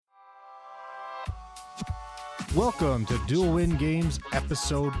Welcome to Dual Win Games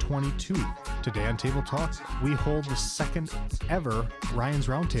episode 22. Today on Table Talk, we hold the second ever Ryan's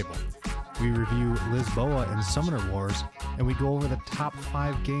Roundtable. We review Lisboa and Summoner Wars, and we go over the top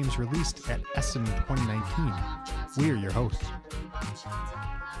 5 games released at Essen 2019. We are your hosts.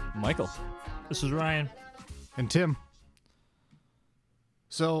 Michael. This is Ryan. And Tim.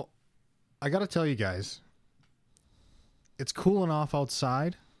 So, I gotta tell you guys, it's cooling off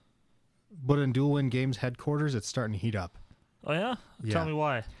outside, but in Dual Win Games headquarters, it's starting to heat up. Oh, yeah? Yeah. Tell me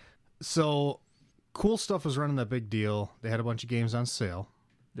why. So, Cool Stuff was running that big deal. They had a bunch of games on sale.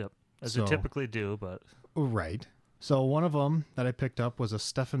 Yep. As So- they typically do, but Right. So, one of them that I picked up was a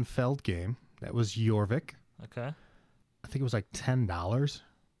Stefan Feld game. That was Jorvik. okay. I think it was like $10.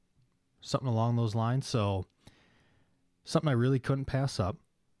 Something along those lines. So, something I really couldn't pass up.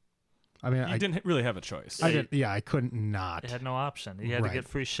 I mean, You didn't really have a choice. I did. Yeah, I couldn't not. It had no option. You had Right. to get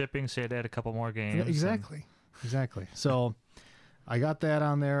free shipping, so you had to add a couple more games. Yeah, exactly. So I got that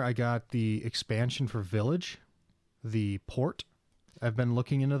on there. I got the expansion for Village, the port. I've been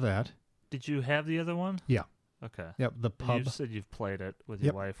looking into that. Did you have the other one? Yeah. Okay. Yep, the pub. You said you've played it with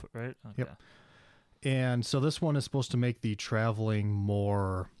Yep. your wife, right? Okay. Yep. And so this one is supposed to make the traveling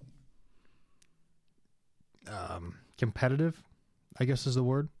more competitive, I guess is the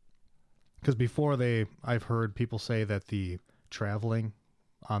word. Because before I've heard people say that the traveling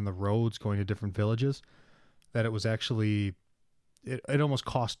on the roads going to different villages, that it was actually, it almost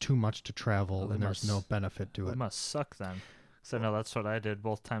cost too much to travel, Well, and there's no benefit to It it. must suck then. Because I know that's what I did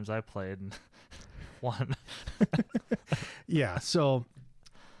both times I played and won. Yeah, so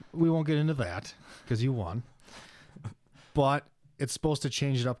we won't get into that because you won. But it's supposed to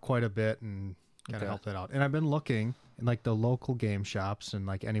change it up quite a bit and kind of Okay. help that out. And I've been looking in like the local game shops and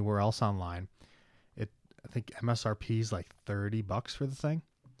like anywhere else online. I think MSRP is like $30 for the thing.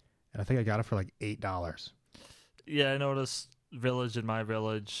 And I think I got it for like $8. Yeah, I noticed Village in my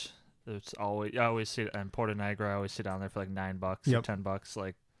village. It's always I always see it in Porto Niagara. I always see down there for like $9 or Yep. $10,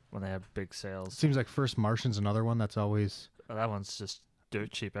 like when they have big It sales. seems like First Martian's another one that's always That one's just dirt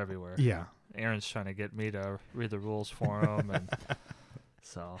cheap everywhere. yeah. Aaron's trying to get me to read the rules for him, and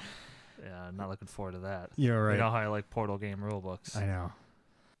so yeah, I'm not looking forward to that. You're right. You know how I like Portal game rule books. I know.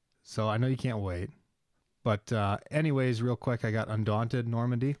 So I know you can't wait. But anyways, real quick, I got Undaunted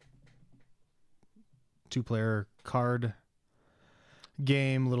Normandy. 2-player card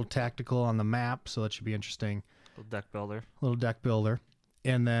game, little tactical on the map, so that should be interesting. Little deck builder. Little deck builder.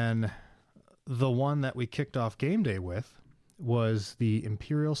 And then the one that we kicked off game day with was the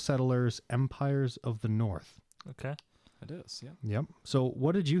Imperial Settlers Empires of the North. Okay. It is, yeah. Yep. So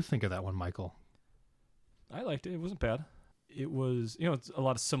what did you think of that one, Michael? I liked it. It wasn't bad. It was, it's a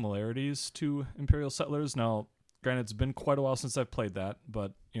lot of similarities to Imperial Settlers. Now, granted, it's been quite a while since I've played that,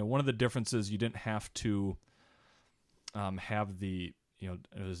 but, one of the differences, you didn't have to have the, it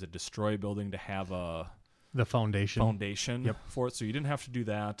was a destroy building to have a The Foundation. foundation Yep. for it, so you didn't have to do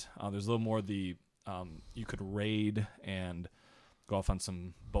that. There's a little more you could raid and go off on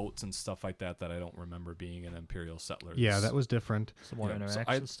some boats and stuff like that I don't remember being in Imperial Settlers. Yeah, that was different. Some more Yeah, so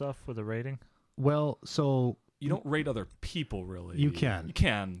interaction stuff with the rating. Well, so You don't raid other people, really. You can. You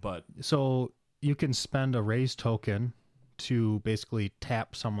can, but you can spend a raise token to basically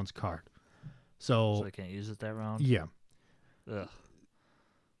tap someone's card. So So they can't use it that round. yeah, Ugh.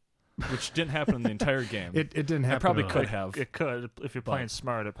 which didn't happen in the entire game. it didn't happen. I probably at all. could have. It could if you're But- playing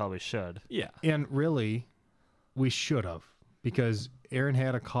smart. It probably should. Yeah. And really, we should have, because Aaron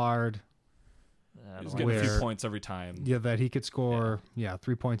had a card I He was don't getting like a few Where- points every time. that he could score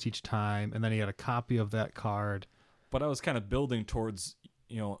 3 points each time, and then he had a copy of that card. But I was kind of building towards,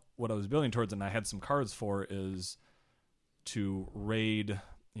 what I was building towards, and I had some cards for, is to raid,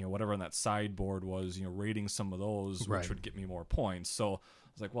 whatever on that sideboard was, raiding some of those, Right. which would get me more points. So I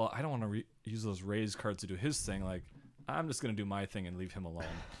was like, well, I don't want to use those raise cards to do his thing. Like, I'm just going to do my thing and leave him alone.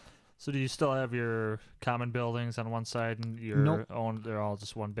 So do you still have your common buildings on one side and your Nope. own? They're all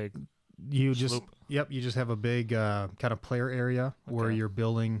just one big. You just Sloop. you just have a big kind of player area where Okay. you're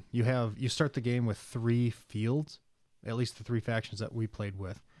building. You start the game with 3 fields, at least the 3 factions that we played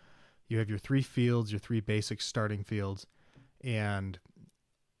with. You have your 3 fields, your 3 basic starting fields, and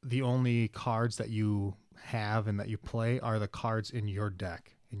the only cards that you have and that you play are the cards in your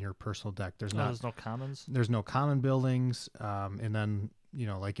deck, in your personal deck. There's no commons. There's no common buildings, and then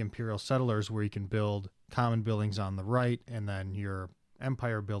like Imperial Settlers, where you can build common buildings on the right, and then your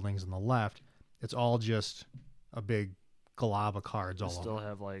Empire buildings on the left. It's all just a big glob of cards You all still over.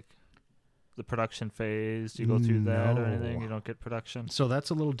 have like the production phase. Do you go through that or No. anything? You don't get production. So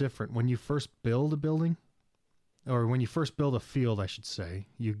that's a little different. When you first build a building, or when you first build a field, I should say,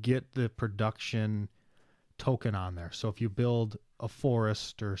 you get the production token on there. So if you build a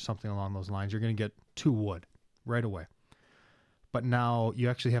forest or something along those lines, you're going to get 2 wood right away. But now you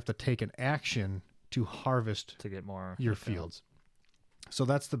actually have to take an action to harvest to get more your fields. So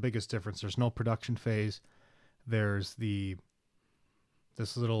that's the biggest difference. There's no production phase. There's this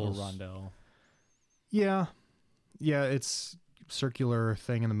little rondel. Yeah, it's circular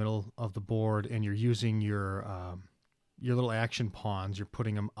thing in the middle of the board, and you're using your little action pawns. You're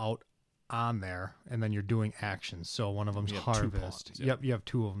putting them out on there, and then you're doing actions. So one of them's You have 2 harvest. pawns, Yep, you have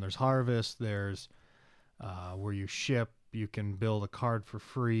 2 of them. There's harvest. There's where you ship. You can build a card for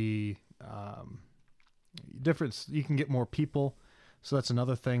free. You can get more people. So that's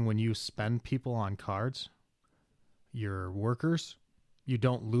another thing. When you spend people on cards, your workers, you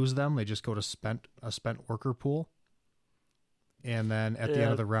don't lose them. They just go to a spent worker pool. And then at the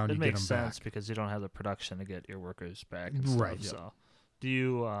end of the round, you get them back. It makes sense because you don't have the production to get your workers back and Right, stuff. yep. So, do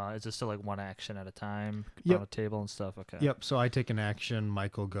you, is it still like one action at a time Yep. on a table and stuff? Okay. Yep. So I take an action.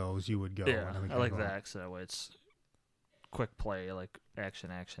 Michael goes. You would go. Yeah, and then we I kinda like go that. So that way it's quick play, like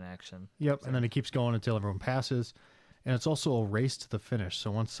action. Yep. And then it keeps going until everyone passes. And it's also a race to the finish. So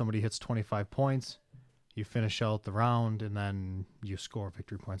once somebody hits 25 points, you finish out the round, and then you score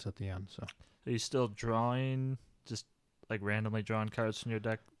victory points at the end. So Are you still drawing, just like randomly drawing cards from your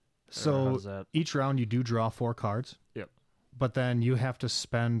deck? Or how So does that? each round you do draw 4 cards. Yep. But then you have to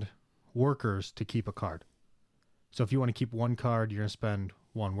spend workers to keep a card. So if you want to keep 1 card, you're going to spend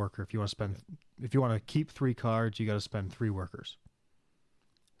 1 worker. If you want to keep 3 cards, you got to spend 3 workers.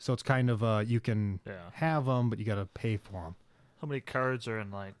 So it's kind of you can Yeah. have them, but you got to pay for them. How many cards are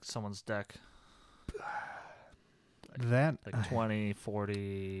in like someone's deck? That Like 20,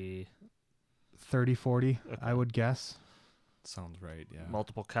 40, 30, 40, Okay. I would guess. Sounds right. Yeah.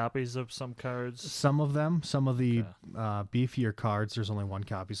 multiple copies of some cards? Some of the Okay. beefier cards, there's only 1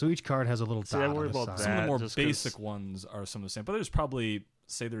 copy. So each card has a little See, I dot worry on the about side. Some of the that more just 'cause- basic ones are some of the same, but there's probably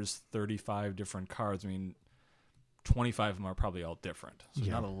there's 35 different cards. I mean, 25 of them are probably all different. So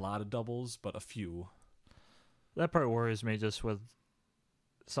Yeah. not a lot of doubles, but a few. That part worries me just with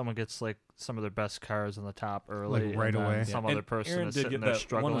someone gets like some of their best cards on the top early. Like, right and then away. Some And other person Aaron is did sitting get there that.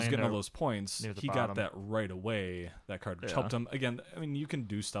 struggling. One was getting all or- those points. near the He bottom. got that right away. That card, which Yeah. helped him. Again, I mean, you can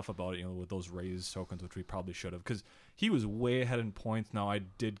do stuff about it, with those raised tokens, which we probably should have, because he was way ahead in points. Now I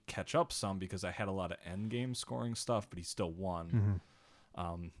did catch up some because I had a lot of end game scoring stuff, but he still won. Mhm.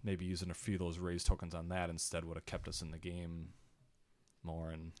 Maybe using a few of those raised tokens on that instead would have kept us in the game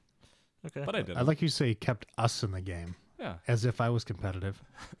more. Okay. But I did. I like you say kept us in the game, Yeah. as if I was competitive.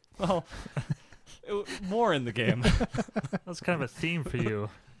 Well, more in the game. That's kind of a theme for you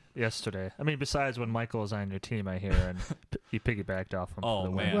yesterday. I mean, besides when Michael was on your team, I hear, and you piggybacked off him for Oh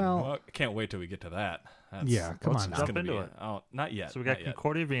the win. man, Well- well, I can't wait till we get to that. Yeah, come let's on now. jump Gonna into be, it. Oh, not yet. So we got not yet.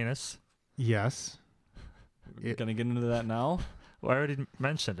 Concordia Venus. Yes. We're gonna get into that now. Well, I already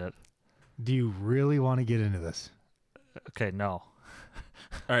mentioned it. Do you really want to get into this? Okay, no.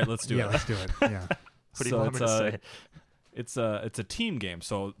 All right, let's do Yeah, it. let's do it. Yeah. What do you want me to say? It's a team game,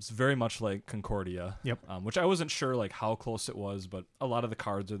 so it's very much like Concordia. Yep. Which I wasn't sure like how close it was, but a lot of the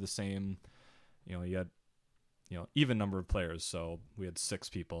cards are the same. You had even number of players, so we had 6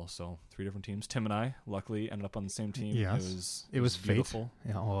 people, so 3 different teams. Tim and I luckily ended up on the same team. Yes. It was fate. beautiful.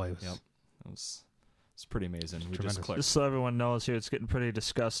 Yeah. Oh, it was. Yep. It's pretty amazing. We Tremendous. just clicked. Just so everyone knows here, it's getting pretty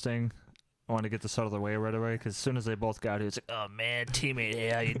disgusting. I want to get this out of the way right away because as soon as they both got here, it's like, oh man, teammate, hey,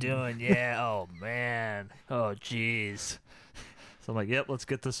 how you doing? Yeah, oh man, oh jeez. So I'm like, yep, let's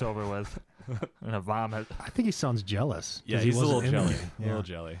get this over with. I'm gonna vomit. I think he sounds jealous. 'cause Yeah, he he's a little wasn't in the jelly. game. A Yeah. little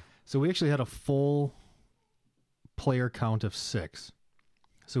jelly. So we actually had a full player count of 6.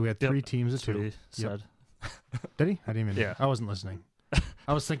 So we had Yep. 3 teams of That's what 2. he said. Did he? I didn't even. Yeah. I wasn't listening.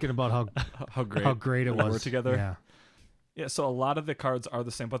 I was thinking about How great. how great it we was were together. Yeah. Yeah, so a lot of the cards are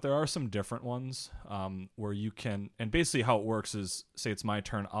the same, but there are some different ones where you can, and basically how it works is, say it's my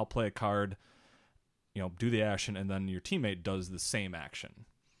turn, I'll play a card, do the action, and then your teammate does the same action.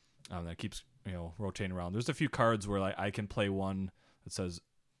 That keeps, rotating around. There's a few cards where I can play one that says,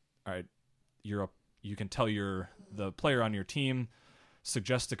 all right, you can tell the player on your team,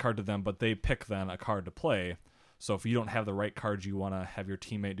 suggest a card to them, but they pick then a card to play. So if you don't have the right cards, you want to have your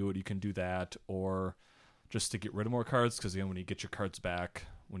teammate do it, you can do that, or just to get rid of more cards, because again, when you get your cards back,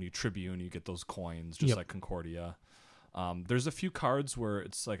 when you tribune, you get those coins, just Yep. like Concordia. There's a few cards where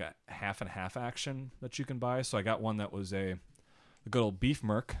it's like a half and half action that you can buy. So I got one that was the good old Beef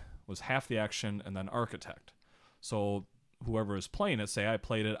Merc, was half the action, and then Architect. So whoever is playing it, say I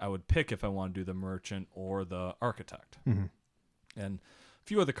played it, I would pick if I want to do the Merchant or the Architect. Mm-hmm. And a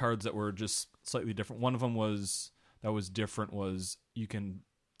few other cards that were just slightly different. One of them was you can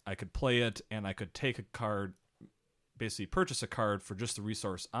I could play it, and I could take a card, basically purchase a card for just the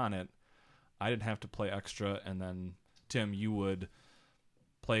resource on it. I didn't have to play extra, and then Tim, you would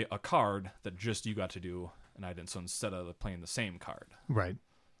play a card that just you got to do, and I didn't. So instead of playing the same card, Right.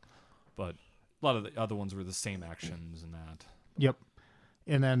 but a lot of the other ones were the same actions and that. Yep.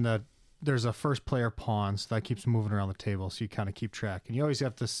 And then there's a first player pawn, so that keeps moving around the table, so you kind of keep track. And you always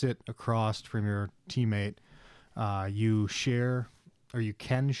have to sit across from your teammate. You share, or you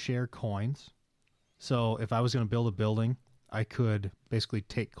can share coins. So if I was going to build a building, I could basically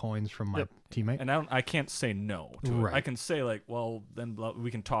take coins from my Yep. teammate. And I can't say no to it. Right. I can say like, well, then we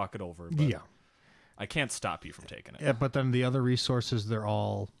can talk it over. But Yeah. I can't stop you from taking it. Yeah, but then the other resources, they're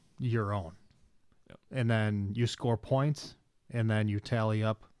all your own. Yep. And then you score points, and then you tally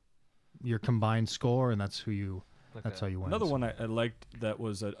up your combined score, and that's how you win. Another one I liked that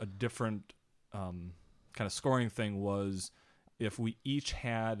was a different kind of scoring thing was if we each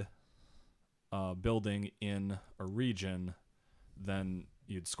had a building in a region, then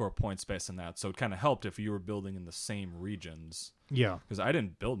you'd score points based on that. So it kind of helped if you were building in the same regions. Yeah. Because I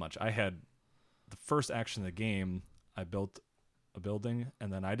didn't build much. I had the first action of the game, I built a building,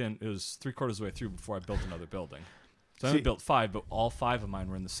 and then it was 3/4 of the way through before I built another building. So I only built 5, but all 5 of mine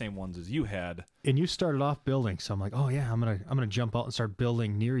were in the same ones as you had. And you started off building, so I'm like, oh yeah, I'm gonna jump out and start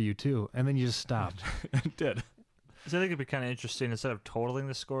building near you too, and then you just stopped. It did. So I think it'd be kind of interesting, instead of totaling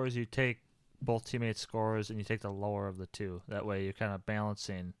the scores, you take both teammates' scores and you take the lower of the two. That way you're kind of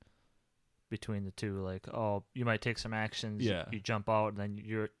balancing between the two. Like, oh, you might take some actions, Yeah. you jump out, and then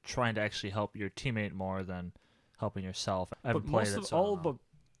you're trying to actually help your teammate more than helping yourself. I haven't But played most it, of so I all, don't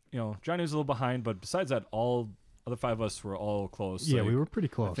know. but Johnny was a little behind, but besides that, all other 5 of us were all close. Yeah, Like, we were pretty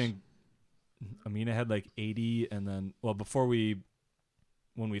close. I think Amina had like 80, and then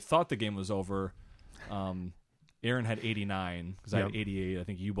when we thought the game was over, Aaron had 89 because I had Yep. 88. I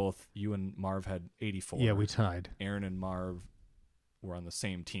think you and Marv had 84. Yeah, we tied. Aaron and Marv were on the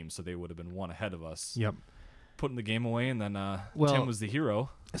same team, so they would have been one ahead of us. Yep. Putting the game away, and then Well- Tim was the hero.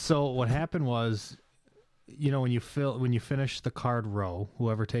 So what happened was, when you finish the card row,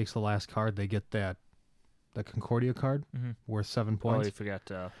 whoever takes the last card, they get the Concordia card Mhm. worth 7 Oh, points. you forgot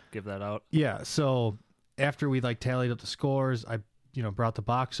to give that out. Yeah, so after we tallied up the scores, I brought the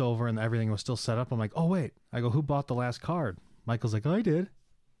box over and everything was still set up. I'm like, oh wait, I go, who bought the last card? Michael's like, oh, I did.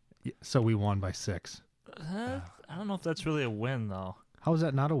 Yeah, so we won by 6. I don't know if that's really a win, though. How is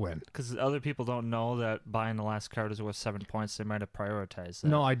that not a win? Because other people don't know that buying the last card is worth 7 points. They might have prioritized that.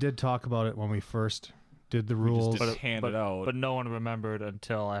 No, I did talk about it when we first did the We rules. just didn't hand it out. But no one remembered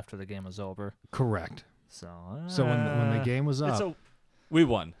until after the game was over. Correct. So When the game was it's up, we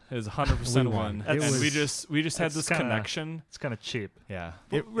won. It was 100% We a won. win. It And was- we just had it's this kinda- connection. it's kind of cheap. Yeah.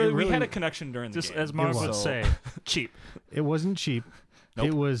 It We really- had a connection during the Just game. as Mark was. would So- say, cheap. it wasn't cheap. Nope.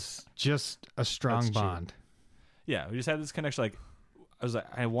 It was just a strong That's cheap. bond. Yeah, we just had this connection. Like, I was like,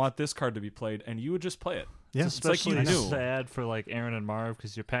 I want this card to be played, and you would just play it. Yeah. It's like you especially knew. sad for like Aaron and Marv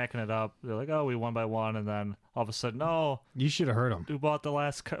because you're packing it up. They're like, oh, we won by 1, and then all of a sudden, oh, You should have heard him. who bought the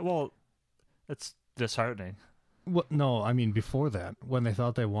last card? Well, it's disheartening. Well, no, I mean before that, when they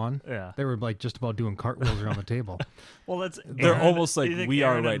thought they won, Yeah. they were just about doing cartwheels around the table. Well, that's They're almost like do you think we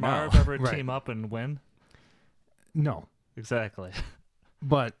are Aaron right and now. Marv ever Right. team up and win? No, Exactly.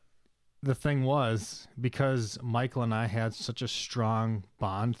 but the thing was, because Michael and I had such a strong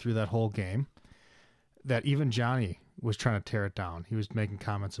bond through that whole game, that even Johnny was trying to tear it down. He was making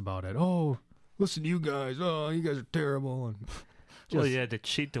comments about it. Oh, listen to you guys. Oh, you guys are terrible. And Well, just- you had to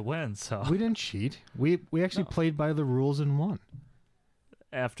cheat to win. So we didn't cheat. We actually No. played by the rules and won.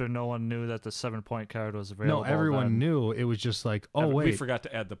 after no one knew that the 7-point card was available, No, everyone then knew. It was just like, oh We wait, forgot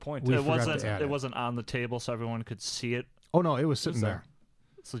to add the point. We it forgot to wasn't. add It it. wasn't on the table, so everyone could see it. oh no, it was sitting there.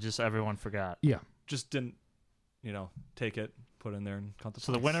 So just everyone forgot. Yeah, Just didn't, take it, put it in there, and count the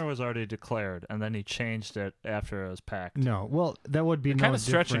So the points. winner was already declared, and then he changed it after it was packed. no. Well, that would be You're no kinda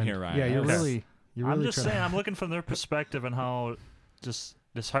stretching different. here, Ryan. Yeah, you're Okay. you're I'm really just trying saying. to- I'm looking from their perspective and how just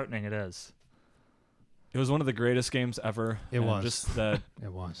disheartening it is. It was one of the greatest games ever. It and was. Just that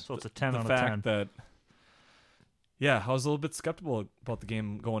It was. So it's a 10 the out of fact 10. that, I was a little bit skeptical about the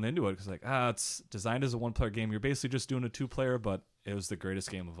game going into it because, it's designed as a one-player game. You're basically just doing a two-player, but it was the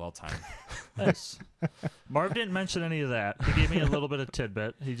greatest game of all time. Nice. Marv didn't mention any of that. He gave me a little bit of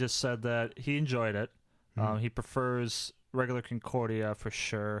tidbit. He just said that he enjoyed it. Mhm. He prefers regular Concordia for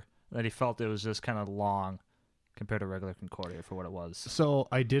sure. That he felt it was just kind of long compared to regular Concordia for what it was. So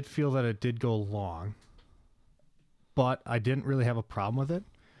I did feel that it did go long, but I didn't really have a problem with it.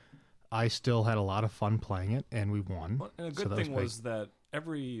 I still had a lot of fun playing it, and we won. Well, and a So good that thing was big. was that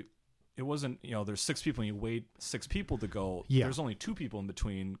it wasn't, there's 6 people and you wait 6 people to go. Yeah. There's only 2 people in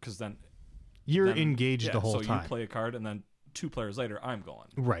between because then You're engaged the whole so time. you play a card and then 2 players later, I'm going.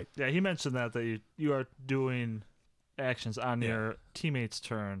 Right. Yeah, he mentioned that you are doing actions on your teammate's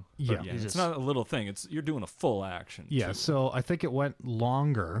turn. Yeah. but Yeah, he's it's just- not a little thing. You're doing a full action. Yeah, too. so I think it went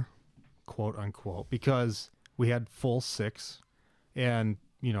longer, quote unquote, because we had full 6. And,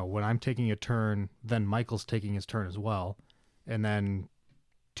 when I'm taking a turn, then Michael's taking his turn as well. And then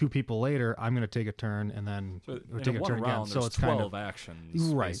 2 people later, I'm going to take a turn, and then So we're in taking a one turn round, again. So there's it's 12 kind of actions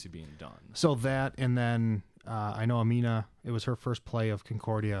Right. basically being done. so that, and then I know Amina. It was her first play of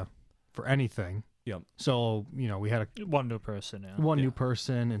Concordia for anything. Yep. So we had one new person. Yeah. one new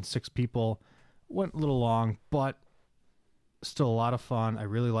person and 6 people. Went a little long, but still a lot of fun. I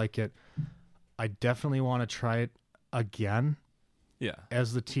really like it. I definitely want to try it again Yeah.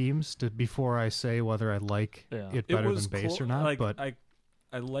 as the teams before I say whether I like Yeah. it better than base or not. But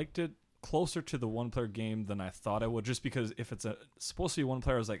I liked it closer to the 1-player game than I thought I would, just because if it's supposed to be 1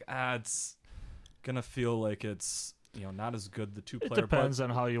 player, I was like, it's gonna feel like it's not as good the 2-player. It depends on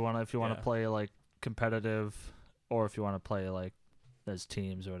how you want to. If you want Yeah. to play like competitive, or if you want to play like as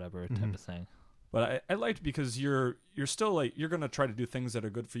teams or whatever type Mhm. of thing. But I liked because you're still like you're gonna try to do things that are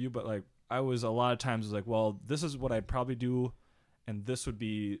good for you. But like I was a lot of times was like, well, this is what I'd probably do, and this would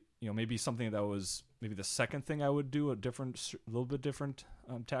be maybe something that was maybe the second thing I would do, a little bit different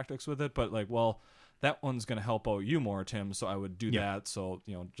tactics with it. But like, well, that one's gonna help out you more, Tim. So I would do that. So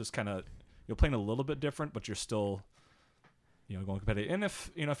just kind of you're playing a little bit different, but you're still going competitive. And if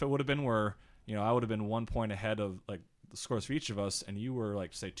if it would have been where I would have been 1 point ahead of like the scores for each of us, and you were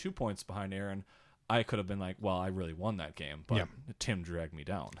like say 2 points behind Aaron, I could have been like, well, I really won that game, but Tim dragged me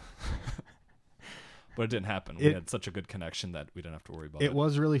down. But it didn't happen. We had such a good connection that we didn't have to worry about it. it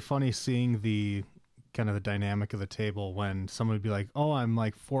was really funny seeing the kind of the dynamic of the table when someone would be like, "Oh, I'm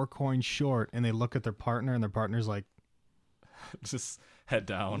like 4 coins short," and they look at their partner, and their partner's like, Just head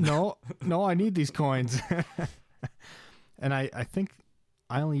down. "No, I need these coins." And I think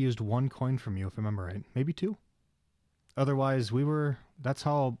I only used 1 coin from you, if I remember right. Maybe 2. Otherwise, that's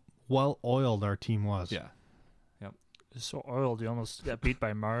how well oiled our team was. Yeah. So oiled, you almost got beat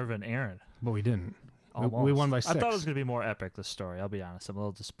by Marv and Aaron. But we didn't. Almost. We won by 6. I thought it was going to be more epic, this story. I'll be honest. I'm a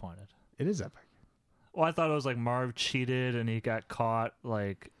little disappointed. It is epic. Well, I thought it was like Marv cheated and he got caught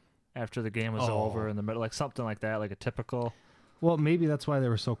like after the game was over in the middle, like something like that, like a typical. Well, maybe that's why they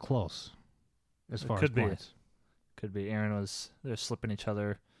were so close as far as could be. points. Could be. They're slipping each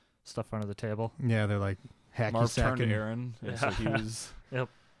other stuff under the table. Yeah, they're like hacky Marv turned to sacking. Aaron, and so he was Yep.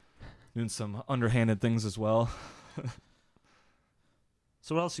 doing some underhanded things as well.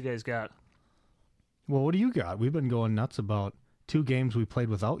 So what else you guys got? Well, what do you got? We've been going nuts about 2 games we played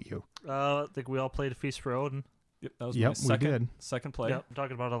without you. I think we all played a Feast for Odin. Yep, that was Yep, my we second did. second play. Yep, I'm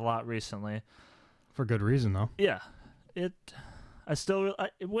talking about it a lot recently. For good reason, though. Yeah, it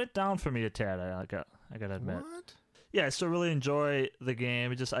went down for me a tad. I gotta admit. What? Yeah, I still really enjoy the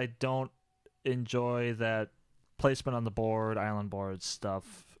game. It just I don't enjoy that placement on the board, island board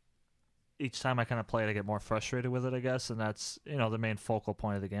stuff. Each time I kind of play it, I get more frustrated with it, I guess, and that's the main focal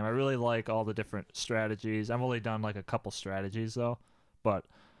point of the game. I really like all the different strategies. I've only done like a couple strategies though, but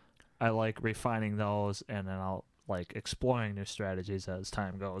I like refining those, and then I'll like exploring new strategies as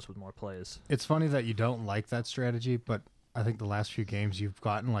time goes with more plays. It's funny that you don't like that strategy, but I think the last few games you've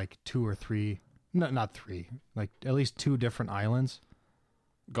gotten like 2 or 3, not 3, like at least 2 different islands.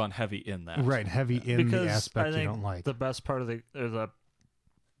 Gone heavy in that. Right, heavy in Because the aspect I you think don't like. the best part of the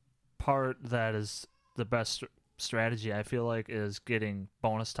part that is the best strategy, I feel like, is getting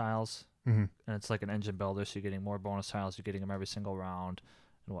bonus tiles. Mhm. And it's like an engine builder, so you're getting more bonus tiles. You're getting them every single round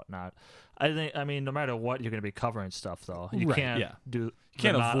and whatnot. I mean, no matter what, you're going to be covering stuff, though. You Right, can't yeah. do You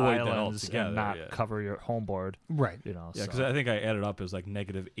can't the not avoid that islands altogether, and not yeah. cover your home board. Right. Yeah, so. because I think I added up as like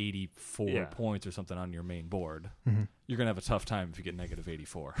negative 84 Yeah. points or something on your main board. Mhm. You're going to have a tough time if you get negative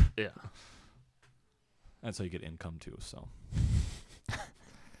 84. Yeah. That's how you get income too, so.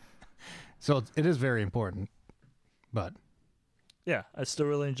 So it is very important, but Yeah, I still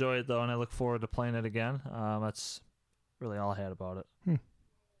really enjoy it, though, and I look forward to playing it again. That's really all I had about it.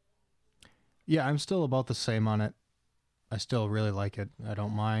 yeah, I'm still about the same on it. I still really like it. I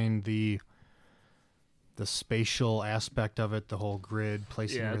don't mind the spatial aspect of it, the whole grid,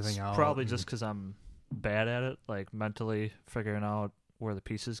 placing Yeah, everything it's out. probably and- just because I'm bad at it, like mentally figuring out where the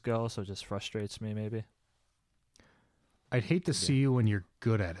pieces go, so it just frustrates me, maybe. I'd hate to see you when you're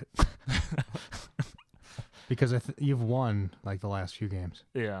good at it. Because you've won like the last few games.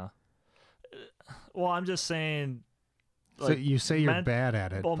 Yeah. Well, I'm just saying. So Like, you say you're bad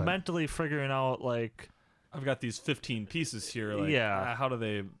at it. well, but mentally figuring out like I've got these 15 pieces here. Like, Yeah. how do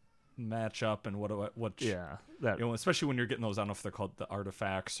they match up and what Yeah, that especially when you're getting those. I don't know if they're called the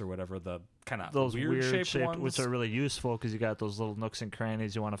artifacts or whatever, the kind of those weird shaped ones, which are really useful because you got those little nooks and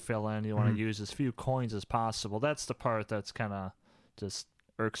crannies you want to fill in. You want to use as few coins as possible. That's the part that's kind of just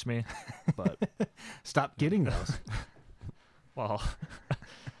irks me. But Stop getting those. well,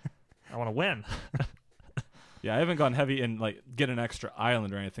 I want to win. Yeah, I haven't gone heavy and like get an extra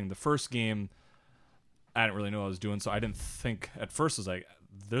island or anything. The first game, I didn't really know what I was doing, so I didn't think at first. I was like,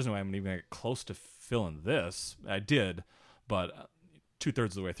 "There's no way I'm even gonna get close to filling this." I did, but 2/3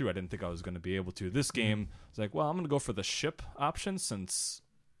 of the way through, I didn't think I was going to be able to. This game, I was like, "Well, I'm going to go for the ship option since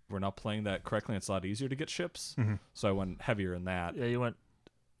we're not playing that correctly. And it's a lot easier to get ships." So I went heavier in that. Yeah, you went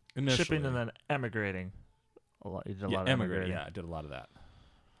initially. shipping and then emigrating. A lot. You did a lot of emigrating. emigrating. Yeah, I did a lot of that.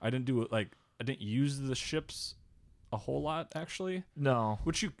 I didn't use the ships a whole lot actually, No,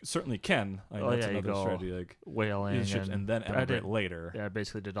 which you certainly can. Like, Oh, that's yeah, you another go strategy. Like whaling use ships and then I emigrate did- later. Yeah, I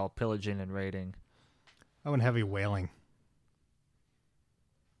basically did all pillaging and raiding. I went heavy whaling.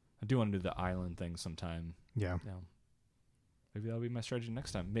 I do want to do the island thing sometime. Yeah, Yeah, maybe that'll be my strategy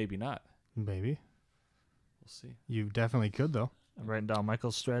next time. Maybe not. maybe. We'll see. You definitely could, though. I'm writing down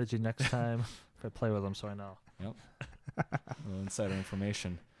Michael's strategy next time if I play with him, so I know. A little insider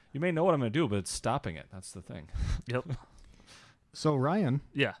information. You may know what I'm going to do, but it's stopping it. That's the thing. Yep. So, Ryan,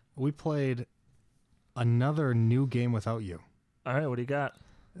 Yeah. we played another new game without you. All right. What do you got?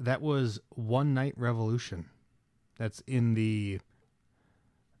 That was One Night Revolution. That's in the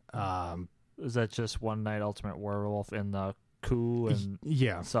Is that just One Night Ultimate Werewolf in the coup? And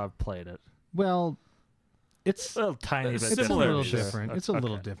yeah. so I've played it. Well, it's A little tiny bit it's a different. little Sure. different. It's a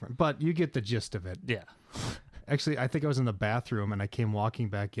little Okay. different, but you get the gist of it. Yeah. Actually, I think I was in the bathroom and I came walking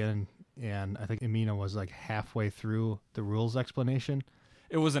back in, and I think Amina was like halfway through the rules explanation.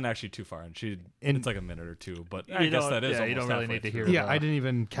 It wasn't actually too far, and it's like a minute or two. But I You guess don't- that is. yeah, you almost don't really halfway need to through. hear Yeah, the- I didn't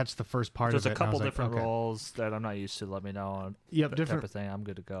even catch the first part There's of a it. and I couple was like, different okay. roles that I'm not used to. Let me know on Yep, that different. type of thing. I'm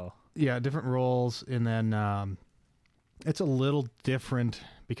good to go. Yeah, different roles, and then it's a little different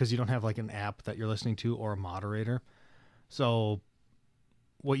because you don't have like an app that you're listening to or a moderator. So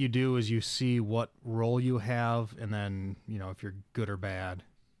what you do is you see what role you have, and then if you're good or bad.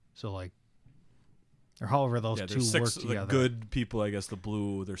 So like, or however those Yeah, two there's work six the together. good people. I guess the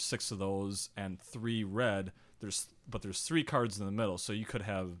blue. There's 6 of those and 3 red. There's 3 cards in the middle, so you could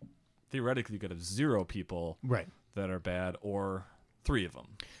have theoretically you could have 0 people Right. that are bad or 3 of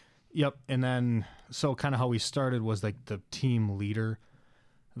them. Yep. And then, so kind of how we started was like the team leader.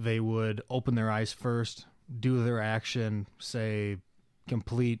 They would open their eyes first, do their action, say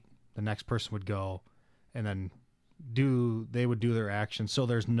complete, the next person would go, and then they would do their action. So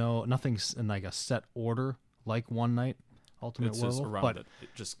there's nothing's in like a set order like One Night Ultimate It's just Werewolf. around but it.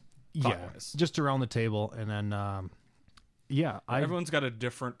 Just yeah, clockwise. just around the table. And then, Everyone's got a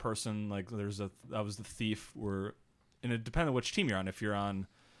different person. Like that was the thief. And it depends on which team you're on. If you're on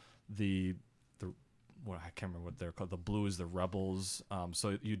the I can't remember what they're called. The blue is the rebels.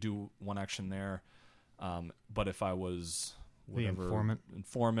 So you do one action there. But if I was The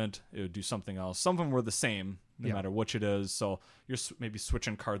informant, it would do something else. Some of them were the same, no Yeah. matter which it is. So you're maybe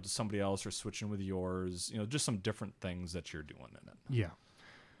switching cards with somebody else or switching with yours. Just some different things that you're doing in it. yeah.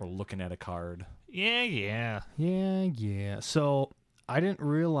 Or looking at a card. Yeah. Yeah. So I didn't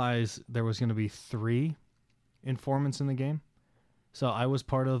realize there was going to be 3 informants in the game. So I was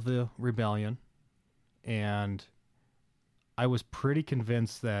part of the rebellion, and I was pretty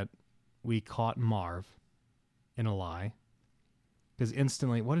convinced that we caught Marv in a lie. Because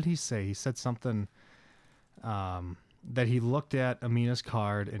instantly, what did he say? He said something that he looked at Amina's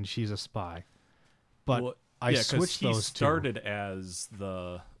card and she's a spy. But Well, I 'cause switched he those started as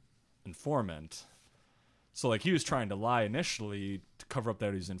the informant. So like he was trying to lie initially to cover up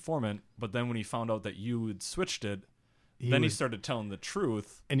that he's informant, but then when he found out that you had switched it, two. then he started telling the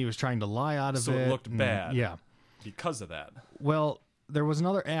truth And he was trying to lie out of So it looked and- bad. Yeah. because of that. Well, there was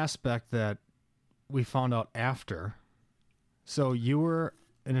another aspect that we found out after. So you were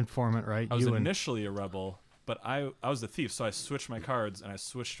an informant, right? I was you initially a rebel, but I was the thief, so I switched my cards and I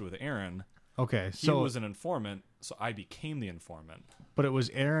switched with Aaron. okay. He So, was an informant, so I became the informant. but it was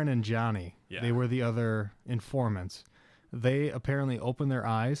Aaron and Johnny. Yeah. They were the other informants. They apparently opened their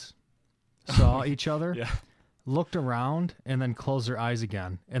eyes, saw each other, Yeah. looked around, and then closed their eyes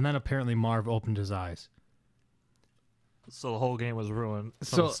again. And then apparently Marv opened his eyes. So the whole game was ruined from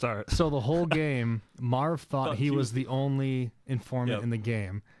So the start. So the whole game, Marv thought Thought he he was was- the only informant Yep. in the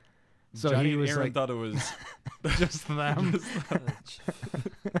game. So Johnny he was and Aaron like thought it was just them.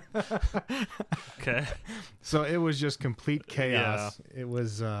 Okay. So it was just complete chaos. It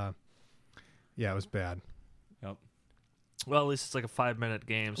was, it was bad. Yep. Well, at least it's like a 5-minute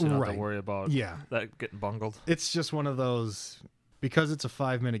game, so you don't have Right. to worry about Yeah. that getting bungled. It's just one of those, because it's a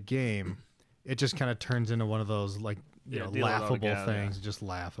 5-minute game, it just kind of turns into one of those, like, you Yeah, know, deal it out laughable again, things. Just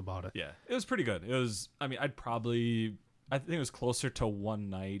laugh about it. Yeah, it was pretty good. It was. I mean, I think it was closer to one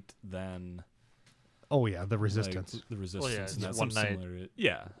night than Oh, yeah, the Resistance. Like, the Resistance. yeah, it's and that's one some night. similar-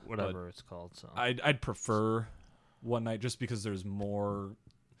 Yeah, Whatever it's called. So but I'd prefer one night just because there's more,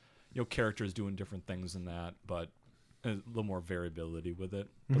 characters doing different things in that, but a little more variability with it.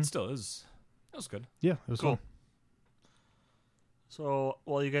 Mhm. But still, it was good. Yeah, it was Cool. fun. So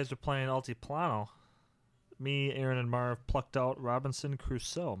while you guys are playing Altiplano, me, Aaron, and Marv plucked out Robinson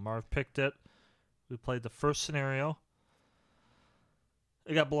Crusoe. Marv picked it. We played the first scenario.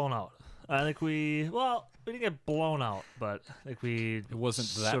 It got blown out. I think we didn't get blown out, but I think we It wasn't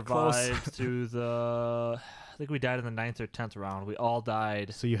that survived close. through the. I think we died in the 9th or 10th round. We all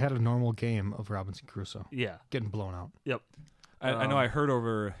died. So you had a normal game of Robinson Crusoe Yeah. getting blown out. Yep. I know I heard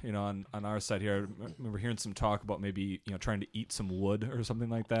over, on our side here, I remember hearing some talk about maybe, trying to eat some wood or something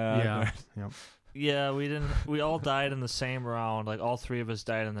like that. Yeah. Yep. Yeah, we didn't. We all died in the same round. Like all three of us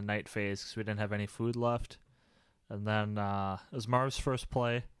died in the night phase because we didn't have any food left. And then it was Marv's first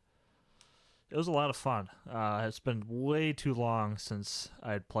play. It was a lot of fun. It's been way too long since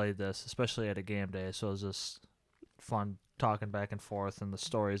I had played this, especially at a game day. So it was just fun talking back and forth and the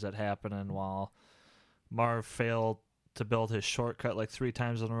stories that happened. And while Marv failed to build his shortcut like 3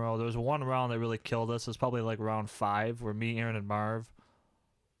 times in a row, there was one round that really killed us. It was probably like round 5 where me, Aaron, and Marv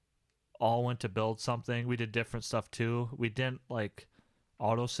all went to build something. We did different stuff too. We didn't like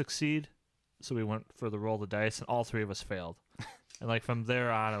auto succeed, so we went for the roll the dice, and all 3 of us failed. And like from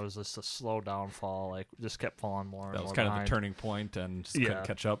there on, it was just a slow downfall. Like we just kept falling more and That more was kind behind. of the turning point and just Yeah. couldn't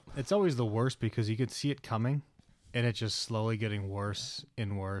catch up. It's always the worst because you could see it coming, and it just slowly getting worse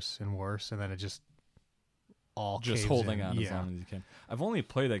and worse and worse, and then it just all Just caves holding in. on Yeah. as long as you can. I've only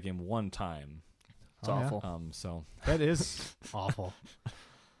played that game one time. It's Oh, yeah? awful. So That is awful.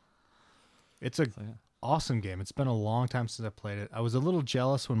 It's a yeah. awesome game. It's been a long time since I played it. I was a little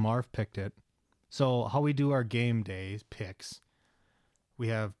jealous when Marv picked it. So how we do our game day picks, we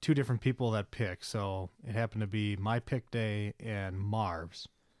have 2 different people that pick. So it happened to be my pick day and Marv's.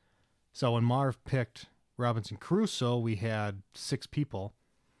 So when Marv picked Robinson Crusoe, we had 6 people.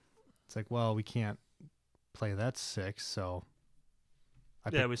 It's like, well, we can't play that 6. So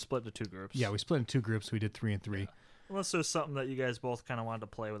Yeah, we split into 2 groups. we split in 2 groups. We did 3 and 3. Unless there's something that you guys both kind of wanted to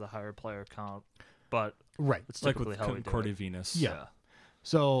play with a higher player count, but Right. it's like typically with how we do Concordia it. Venus. Yeah.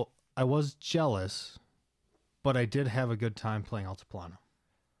 So I was jealous, but I did have a good time playing Altiplano.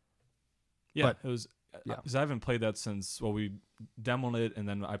 Yeah, But- it was. yeah. Because I haven't played that since we demoed it, and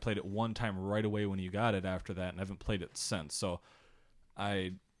then I played it one time right away when you got it. After that, and I haven't played it since. So,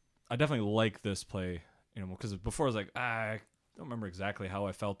 I definitely like this play. Because before I was like, I don't remember exactly how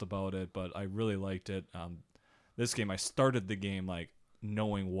I felt about it, but I really liked it. This game, I started the game like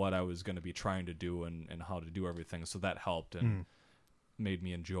knowing what I was going to be trying to do and how to do everything, so that helped and made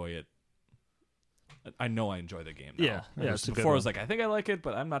me enjoy it. I know I enjoy the game now. Yeah, Whereas it's a good before I was one. like, I think I like it,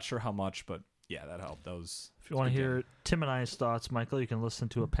 but I'm not sure how much. But yeah, that helped. That was. If you want to good hear Tim and I's thoughts, Michael, you can listen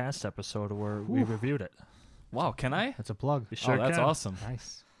to a past episode where we reviewed it. Wow, can I? That's a plug. You sure that's can. awesome.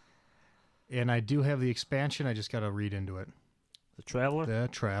 Nice. And I do have the expansion. I just got to read into it. The Traveler. The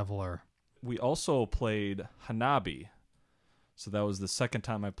Traveler. We also played Hanabi. So that was the second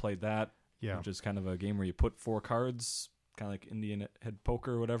time I played that, Yeah. which is kind of a game where you put 4 cards, kind of like Indian head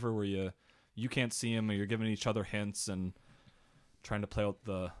poker or whatever, where you can't see them, or you're giving each other hints and trying to play out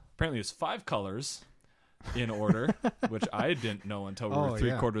the. Apparently, there's 5 colors in order, which I didn't know until we Oh, were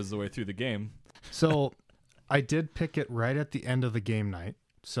yeah. 3/4 of the way through the game. So I did pick it right at the end of the game night.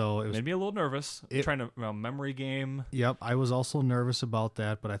 So it was. Made me a little nervous. Trying to memory game. Yep. I was also nervous about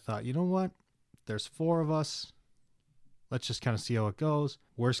that, but I thought, you know what? There's 4 of us. Let's just kind of see how it goes.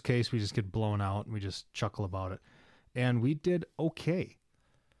 Worst case, we just get blown out and we just chuckle about it. And we did okay.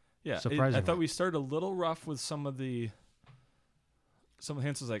 Yeah, I Surprisingly. thought we started a little rough with some of the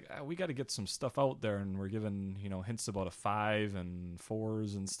hints. Was like, we got to get some stuff out there, and we're given hints about a 5 and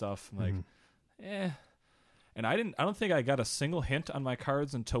 4s and stuff. I'm like, And I don't think I got a single hint on my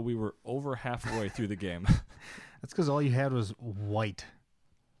cards until we were over halfway through the game. That's because all you had was white.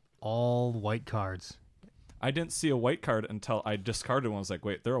 All white cards. I didn't see a white card until I discarded one. I was like,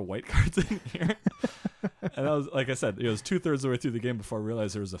 wait, there are white cards in here? And I was, like I said, it was 2/3 of the way through the game before I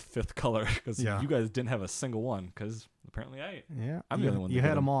realized there was a 5th color, because Yeah. you guys didn't have a single one, because apparently Yeah. I'm the only one You that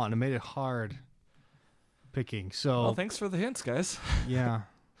had did them all, and it made it hard picking. So, Well, thanks for the hints, guys. yeah.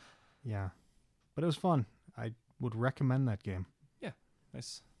 Yeah. But it was fun. I would recommend that game.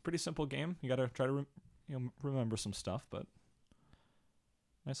 Nice, pretty simple game. You got to try to remember some stuff, but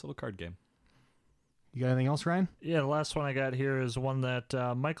nice little card game. You got anything else, Ryan? Yeah, the last one I got here is one that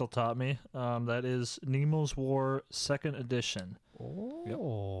Michael taught me. That is Nemo's War 2nd Edition.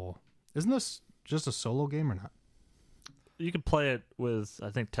 Oh. Isn't this just a solo game or not? You can play it with, I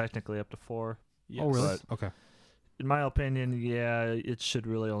think, technically up to 4. Yes. Oh, really? But Okay. in my opinion, yeah, it should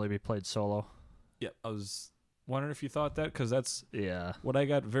really only be played solo. Yeah, I was wondering if you thought that, because that's Yeah. what I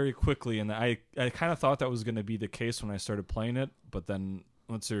got very quickly, and I kind of thought that was going to be the case when I started playing it, but then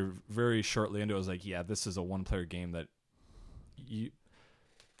once you're very shortly into it, I was like, yeah, this is a one-player game that it's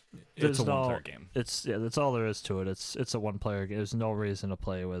There's a no- one-player game. That's all there is to it. It's a one-player game. There's no reason to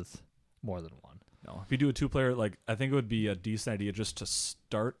play with more than one. No, if you do a 2-player, like I think it would be a decent idea just to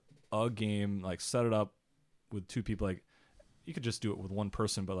start a game, like set it up with 2 people. Like you could just do it with one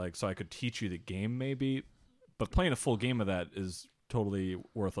person, but like so I could teach you the game maybe. But playing a full game of that is totally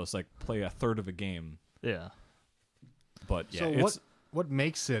worthless. Like play a third of a game. Yeah. But yeah, So what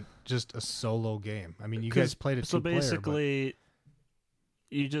makes it just a solo game? I mean, you 'Cause- guys played it So two-player, basically,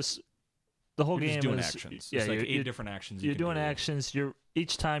 you just the whole you're game just doing is actions. Yeah, There's like you're 8 different actions. you're you can doing do. actions.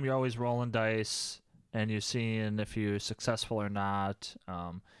 Each time you're always rolling dice, and you're seeing if you're successful or not.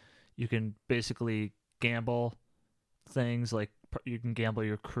 You can basically gamble things like you can gamble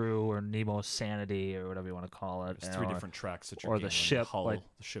your crew or Nemo's sanity or whatever you want to call it. There's 3 or- different tracks that you're or the gambling. ship, hull, like-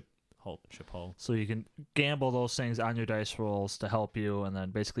 the ship hull. So you can gamble those things on your dice rolls to help you, and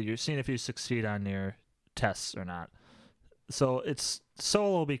then basically you're seeing if you succeed on your tests or not. So it's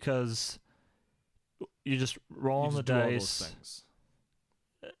solo because you just roll You on the just do all those dice. things.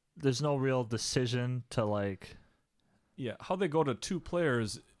 There's no real decision to like. Yeah, how they go to 2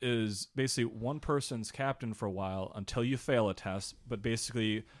 players is basically one person's captain for a while until you fail a test. But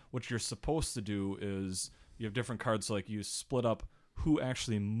basically, what you're supposed to do is you have different cards, so like you split up who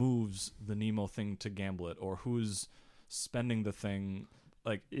actually moves the Nemo thing to gamble it, or who's spending the thing.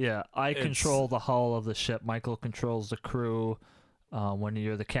 Like, Yeah, I It's- control the hull of the ship. Michael controls the crew. When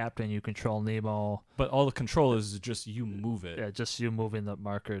you're the captain, you control Nemo. but all the control is just you move it. Yeah, just you moving the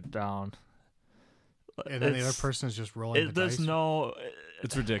marker down. and then the other It's- person is just rolling the There's dice. no.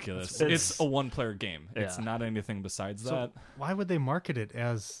 It's ridiculous. It's- It's a one-player game. It's Yeah. not anything besides So that. why would they market it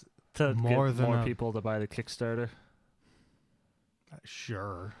as To more get than more a- people to buy the Kickstarter.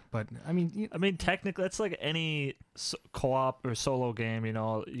 sure? But I mean, I mean, technically, that's like any co-op or solo game.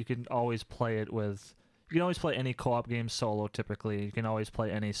 You can always play it with. You can always play any co-op game solo. Typically, you can always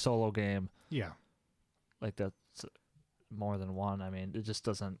play any solo game yeah, like that's more than one. I mean, it just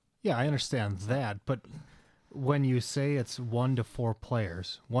doesn't. yeah, I understand that. But when you say it's 1 to 4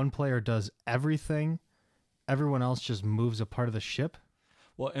 players, one player does everything, everyone else just moves a part of the ship.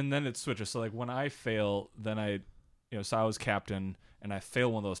 Well, and then it switches. So like when I fail, then so I was captain and I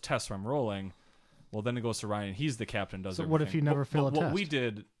fail one of those tests where I'm rolling. Well, then it goes to Ryan. He's the captain. Does So what if everything. you never fail a What we test?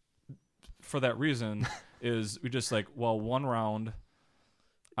 did for that reason is we just one round,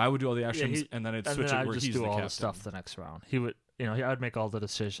 I would do all the actions, and then I'd And switch then it I'd where just he's do the all captain. the stuff the next round. He would, I would make all the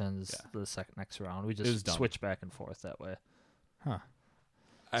decisions Yeah. the next round. We was just dumb. switch back and forth that way. Huh.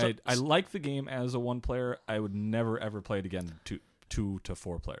 I like the game as a 1 player. I would never ever play it again 2 to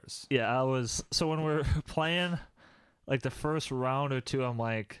 4 players. Yeah, so when we're playing, like the first round or 2, I'm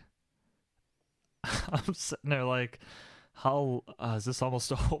like, I'm sitting there like, how is this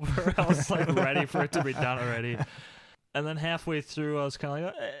almost over? I was like ready for it to be done already. And then halfway through, I was kind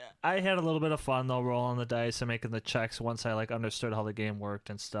of like, I had a little bit of fun though, rolling the dice and making the checks once I like understood how the game worked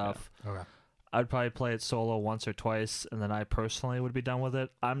and stuff. Okay. I'd probably play it solo once or twice, and then I personally would be done with it.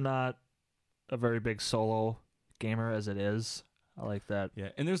 I'm not a very big solo gamer as it is. I like that. Yeah,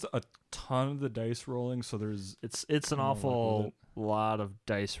 and there's a ton of the dice rolling, so there's It's an More work awful with lot of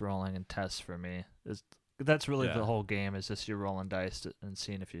dice rolling and tests for me. That's really Yeah. the whole game, is just you're rolling dice and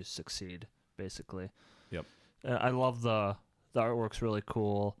seeing if you succeed, basically. Yep. I love the artwork's really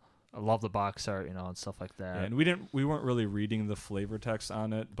cool. I love the box art, and stuff like that. and we weren't really reading the flavor text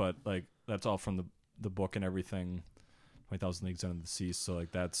on it, but like that's all from the book and everything. 20,000 Leagues Under the Sea, so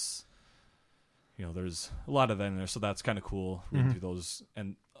like that's there's a lot of that in there, so that's kind of cool reading Mhm. through those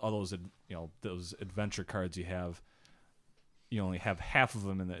and all those those adventure cards you have. You only have half of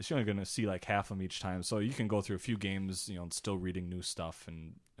them in this. You're only going to see like half of them each time, so you can go through a few games, and still reading new stuff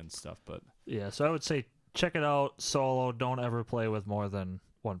and stuff. But Yeah, so I would say check it out solo. Don't ever play with more than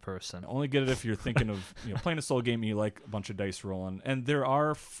one person. only get it if you're thinking of playing a solo game and you like a bunch of dice rolling. And there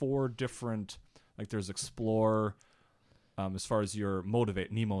are 4 different, like there's explore. As far as your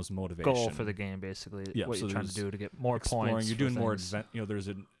Nemo's motivation Goal for the game, basically. Yeah, what so you're trying to there's do to get more exploring. points. You're for doing more things. there's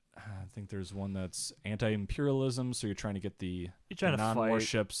I think there's one that's anti-imperialism, so you're trying to get the You're trying to fight.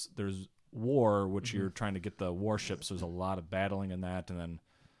 non-warships. There's war, which you're trying to get the warships. There's a lot of battling in that, and then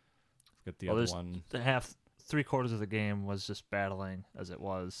get the other one. The three-quarters of the game was just battling as it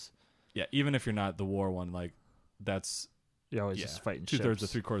was. Yeah, even if you're not the war one, like that's You're always just fighting 2/3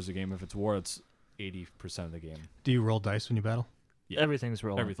 ships. to 3/4 of the game. If it's war, it's 80% of the game. Do you roll dice when you battle? Yeah. Everything's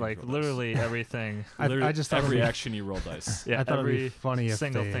rolling. Everything's like rolled literally everything. I just thought every it'd be- action you roll dice. Yeah, I thought it'd be every funny if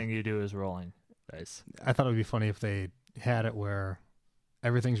single they- thing you do is rolling dice. I thought it would be funny if they had it where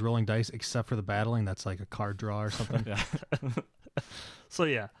everything's rolling dice except for the battling. That's like a card draw or something. Yeah. So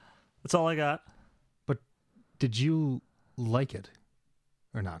yeah, that's all I got. Did you like it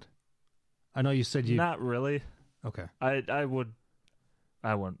or not? I know you said you. Not really. Okay. I wouldn't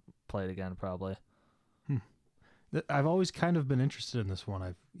play it again probably. I've always kind of been interested in this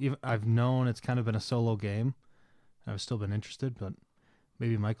one. I've known it's kind of been a solo game. I've still been interested, but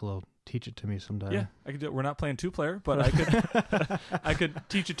maybe Michael will teach it to me sometime. Yeah, I could do it. We're not playing 2-player, but I could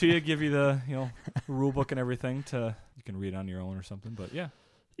teach it to you, give you the rule book and everything you can read on your own or something. But yeah.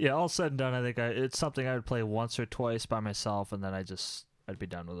 Yeah, all said and done, I think it's something I would play once or twice by myself, and then I'd be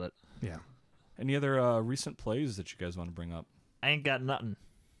done with it. Yeah. Any other recent plays that you guys want to bring up? I ain't got nothing.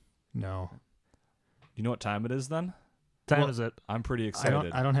 No. You know what time it is then? Time Well, is it? I'm pretty I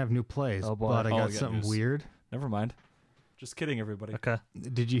excited. don't have new plays, Oh, boy. but I Oh, got you got something news. weird. Never mind. Just kidding, everybody. Okay.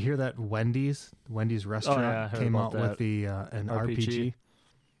 Did you hear that Wendy's restaurant I heard came about out with that. an RPG? RPG?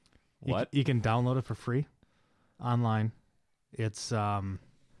 What? You can download it for free online. It's Yeah,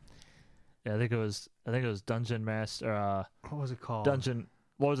 I think it was Dungeon Master. what was it called? Dungeon.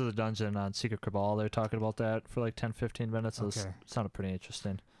 What was it? The dungeon on Secret Cabal? They were talking about that for like 10-15 minutes. It Okay. sounded pretty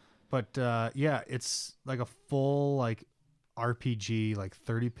interesting. But yeah, it's like a full like RPG, like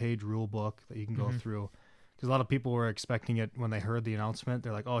 30-page rule book that you can go Mhm. through. Because a lot of people were expecting it when they heard the announcement.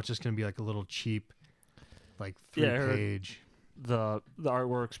 They're like, "Oh, it's just going to be like a little cheap, like Yeah, I heard- 3-page." The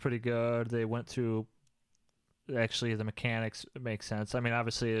artwork's pretty good. They went through. Actually, the mechanics make sense. I mean,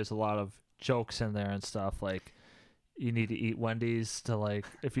 obviously, there's a lot of jokes in there and stuff. Like, you need to eat Wendy's to like.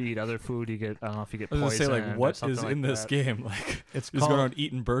 If you eat other food, you get. I don't know if you get I was poison. gonna say, like, or what something is like in this that. game? Like, It's just going called around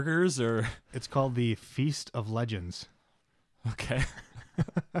eating burgers or it's called the Feast of Legends. okay.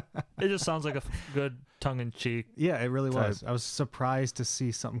 It just sounds like a good tongue-in-cheek. Yeah, it really Type. was. I was surprised to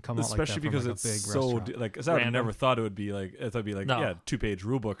see something come Especially out like that because from, it's like, a big so restaurant. like, 'cause I would have Random. never thought it would be like. I thought it'd be like, No. yeah, 2-page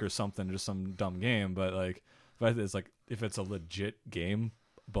rule book or something, just some dumb game. But like, but it's like if it's a legit game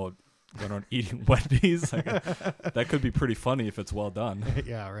about going around eating Wendy's, like, that could be pretty funny if it's well done.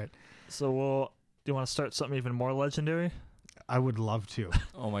 Yeah, right. So, do you want to start something even more legendary? I would love to.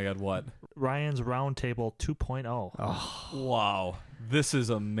 Oh my god, what? Ryan's Roundtable 2.0. Oh Wow, this is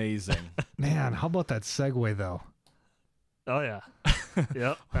amazing. man, how about that segue though? Oh yeah.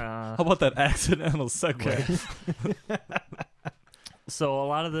 Yep. How about that accidental segue? So a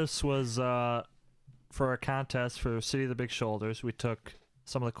lot of this was for our contest for City of the Big Shoulders. We took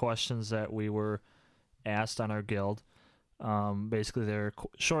some of the questions that we were asked on our guild. Basically, they're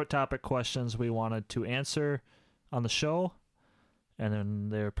short topic questions we wanted to answer on the show, and then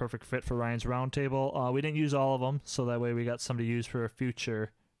they're a perfect fit for Ryan's Roundtable. We didn't use all of them, so that way we got some to use for a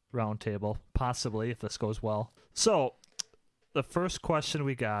future Roundtable, possibly, if this goes well. So, the first question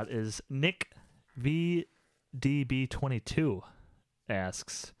we got is Nick VDB22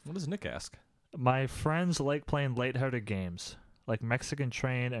 asks, What does Nick ask? my friends like playing lighthearted games, like Mexican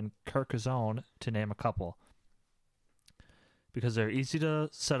Train and Carcassonne, to name a couple, because they're easy to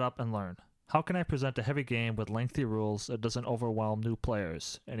set up and learn. How can I present a heavy game with lengthy rules that doesn't overwhelm new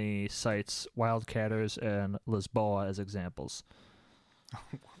players? And he cites Wildcatters and Lisboa as examples.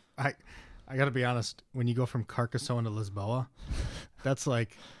 I got to be honest. When you go from Carcassonne to Lisboa, that's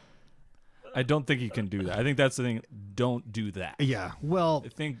like I don't think you can do that. I think that's the thing. Don't do that. yeah. Well, I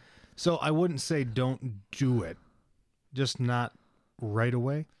think so I wouldn't say don't do it, just not right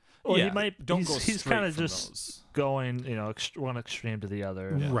away. Well, yeah, he might. don't he's, go he's straight kind of from just those. going, one extreme to the other.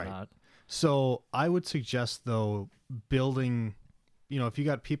 and Right. whatnot. So I would suggest though building, if you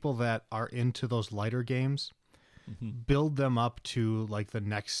got people that are into those lighter games, Mhm. build them up to like the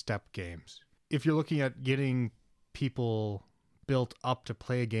next step games. If you're looking at getting people built up to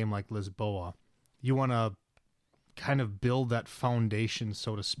play a game like Lisboa, you want to kind of build that foundation,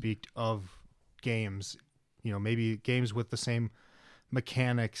 so to speak, of games. Maybe games with the same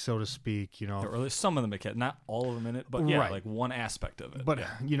mechanics, so to speak. Or at least some of the mechanics, not all of them in it, but yeah, Right. like one aspect of it. But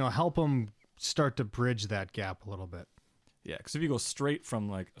yeah, help them start to bridge that gap a little bit. yeah. Because if you go straight from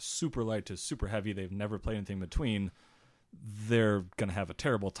like super light to super heavy, they've never played anything in between. They're gonna have a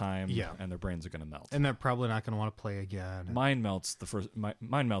terrible time, Yeah. and their brains are gonna melt. And they're probably not going to want to play again. Mine melted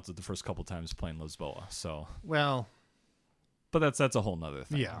the first couple times playing Lisboa. So, Well, but that's a whole nother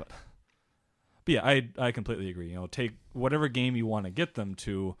thing. Yeah. But But yeah, I completely agree. You know, take whatever game you want to get them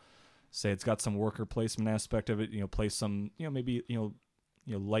to. Say it's got some worker placement aspect of it. You know, play some. You know, maybe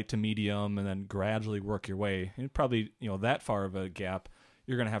light to medium, and then gradually work your way. And probably that far of a gap,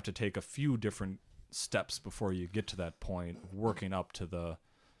 you're going to have to take a few different steps before you get to that point, working up to the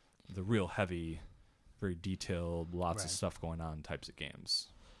real heavy, very detailed, lots of stuff going on types of games.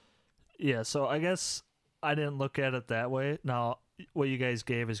 Yeah, so I guess I didn't look at it that way. Now, what you guys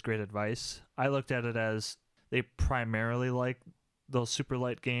gave is great advice. I looked at it as they primarily like those super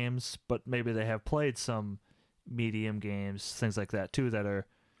light games, but maybe they have played some medium games, things like that too, that are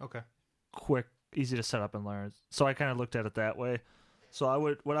quick, easy to set up and learn. So I kind of looked at it that way.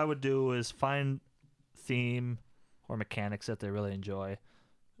 So what I would do is find theme or mechanics that they really enjoy.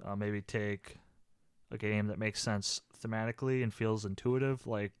 Maybe take a game that makes sense thematically and feels intuitive.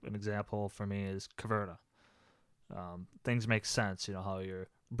 Like an example for me is Caverna. Things make sense, how you're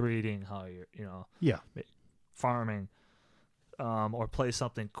breeding, how you're, farming, or play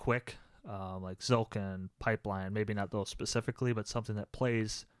something quick, like Zilkin, Pipeline, maybe not those specifically, but something that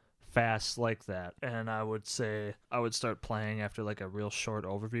plays fast like that. And I would say I would start playing after like a real short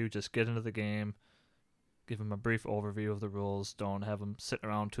overview. Just get into the game, give them a brief overview of the rules. Don't have them sitting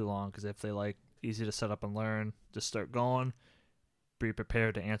around too long, because if they like easy to set up and learn, just start going. Be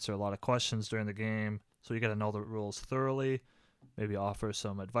prepared to answer a lot of questions during the game. So you got to know the rules thoroughly. Maybe offer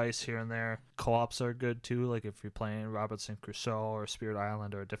some advice here and there. Co-ops are good too, like if you're playing Robinson Crusoe or Spirit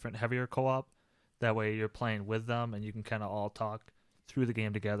Island or a different heavier co-op. That way you're playing with them and you can kind of all talk through the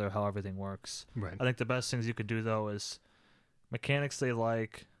game together, how everything works. Right. I think the best things you could do though is mechanics they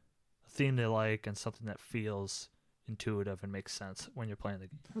like, a theme they like, and something that feels intuitive and makes sense when you're playing the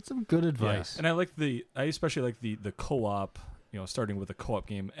game. That's some good advice. Yeah. And I especially like the co-op, starting with a co-op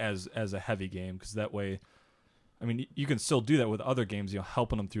game as a heavy game, because that way, I mean, you can still do that with other games,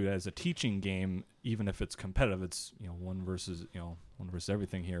 helping them through it as a teaching game, even if it's competitive. It's, one versus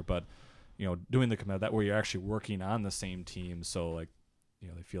everything here. But, doing the competitive, that way you're actually working on the same team. So, like,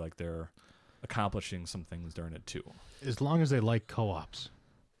 they feel like they're accomplishing some things during it too. As long as they like co-ops.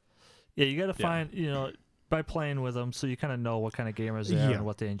 Yeah, you got to find, by playing with them, so you kind of know what kind of gamers they are and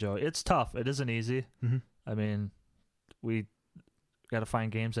what they enjoy. It's tough. It isn't easy. Mm-hmm. I mean, we got to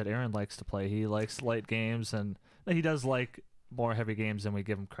find games that Aaron likes to play. He likes light games, and he does like more heavy games than we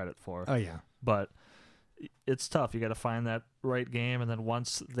give him credit for. Oh, yeah. But it's tough. You got to find that right game, and then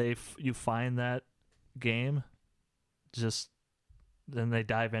once you find that game, then they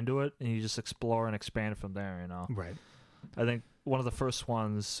dive into it, and you just explore and expand from there, Right. I think one of the first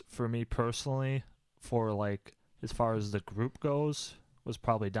ones for me personally, for like as far as the group goes, was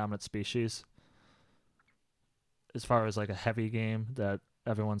probably Dominant Species. As far as like a heavy game that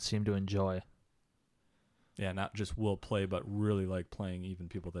everyone seemed to enjoy. Yeah, not just will play, but really like playing, even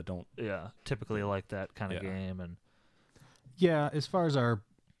people that don't. Yeah, typically like that kind of game. And yeah, as far as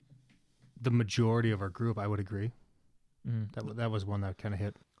the majority of our group, I would agree. That was one that kind of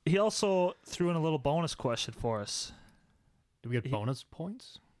hit. He also threw in a little bonus question for us. Do we get bonus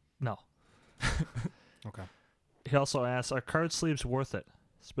points? No. Okay. He also asked, are card sleeves worth it?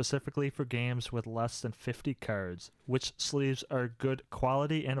 Specifically for games with less than 50 cards. Which sleeves are good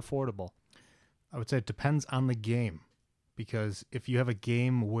quality and affordable? I would say it depends on the game. Because if you have a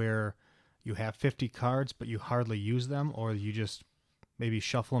game where you have 50 cards, but you hardly use them, or you just maybe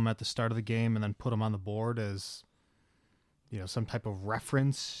shuffle them at the start of the game and then put them on the board as, some type of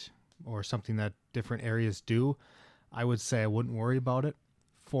reference or something that different areas do, I would say I wouldn't worry about it.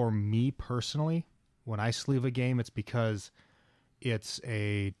 For me personally, when I sleeve a game, it's because it's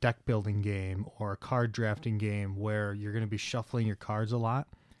a deck building game or a card drafting game where you're going to be shuffling your cards a lot.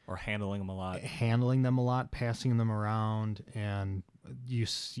 Or handling them a lot. Passing them around, and you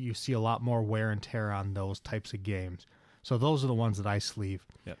see a lot more wear and tear on those types of games. So those are the ones that I sleeve.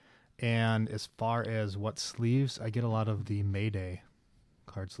 Yep. And as far as what sleeves, I get a lot of the Mayday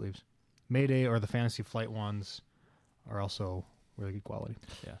card sleeves. Mayday or the Fantasy Flight ones are also really good quality.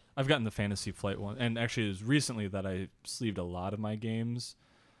 Yeah, I've gotten the Fantasy Flight one, and actually it was recently that I sleeved a lot of my games.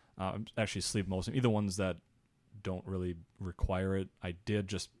 Actually sleeved most of them. Either ones that don't really require it, I did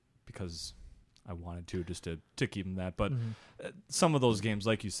just because I wanted to, just to keep them that. But some of those games,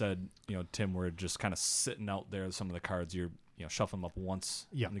 like you said, Tim, were just kind of sitting out there. Some of the cards you're shuffling them up once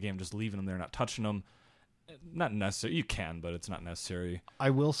in the game, just leaving them there, not touching them. Not necessary. You can, but it's not necessary. I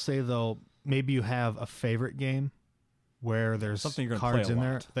will say though, maybe you have a favorite game where there's something you're cards play in a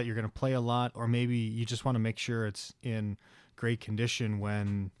there lot. that you're going to play a lot, or maybe you just want to make sure it's in great condition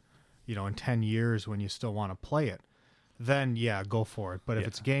when, in 10 years when you still want to play it, then yeah, go for it. But if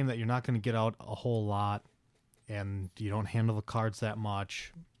it's a game that you're not going to get out a whole lot and you don't handle the cards that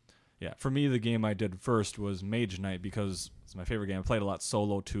much. Yeah, for me, the game I did first was Mage Knight because it's my favorite game. I played a lot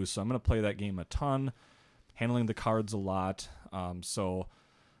solo too, so I'm going to play that game a ton, handling the cards a lot. So,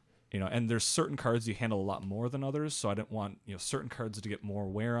 and there's certain cards you handle a lot more than others, so I didn't want, certain cards to get more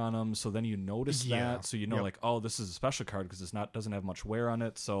wear on them. So then you notice that, so Yep. like, oh, this is a special card because doesn't have much wear on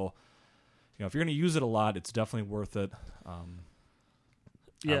it. So, if you're going to use it a lot, it's definitely worth it. I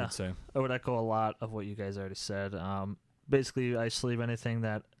would say. I would echo a lot of what you guys already said. Basically, I sleeve anything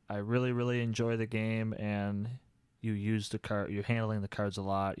that I really, really enjoy the game, and you use the card. You're handling the cards a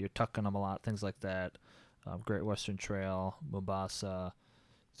lot. You're tucking them a lot. Things like that. Great Western Trail, Mombasa,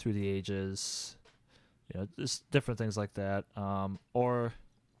 Through the Ages. Just different things like that. Or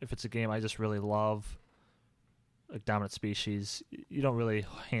if it's a game I just really love, like Dominant Species, you don't really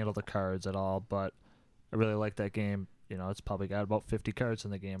handle the cards at all, but I really like that game. It's probably got about 50 cards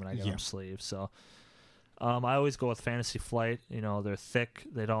in the game, and I got them sleeved. So I always go with Fantasy Flight. They're thick.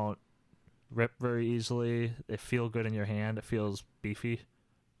 They don't rip very easily. They feel good in your hand. It feels beefy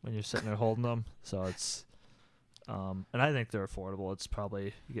when you're sitting there holding them. So it's, and I think they're affordable. It's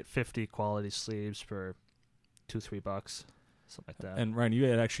probably, you get 50 quality sleeves for $2-3, something like that. And Ryan, you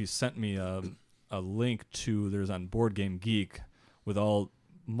had actually sent me a link to, there's on Board Game Geek with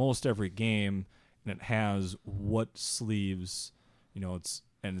most every game, and it has what sleeves,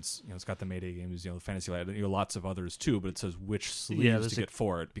 it's got the Mayday games, the Fantasy Light, lots of others too, but it says which sleeves to get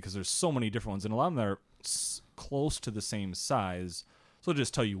for it, because there's so many different ones, and a lot of them are close to the same size, so it'll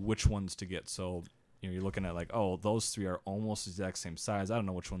just tell you which ones to get. So you're looking at like, oh, those 3 are almost the exact same size. I don't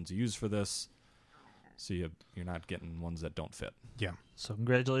know which ones to use for this. So you're not getting ones that don't fit. Yeah. So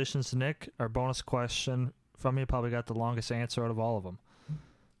congratulations to Nick. Our bonus question from you probably got the longest answer out of all of them.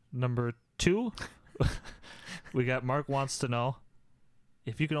 Number 2, we got Mark wants to know,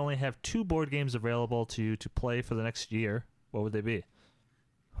 if you could only have 2 board games available to you to play for the next year, what would they be?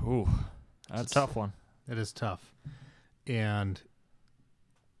 Ooh, That's a tough one. It is tough. And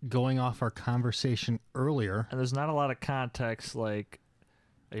going off our conversation earlier, And there's not a lot of context, like,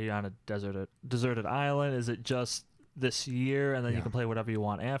 are you on a deserted island? Is it just this year, and then you can play whatever you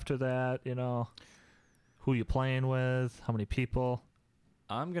want after that, Who you playing with? How many people?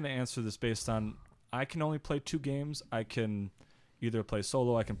 I'm going to answer this based on, I can only play 2 games. I can either play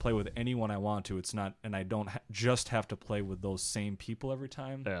solo, I can play with anyone I want to. It's not, and I don't just have to play with those same people every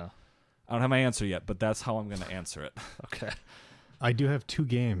time. Yeah. I don't have my answer yet, but that's how I'm going to answer it. Okay. I do have 2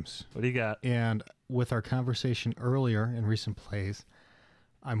 games. What do you got? And with our conversation earlier in recent plays,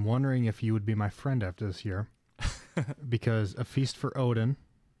 I'm wondering if you would be my friend after this year, because A Feast for Odin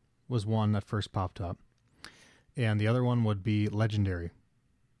was one that first popped up, and the other one would be Legendary.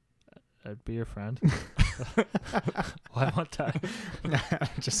 I'd be your friend. Why one time?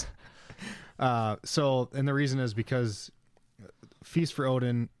 Just so, and the reason is because Feast for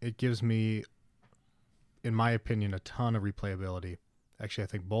Odin, it gives me, in my opinion, a ton of replayability. Actually, I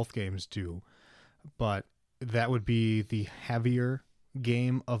think both games do, but that would be the heavier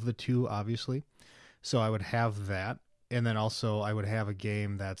game of the 2, obviously. So I would have that, and then also I would have a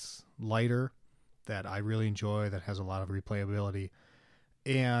game that's lighter, that I really enjoy, that has a lot of replayability,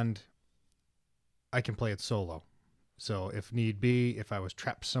 and I can play it solo. So if need be, if I was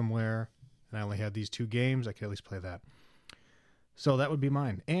trapped somewhere and I only had these 2 games, I could at least play that. So that would be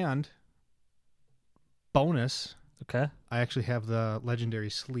mine. And bonus, Okay. I actually have the Legendary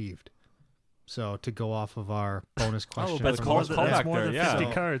sleeved. So to go off of our bonus question. that's from called last call week. back more there, than yeah. 50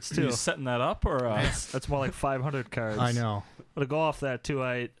 So- cards, Are too. you setting that up, or That's more like 500 cards. I know. But to go off that, too,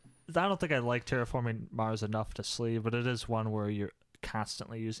 I don't think I like Terraforming Mars enough to sleeve, but it is one where you're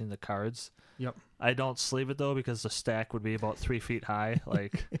constantly using the cards. Yep. I don't sleeve it, though, because the stack would be about 3 feet high,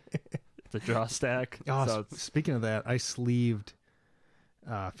 like the draw stack. Oh, So speaking of that, I sleeved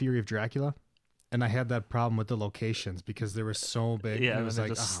Fury of Dracula, and I had that problem with the locations because they were so big. yeah, and it and was then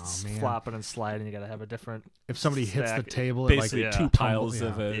like, just oh man, flopping and sliding. You got to have a different. if somebody hits the stack. table, it basically yeah. 2 tumble- piles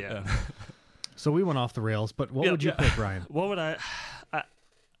of yeah. it? Yeah. So we went off the rails. But what Yeah, would you yeah. pick, Ryan? What would I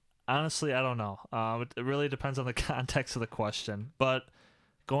honestly, I don't know. It really depends on the context of the question. But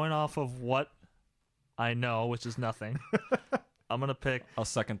going off of what I know, which is nothing, I'm gonna pick I'll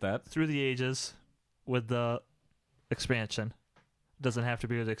second that. Through the Ages with the expansion. Doesn't have to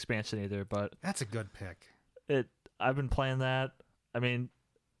be with the expansion either, but That's a good pick. I've been playing that. I mean,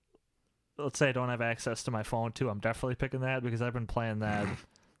 let's say I don't have access to my phone too. I'm definitely picking that because I've been playing that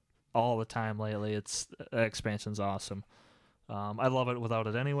all the time lately. Expansion's awesome. I love it without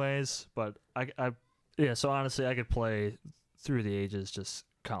it anyways, but so honestly, I could play Through the Ages just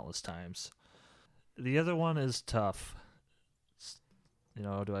countless times. The other one is tough.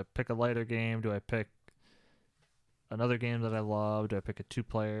 Do I pick a lighter game? Do I pick another game that I love? Do I pick a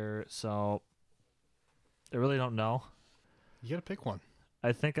 2-player? So I really don't know. You got to pick one.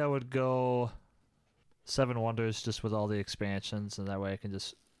 I think I would go Seven Wonders just with all the expansions, and that way I can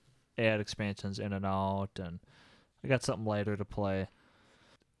just add expansions in and out, and I got something lighter to play.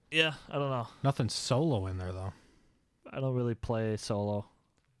 Yeah, I don't know. Nothing solo in there, though. I don't really play solo.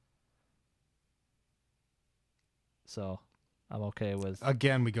 So I'm okay with...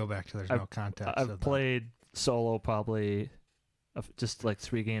 Again, we go back to there's no context. I've played solo probably just like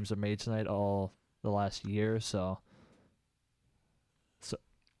 3 games of Mage Knight all the last year, so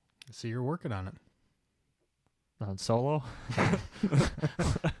you're working on it. on solo.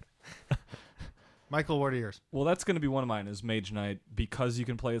 Michael, what are yours? Well, that's going to be one of mine is Mage Knight because you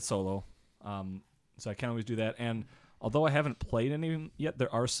can play it solo. So I can always do that. And although I haven't played any yet,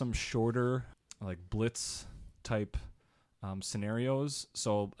 there are some shorter like Blitz type scenarios.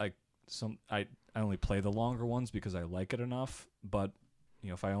 So I only play the longer ones because I like it enough. But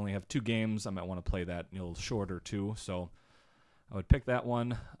if I only have 2 games, I might want to play that a little shorter too. So I would pick that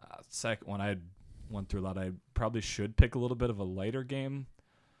one. Second one, I went through a lot. I probably should pick a little bit of a lighter game,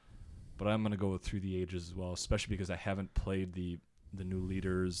 but I'm going to go Through the Ages as well, especially because I haven't played the new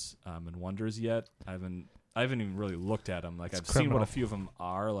Leaders and Wonders yet. I haven't even really looked at them. Like I've seen what a few of them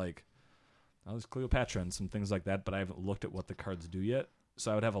are, like there's Cleopatra and some things like that, but I haven't looked at what the cards do yet.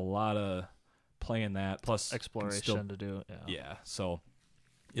 So I would have a lot of playing that, plus exploration to do. Yeah. So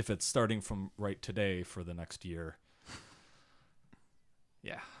if it's starting from right today for the next year,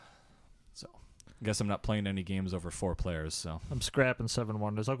 yeah. So I guess I'm not playing any games over 4 players. So I'm scrapping Seven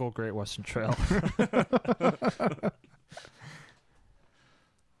Wonders. I'll go Great Western Trail.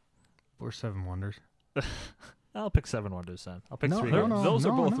 Or Seven Wonders. I'll pick Seven Wonders then. I'll pick 3 those games.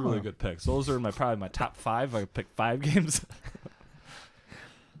 are both really good picks. Those are probably my top 5. I picked 5 games.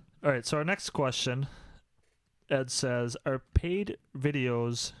 All right, so our next question, Ed says, are paid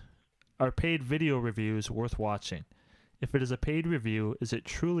video reviews worth watching? If it is a paid review, is it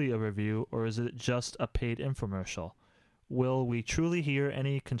truly a review or is it just a paid infomercial? Will we truly hear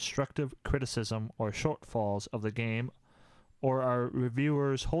any constructive criticism or shortfalls of the game, or are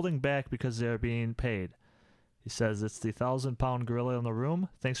reviewers holding back because they are being paid? He says it's the 1,000-pound gorilla in the room.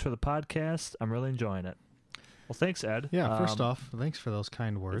 Thanks for the podcast. I'm really enjoying it. Well, thanks, Ed. Yeah, first off, thanks for those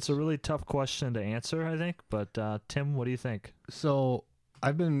kind words. It's a really tough question to answer, I think. But, Tim, what do you think? So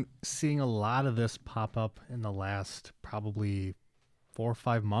I've been seeing a lot of this pop up in the last probably 4 or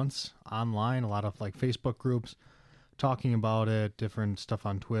 5 months online. A lot of like Facebook groups talking about it, different stuff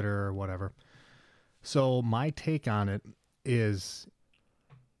on Twitter or whatever. So my take on it is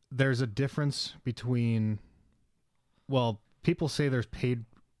there's a difference between, well, people say there's paid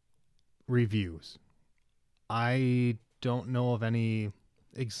reviews. I don't know of any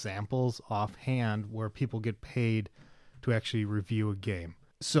examples offhand where people get paid to actually review a game.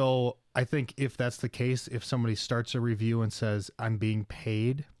 So I think if that's the case, if somebody starts a review and says, I'm being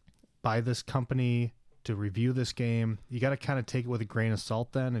paid by this company to review this game, you got to kind of take it with a grain of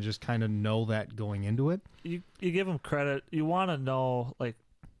salt then and just kind of know that going into it. You give them credit. You want to know, like,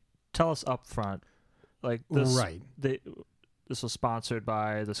 tell us up front. Like, this, right. This was sponsored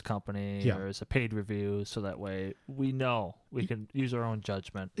by this company, or it's a paid review, so that way we know we can use our own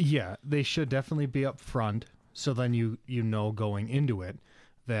judgment. Yeah, they should definitely be up front, so then you know going into it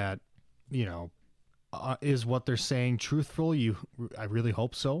that, is what they're saying truthful? I really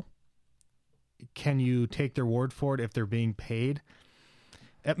hope so. Can you take their word for it if they're being paid?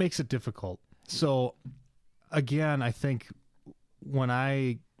 That makes it difficult. So, again, I think when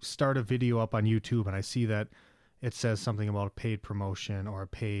I start a video up on YouTube and I see that it says something about a paid promotion or a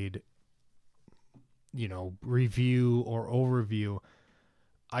paid, review or overview,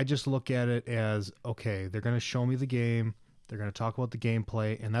 I just look at it as, okay, they're going to show me the game, they're going to talk about the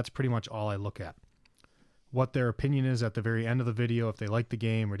gameplay, and that's pretty much all I look at. What their opinion is at the very end of the video, if they like the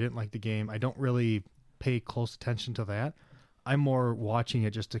game or didn't like the game, I don't really pay close attention to that. I'm more watching it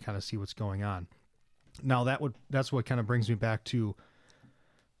just to kind of see what's going on. Now, that's what kind of brings me back to,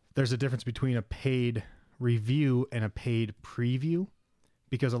 there's a difference between a paid review and a paid preview,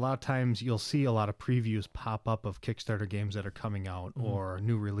 because a lot of times you'll see a lot of previews pop up of Kickstarter games that are coming out or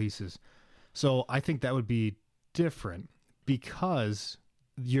new releases. So I think that would be different because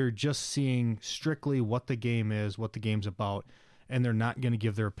you're just seeing strictly what the game is, what the game's about, and they're not going to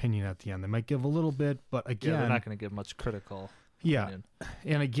give their opinion at the end. They might give a little bit, but again, they're not going to give much critical opinion.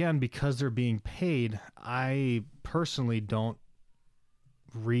 And again, because they're being paid, I personally don't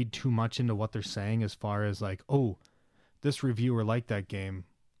read too much into what they're saying as far as like, oh, this reviewer liked that game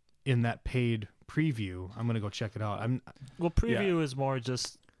in that paid preview, I'm going to go check it out. Preview is more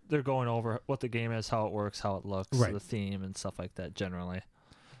just they're going over what the game is, how it works, how it looks, Right. the theme, and stuff like that. Generally,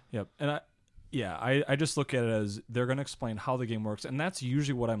 Yep. And I just look at it as they're going to explain how the game works, and that's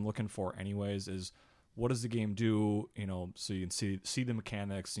usually what I'm looking for anyways, is what does the game do, so you can see the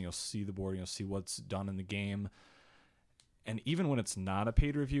mechanics, see the board, see what's done in the game. And even when it's not a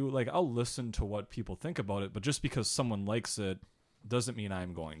paid review, like I'll listen to what people think about it, but just because someone likes it doesn't mean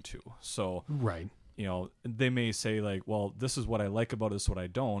I'm going to. So, Right. They may say like, well, this is what I like about it, this is what I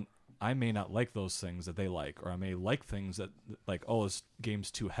don't. I may not like those things that they like, or I may like things that like, oh, this game's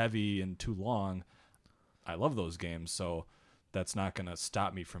too heavy and too long. I love those games, so that's not going to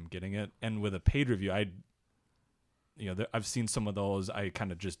stop me from getting it. And with a paid review, I've seen some of those. I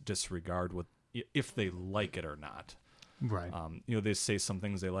kind of just disregard if they like it or not. Right. They say some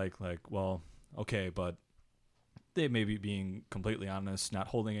things they like, well, okay, but they may be being completely honest, not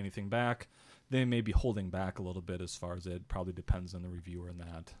holding anything back. They may be holding back a little bit as far as it probably depends on the reviewer and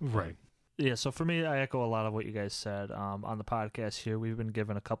that. Right. yeah. So for me, I echo a lot of what you guys said. On the podcast here, we've been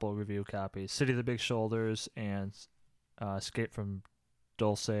given a couple of review copies: City of the Big Shoulders and Escape from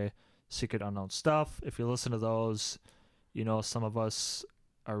Dulce, Secret Unknown Stuff. If you listen to those, some of us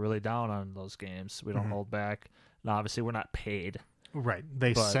are really down on those games. We don't Mhm. hold back. Now, obviously, we're not paid. Right.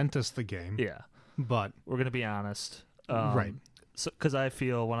 They But- sent us the game, Yeah, but we're gonna be honest. right. So, because I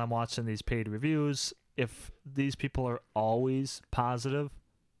feel when I'm watching these paid reviews, if these people are always positive,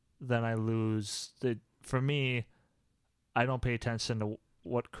 then I lose. For me, I don't pay attention to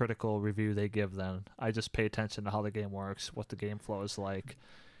what critical review they give. Then I just pay attention to how the game works, what the game flow is like.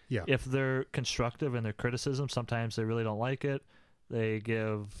 Yeah. If they're constructive in their criticism, sometimes they really don't like it. They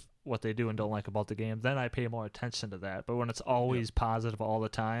give what they do and don't like about the game. Then I pay more attention to that. But when it's always positive all the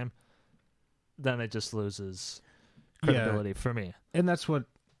time, then it just loses credibility for me. And that's what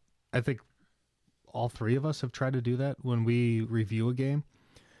I think all three of us have tried to do that when we review a game,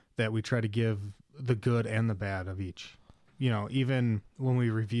 that we try to give the good and the bad of each. Even when we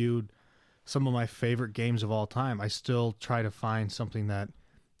reviewed some of my favorite games of all time, I still try to find something that,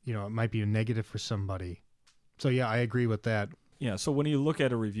 it might be a negative for somebody. So yeah, I agree with that. Yeah, so when you look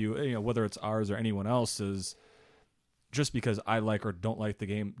at a review, whether it's ours or anyone else's, just because I like or don't like the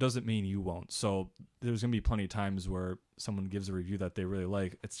game doesn't mean you won't. So there's going to be plenty of times where someone gives a review that they really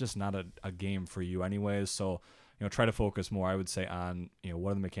like. It's just not a game for you anyways. So, try to focus more, I would say, on,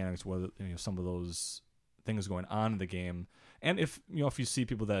 what are the mechanics, what are some of those things going on in the game. And if you see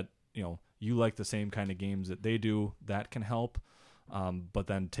people that, you like the same kind of games that they do, that can help. But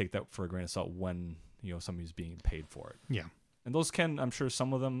then take that for a grain of salt when, somebody's being paid for it. Yeah. And those can, I'm sure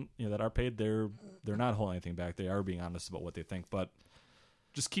some of them, that are paid, they're not holding anything back. They are being honest about what they think, but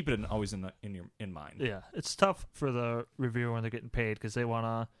just keep it always in mind. Yeah, it's tough for the reviewer when they're getting paid because they want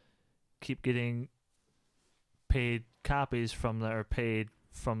to keep getting paid copies from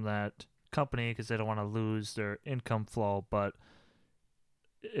that company because they don't want to lose their income flow. But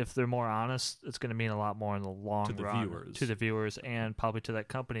if they're more honest, it's going to mean a lot more in the long To the run viewers. to the viewers and probably to that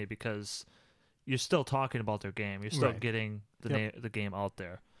company because you're still talking about their game. You're still Right. getting the Yep. the game out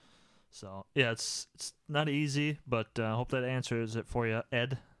there. So yeah, it's not easy, but I hope that answers it for you,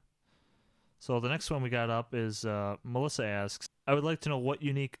 Ed. So the next one we got up is Melissa asks, I would like to know what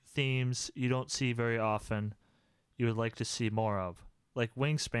unique themes you don't see very often you would like to see more of. Like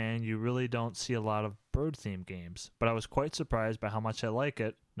Wingspan, you really don't see a lot of bird-themed games, but I was quite surprised by how much I like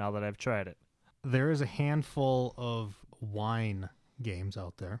it now that I've tried it. There is a handful of wine games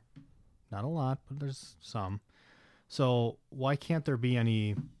out there. Not a lot, but there's some. So why can't there be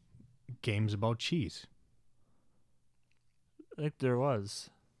any games about cheese? I think there was.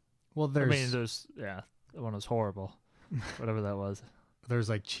 Well, I there's mean, that one was horrible. Whatever that was. there's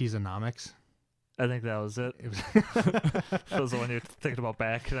like Cheeseonomics. I think that was it. It was That was the one you're thinking about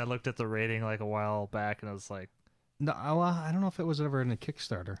back, and I looked at the rating like a while back, and I was like, no, I don't know if it was ever in a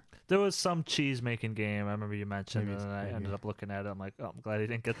Kickstarter. there was some cheese making game I remember you mentioned, Maybe and then I maybe. ended up looking at it. I'm like, oh, I'm glad I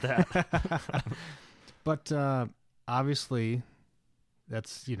didn't get that. But obviously,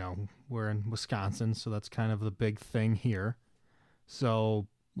 that's we're in Wisconsin, so that's kind of the big thing here. So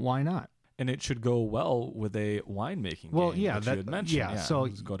why not? And it should go well with a winemaking Well, game, yeah, which that- you had mentioned. yeah, so-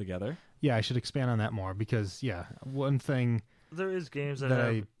 those go together. Yeah, I should expand on that more because one thing There is games that, that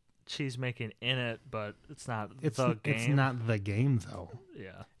have I cheese making in it, but it's not it's the game. it's not the game though.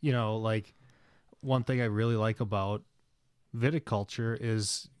 Yeah. Like one thing I really like about viticulture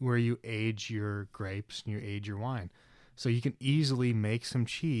is where you age your grapes and you age your wine. So you can easily make some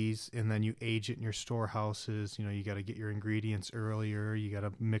cheese and then you age it in your storehouses. You got to get your ingredients earlier. You got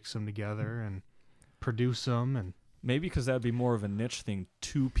to mix them together and produce them. And Maybe because that'd be more of a niche thing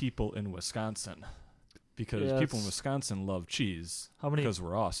to people in Wisconsin. because Yeah, people in it's- Wisconsin love cheese How many because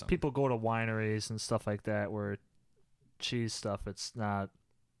we're awesome. people go to wineries and stuff like that where cheese stuff it's not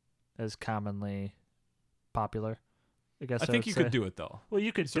as commonly popular? I guess I think would you say. could do it though. Well,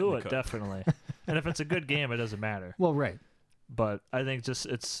 you could do certainly it could. definitely, and if it's a good game, it doesn't matter. Well, right. But I think just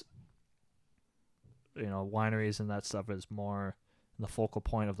it's wineries and that stuff is more the focal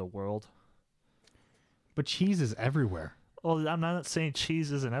point of the world. But cheese is everywhere. Well, I'm not saying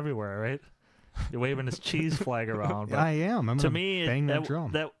cheese isn't everywhere, right? You're waving his cheese flag around. But I am. I'm to gonna me, bang that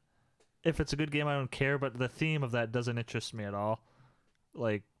drum. That if it's a good game, I don't care. But the theme of that doesn't interest me at all.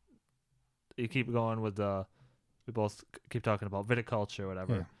 Like you keep going with we both keep talking about viticulture or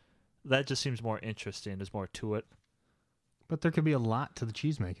whatever. Yeah. That just seems more interesting. There's more to it. But there could be a lot to the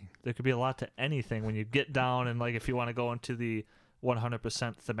cheese making. There could be a lot to anything when you get down and like if you want to go into the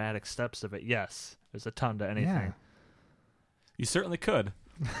 100% thematic steps of it. Yes, there's a ton to anything. Yeah. You certainly could.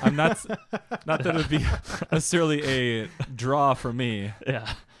 I'm not that it would be necessarily a draw for me,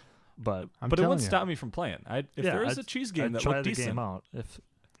 Yeah, but I'm but it telling wouldn't you, stop me from playing. If there is a cheese game I'd that try looked the decent, game out. If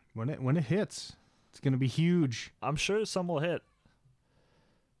when it hits, it's gonna be huge. I'm sure some will hit.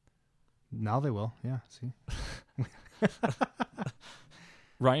 Now they will. Yeah. See.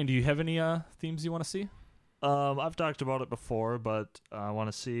 Ryan, do you have any themes you want to see? I've talked about it before, but I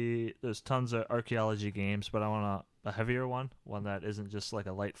want to see. There's tons of archaeology games, but I want a heavier one that isn't just like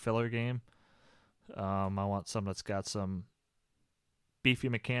a light filler game. I want some that's got some beefy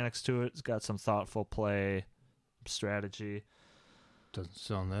mechanics to it. It's got some thoughtful play, strategy. Doesn't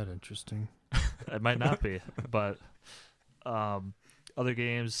sound that interesting. It might not be, but other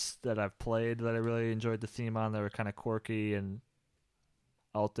games that I've played that I really enjoyed the theme on that were kind of quirky and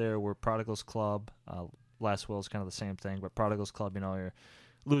out there were Prodigal's Club. Last Will is kind of the same thing, but Prodigal's Club, you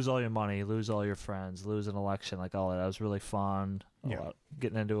lose all your money, lose all your friends, lose an election, like all that. Was really fun. Yeah.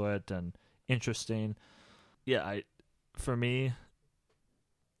 Getting into it and interesting. Yeah, for me,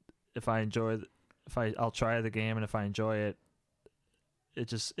 if I enjoy, I'll try the game, and if I enjoy it,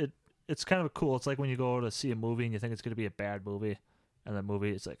 it's kind of cool. It's like when you go to see a movie and you think it's going to be a bad movie, and the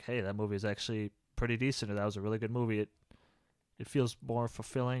movie it's like, hey, that movie is actually pretty decent, or that was a really good movie. It feels more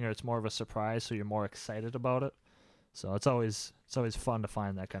fulfilling, or it's more of a surprise, so you're more excited about it. So it's always fun to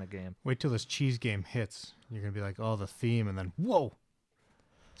find that kind of game. Wait till this cheese game hits. You're gonna be like, oh, the theme, and then whoa,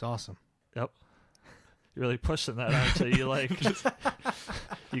 it's awesome. Yep. You're really pushing that, aren't you? You like,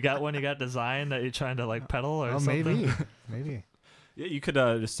 you got one you got designed that you're trying to like pedal or Oh, something. maybe. Yeah, you could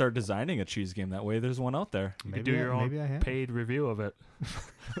just start designing a cheese game that way. There's one out there. You Maybe could do your own maybe I have. paid review of it.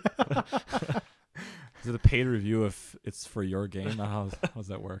 Is it a paid review if it's for your game? How's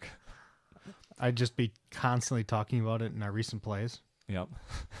that work? I'd just be constantly talking about it in our recent plays. Yep.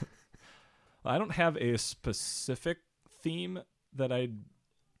 I don't have a specific theme that I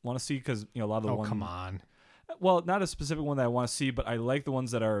want to see because a lot of the Oh, ones. come on. Well, not a specific one that I want to see, but I like the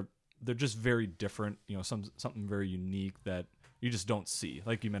ones that they're just very different. Something very unique that you just don't see.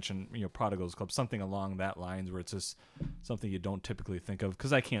 Like you mentioned, Prodigal's Club, something along that lines where it's just something you don't typically think of.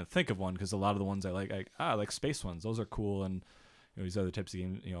 Because I can't think of one. Because a lot of the ones I like space ones. Those are cool, and these other types of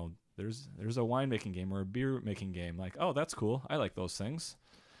games. There's a wine making game or a beer making game. Like, oh, that's cool. I like those things.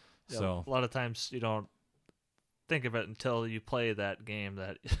 Yeah, So a lot of times you don't think of it until you play that game.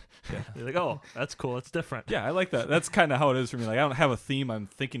 That you're like, oh, that's cool. It's different. yeah, I like that. That's kind of how it is for me. Like, I don't have a theme I'm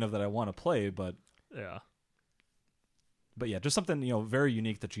thinking of that I want to play, but Yeah. yeah, just something very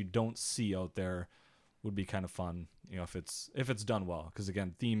unique that you don't see out there would be kind of fun. If it's done well, because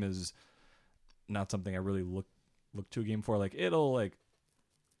again, theme is not something I really look to a game for. Like it'll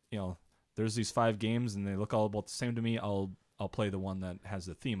there's these 5 games and they look all about the same to me. I'll play the one that has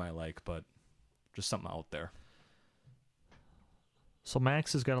the theme I like, but just something out there. So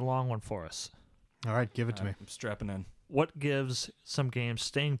Max has got a long one for us. All right, give it to me. I'm strapping in. What gives some games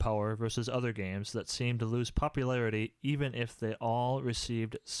staying power versus other games that seem to lose popularity even if they all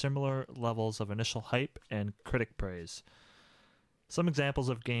received similar levels of initial hype and critic praise? Some examples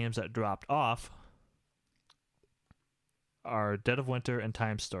of games that dropped off are Dead of Winter and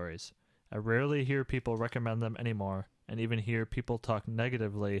Time Stories. I rarely hear people recommend them anymore, and even hear people talk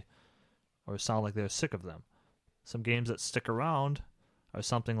negatively or sound like they're sick of them. Some games that stick around are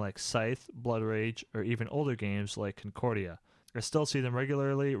something like Scythe, Blood Rage, or even older games like Concordia. I still see them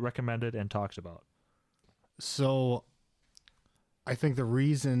regularly recommended and talked about. So I think the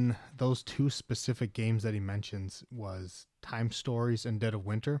reason those 2 specific games that he mentions was Time Stories and Dead of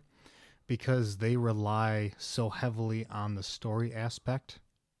Winter, because they rely so heavily on the story aspect.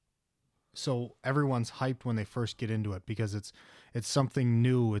 So everyone's hyped when they first get into it because it's something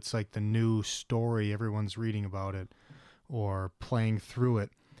new. It's like the new story. Everyone's reading about it or playing through it.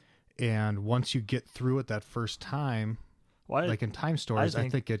 And once you get through it that first time, Well, like in Time Stories, I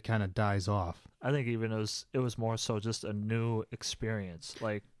think- think it kind of dies off. I think even it was more so just a new experience,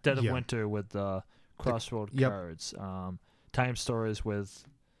 like Dead of Yeah. Winter with the crossroad Yep. cards, Time Stories with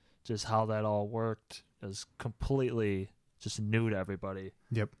just how that all worked is completely just new to everybody.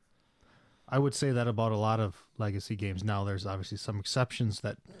 Yep. I would say that about a lot of legacy games. Now, there's obviously some exceptions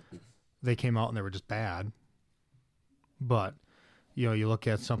that they came out and they were just bad. But, you know, you look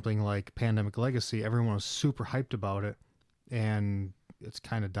at something like Pandemic Legacy, everyone was super hyped about it, and it's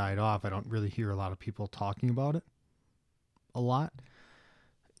kind of died off. I don't really hear a lot of people talking about it a lot.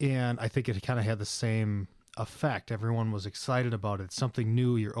 And I think it kind of had the same effect. Everyone was excited about it. It's something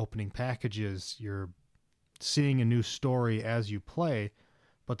new. You're opening packages. You're seeing a new story as you play.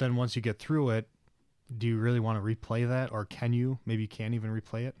 But then once you get through it, do you really want to replay that? Or can you? Maybe you can't even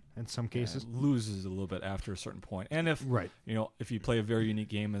replay it in some cases. It loses a little bit after a certain point. And if Right. you know, if you play a very unique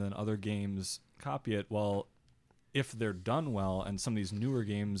game and then other games copy it, well, if they're done well and some of these newer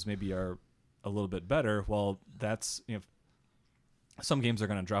games maybe are a little bit better, well, that's, you know, some games are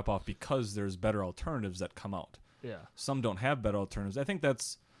going to drop off because there's better alternatives that come out. Yeah. Some don't have better alternatives. I think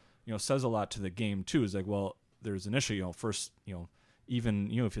that's, you know, says a lot to the game too. Is like, well, there's an issue, you know, first, you know, even,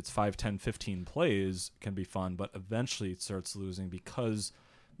 you know, if it's 5, 10, 15 plays can be fun, but eventually it starts losing because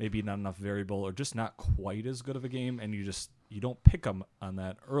maybe not enough variable or just not quite as good of a game, and you don't pick them on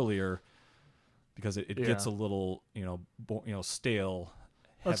that earlier because it gets a little, you know, stale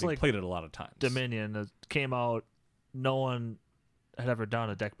That's having like played it a lot of times. Dominion, it came out, no one had ever done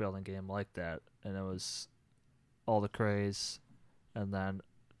a deck building game like that, and it was all the craze. And then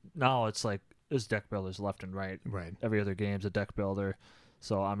now it's like there's deck builders left and right. Right. Every other game's a deck builder,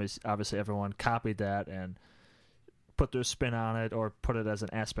 so obviously everyone copied that and put their spin on it or put it as an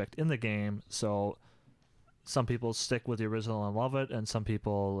aspect in the game. So some people stick with the original and love it, and some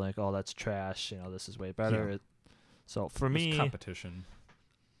people like, oh, that's trash. You know, this is way better. Yeah. So for There's me, competition.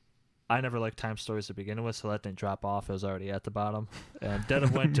 I never liked Time Stories to begin with, so that didn't drop off. It was already at the bottom. And Dead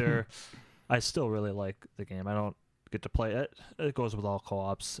of Winter, I still really like the game. I don't get to play it. It goes with all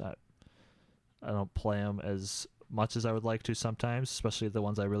co-ops. I don't play them as much as I would like to sometimes, especially the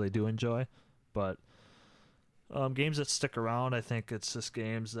ones I really do enjoy. But games that stick around, I think it's just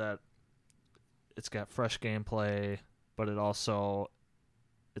games that it's got fresh gameplay, but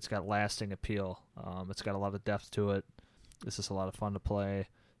it's got lasting appeal. It's got a lot of depth to it. It's just a lot of fun to play.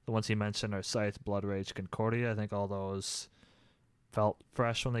 The ones he mentioned are Scythe, Blood Rage, Concordia. I think all those felt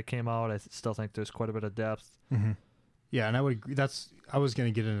fresh when they came out. I still think there's quite a bit of depth. Mm-hmm. Yeah, and I would agree. I was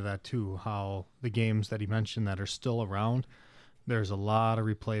going to get into that too, how the games that he mentioned that are still around, there's a lot of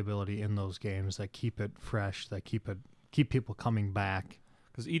replayability in those games that keep it fresh, that keep people coming back.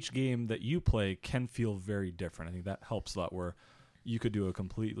 Because each game that you play can feel very different. I think that helps a lot, where you could do a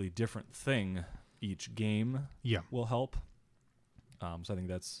completely different thing each game will help. So I think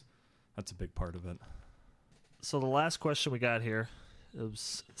that's a big part of it. So the last question we got here, it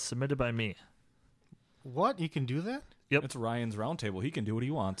was submitted by me. What? You can do that? Yep. It's Ryan's roundtable. He can do what he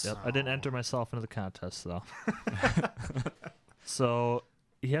wants. Yep. I didn't enter myself into the contest, though. So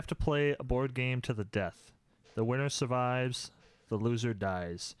you have to play a board game to the death. The winner survives. The loser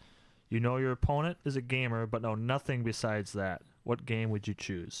dies. You know your opponent is a gamer, but know nothing besides that. What game would you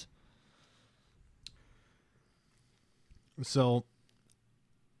choose? So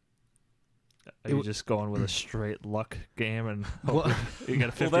Are you just going with a straight luck game and Well- you get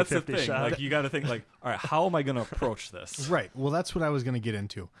a 50-50 Well, that's the thing. shot? Like, you got to think, like, all right, how am I going to approach this? right. Well, that's what I was going to get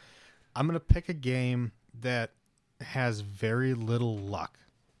into. I'm going to pick a game that has very little luck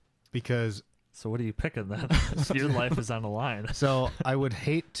because So what are you picking then? Your life is on the line. so I would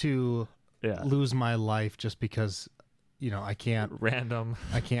hate to Yeah. lose my life just because, you know, I can't Random.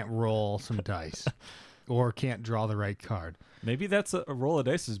 roll some dice or can't draw the right card. Maybe that's a roll of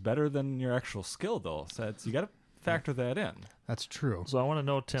dice is better than your actual skill, though. So you got to factor that in. That's true. So I want to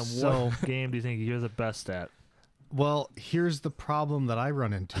know, Tim, So- what game do you think you're the best at? Well, here's the problem that I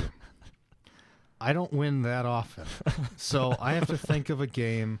run into. I don't win that often. So I have to think of a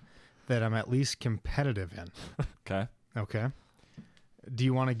game that I'm at least competitive in. Okay. Okay. Do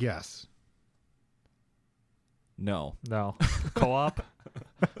you want to guess? No. No. Co-op?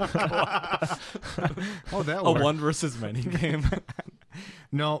 Oh, that A worked. one versus many game.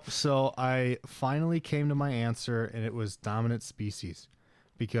 No, so I finally came to my answer, and it was Dominant Species,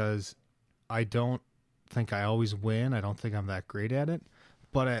 because I don't think I always win. I don't think I'm that great at it,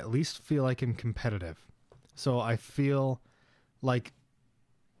 but I at least feel like I'm competitive. So I feel like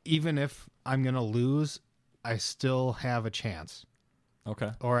even if I'm going to lose, I still have a chance,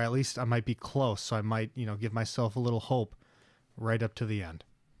 Okay. or at least I might be close. So I might, give myself a little hope right up to the end.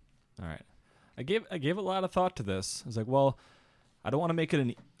 All right. I gave a lot of thought to this. I was like, well, I don't want to make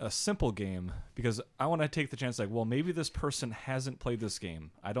it a simple game because I want to take the chance like, well, maybe this person hasn't played this game.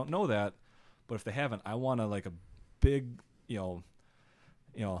 I don't know that, but if they haven't, I want to like a big,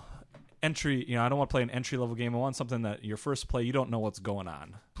 entry, I don't want to play an entry level game. I want something that your first play, you don't know what's going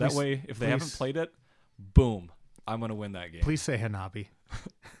on. That way, if they haven't played it, boom, I'm going to win that game. Please say Hanabi.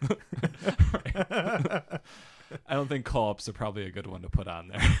 I don't think co-ops are probably a good one to put on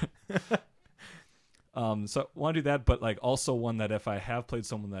there. So I want to do that, but like also one that if I have played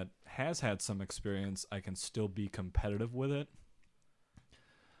someone that has had some experience, I can still be competitive with it.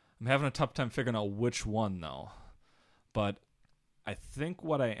 I'm having a tough time figuring out which one though, but I think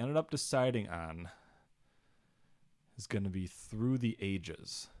what I ended up deciding on is going to be Through the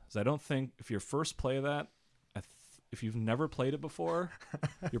Ages. Because I don't think if your first play of that, if you've never played it before,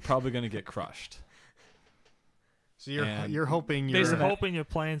 you're probably going to get crushed. So you're hoping you're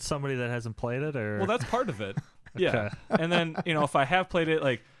playing somebody that hasn't played it, or well, that's part of it. Yeah, and then if I have played it,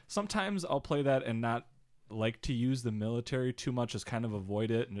 like sometimes I'll play that and not like to use the military too much, just kind of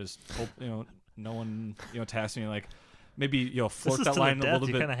avoid it and just hope no one tasks me like maybe flirt that line a little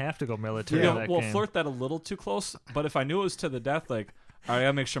bit. You kind of have to go military. Flirt that a little too close. But if I knew it was to the death, like all right, I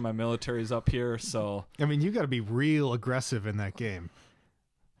gotta make sure my military's up here. So I mean, you got to be real aggressive in that game,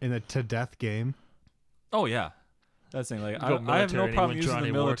 in a to death game. Oh yeah. That's the thing. Like I have no problem using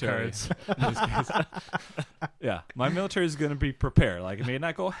the military. Yeah, my military is going to be prepared. Like it may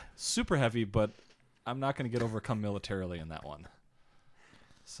not go super heavy, but I'm not going to get overcome militarily in that one.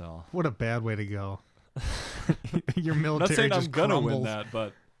 So what a bad way to go. Your military not saying just I'm gonna crumbles. win that,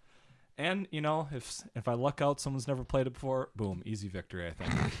 but if I luck out, someone's never played it before. Boom, easy victory. I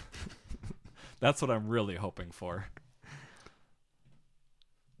think that's what I'm really hoping for.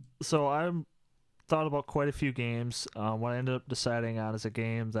 So I'm thought about quite a few games. What I ended up deciding on is a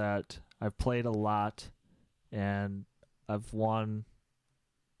game that I've played a lot and I've won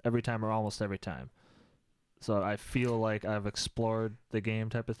every time or almost every time. So I feel like I've explored the game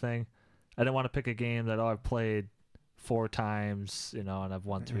type of thing. I didn't want to pick a game that I've played 4 times, and I've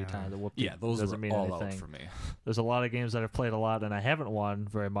won 3 times. Those doesn't were mean all anything out for me. There's a lot of games that I've played a lot and I haven't won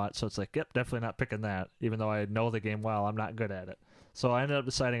very much, so it's like, yep, definitely not picking that. Even though I know the game well, I'm not good at it. So I ended up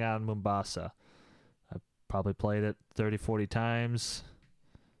deciding on Mombasa. Probably played it 30, 40 times.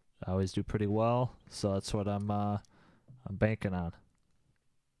 I always do pretty well, so that's what I'm banking on.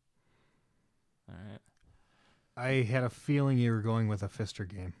 All right. I had a feeling you were going with a Pfister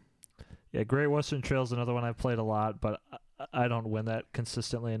game. Yeah, Great Western Trail is another one I've played a lot, but I don't win that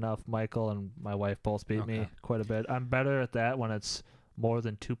consistently enough. Michael and my wife both beat me quite a bit. I'm better at that when it's more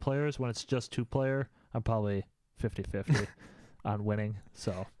than 2 players. When it's just 2-player, I'm probably 50-50 on winning.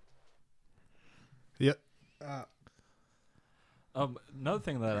 So. Yep. Another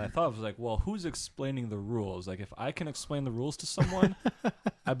thing that I thought of was like, well, who's explaining the rules? Like, if I can explain the rules to someone,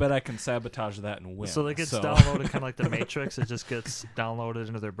 I bet I can sabotage that and win. So it gets downloaded kind of like the Matrix. It just gets downloaded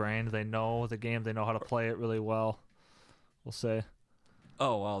into their brain. They know the game. They know how to play it really well. We'll say.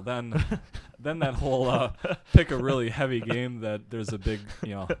 Oh well, then that whole pick a really heavy game that there's a big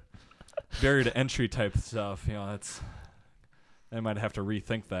barrier to entry type stuff. I might have to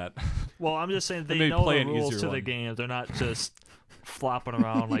rethink that. Well, I'm just saying they know the rules to the game. They're not just flopping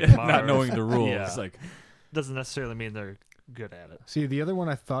around like Mars. Not knowing the rules. Yeah. Like doesn't necessarily mean they're good at it. See, the other one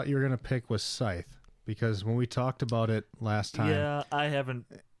I thought you were going to pick was Scythe, because when we talked about it last time, yeah, I haven't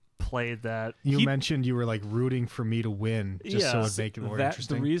played that. You mentioned you were like rooting for me to win, just so it would make it more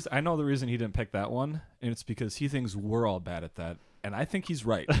interesting. I know the reason he didn't pick that one, and it's because he thinks we're all bad at that. And I think he's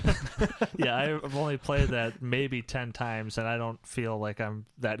right. Yeah, I've only played that maybe 10 times, and I don't feel like I'm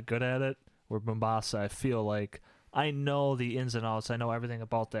that good at it. Where Mombasa, I feel like I know the ins and outs. I know everything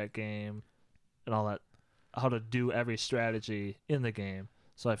about that game and all that, how to do every strategy in the game.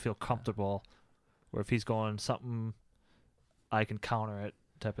 So I feel comfortable. Where if he's going something, I can counter it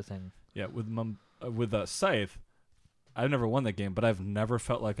type of thing. Yeah, with Scythe, I've never won that game, but I've never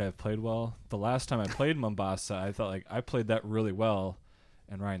felt like I've played well. The last time I played Mombasa, I felt like I played that really well,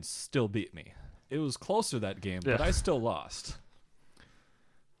 and Ryan still beat me. It was closer that game, but I still lost.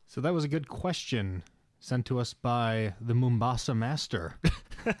 So that was a good question sent to us by the Mombasa Master.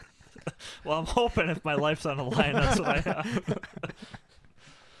 Well, I'm hoping if my life's on the line, that's what I have.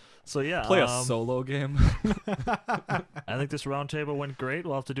 So yeah, play a solo game. I think this roundtable went great.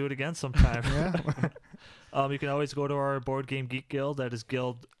 We'll have to do it again sometime. Yeah. You can always go to our Board Game Geek Guild. That is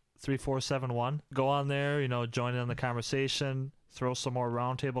Guild 3471. Go on there, join in the conversation. Throw some more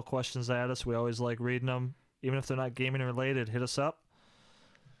roundtable questions at us. We always like reading them, even if they're not gaming related. Hit us up.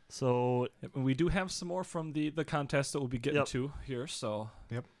 So we do have some more from the contest that we'll be getting to here. So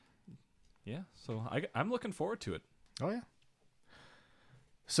Yeah, so I'm looking forward to it. Oh, yeah.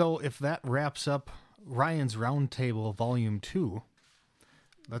 So if that wraps up Ryan's Roundtable Volume 2,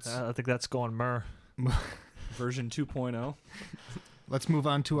 I think that's going Myrrh. Version 2.0. let's move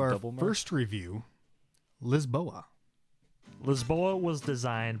on to our Double Myrrh. first review, Lisboa. Lisboa was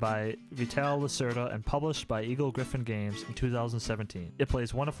designed by Vital Lacerda and published by Eagle Gryphon Games in 2017. It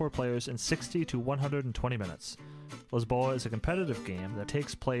plays 1 to 4 players in 60 to 120 minutes. Lisboa is a competitive game that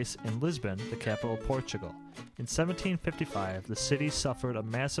takes place in Lisbon, the capital of Portugal. In 1755, the city suffered a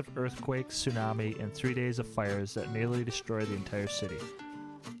massive earthquake, tsunami, and 3 days of fires that nearly destroyed the entire city.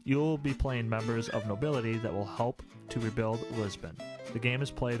 You will be playing members of nobility that will help to rebuild Lisbon. The game is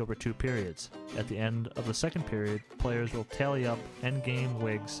played over 2 periods. At the end of the second period, players will tally up endgame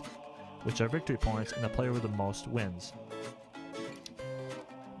wigs, which are victory points, and the player with the most wins.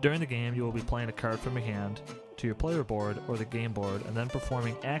 During the game, you will be playing a card from your hand to your player board or the game board, and then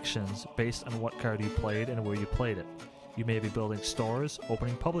performing actions based on what card you played and where you played it. You may be building stores,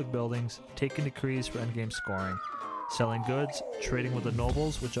 opening public buildings, taking decrees for endgame scoring, selling goods, trading with the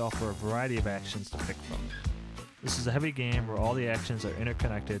nobles, which offer a variety of actions to pick from. This is a heavy game where all the actions are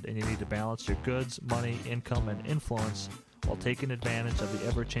interconnected and you need to balance your goods, money, income, and influence while taking advantage of the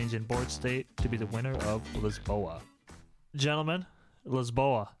ever-changing board state to be the winner of Lisboa. Gentlemen,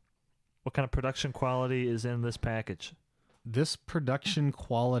 Lisboa, what kind of production quality is in this package? This production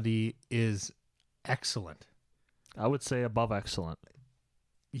quality is excellent. I would say above excellent.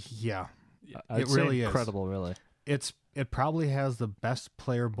 Yeah, I'd it say really is. incredible, really. it probably has the best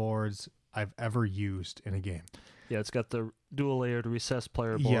player boards I've ever used in a game. Yeah, it's got the dual-layered recessed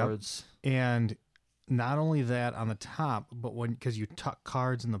player Yep. boards. And not only that on the top, but because you tuck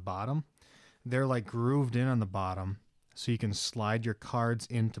cards in the bottom, they're like grooved in on the bottom, so you can slide your cards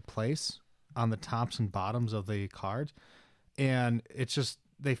into place on the tops and bottoms of the card. And it's just,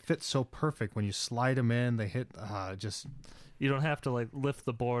 they fit so perfect when you slide them in. They hit just You don't have to like lift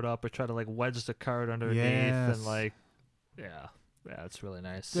the board up or try to like wedge the card underneath Yes. and like, yeah, it's really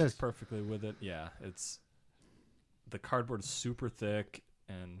nice. Yes. Perfectly with it. Yeah, it's the cardboard is super thick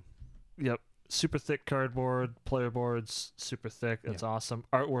and Yep, super thick cardboard, player boards, super thick. It's awesome.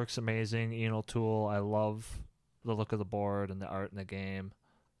 Artwork's amazing. Ian O'Toole, I love the look of the board and the art in the game.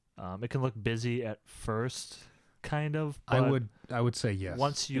 It can look busy at first, kind of. I but would say yes.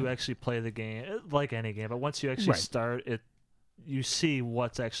 Once you actually play the game, like any game, but once you actually Right. start it, you see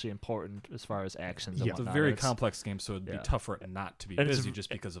what's actually important as far as actions. And Yeah. it's a whatnot. very complex game, so it'd yeah. be tough for it not to be And it's busy a- just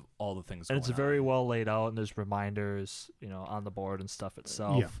because of all the things And going it's on. very well laid out, and there's reminders, on the board and stuff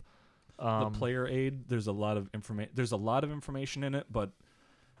itself. The player aid, there's a lot of information in it, but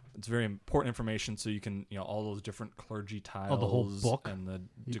it's very important information, so you can, all those different clergy tiles, the whole book? and the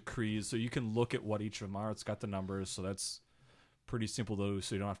decrees, so you can look at what each of them are. It's got the numbers, so that's pretty simple to do,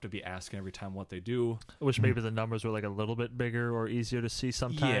 so you don't have to be asking every time what they do. I wish maybe the numbers were like a little bit bigger or easier to see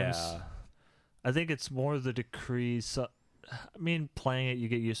sometimes. Yeah. I think it's more the decrees. Playing it, you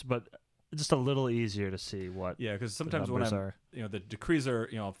get used to, but just a little easier to see what Yeah, because the sometimes when numbers I'm, are. the decrees are,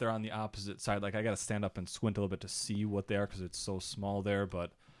 if they're on the opposite side, like I got to stand up and squint a little bit to see what they are because it's so small there,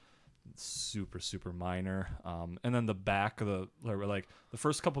 but it's super, super minor. And then the back of the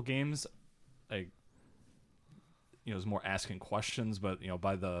first couple games, it was more asking questions, but,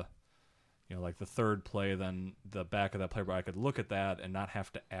 by the, like the third play, then the back of that playbook, I could look at that and not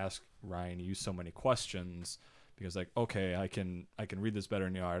have to ask Ryan use so many questions because okay, I can read this better,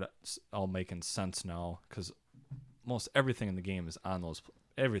 and it's all making sense now because most everything in the game is on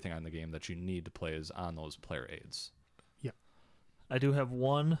everything on the game that you need to play is on those player aids. I do have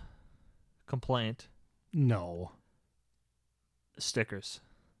one complaint. No. Stickers.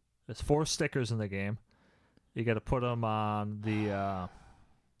 There's 4 stickers in the game. You got to put them on the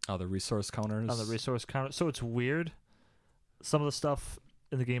The resource counters. on the resource counter. So it's weird. Some of the stuff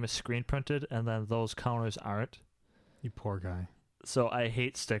in the game is screen printed, and then those counters aren't. You poor guy. So I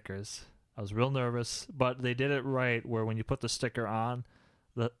hate stickers. I was real nervous, but they did it right where when you put the sticker on,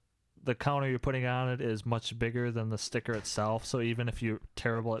 the counter you're putting on it is much bigger than the sticker itself. So even if you're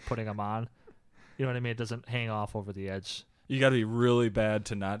terrible at putting them on, you know what I mean? It doesn't hang off over the edge. You got to be really bad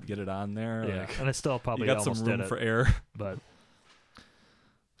to not get it on there. Yeah, and I still probably you got almost some room did it, for error.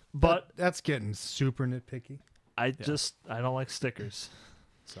 but That's getting super nitpicky. I don't like stickers.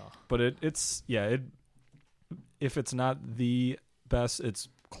 So But if it's not the best, it's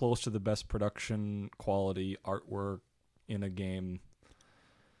close to the best production quality artwork in a game.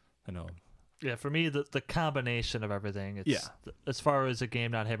 I know. yeah, for me the combination of everything. It's as far as a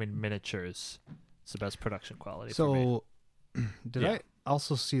game not having miniatures, it's the best production quality. for me. So, did Yeah. I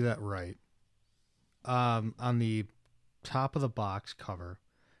also see that right? On the top of the box cover,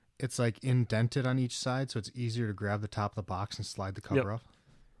 it's like indented on each side, so it's easier to grab the top of the box and slide the cover off.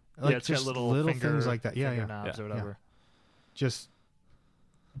 Like it's just got little finger, things like that. Yeah, finger yeah. knobs or whatever. Just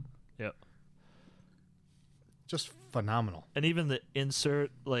Yep. Just phenomenal. And even the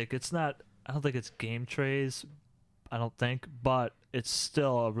insert, like it's not. I don't think it's game trays. I don't think, but it's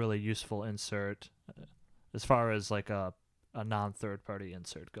still a really useful insert as far as like a non-third party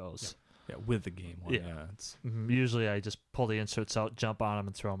insert goes. Yeah, with the game one. Yeah. Yeah, it's Usually I just pull the inserts out, jump on them,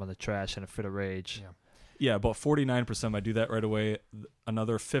 and throw them in the trash in a fit of rage. Yeah. about 49%. I do that right away.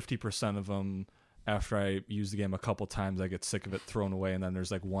 Another 50% of them, after I use the game a couple times, I get sick of it, thrown away, and then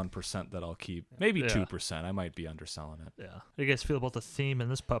there's like 1% that I'll keep. Maybe 2%. I might be underselling it. Yeah. How do you guys feel about the theme in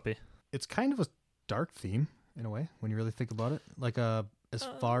this puppy? It's kind of a dark theme in a way when you really think about it. Like as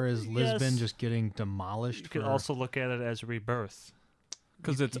far as Lisbon yes. just getting demolished. You can also look at it as rebirth.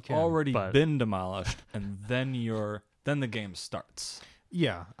 Because You it's can, already but- been demolished, and then the game starts.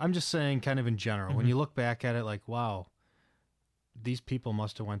 Yeah, I'm just saying kind of in general. When Mhm. you look back at it, like, wow, these people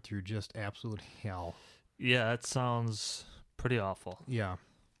must have went through just absolute hell. Yeah, that sounds pretty awful. Yeah.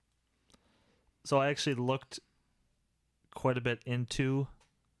 So I actually looked quite a bit into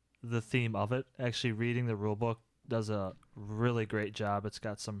the theme of it. Actually, reading the rulebook does a really great job. It's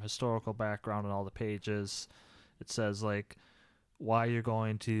got some historical background on all the pages. It says like why you're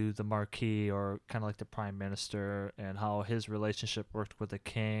going to the Marquis, or kind of like the Prime Minister, and how his relationship worked with the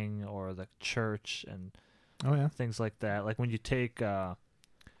king or the church and Oh, yeah. things like that. Like when you take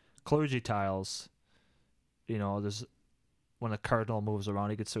clergy tiles, you know, there's when a cardinal moves around,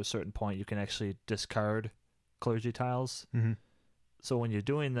 he gets to a certain point, you can actually discard clergy tiles. Mm-hmm. So when you're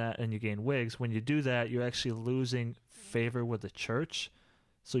doing that and you gain wigs, when you do that, you're actually losing favor with the church.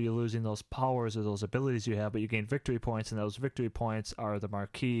 So you're losing those powers or those abilities you have, but you gain victory points, and those victory points are the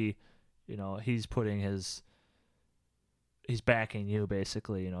Marquis. You know, he's backing you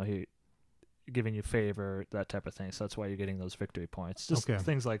basically. You know, he giving you favor, that type of thing. So that's why you're getting those victory points. Just Okay.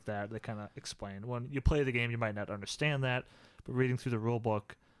 things like that kind of explain. When you play the game, you might not understand that, but reading through the rule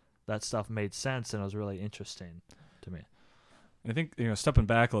book, that stuff made sense, and it was really interesting to me. And I think, stepping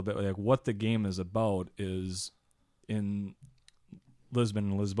back a little bit, like what the game is about is in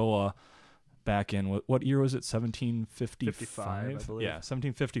Lisbon and Lisboa back in what year was it? 1755. 55, I believe. Yeah,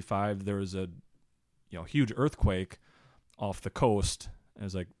 1755. There was a huge earthquake off the coast. It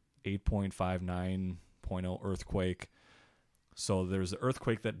was like 8.59.0 earthquake. So there was an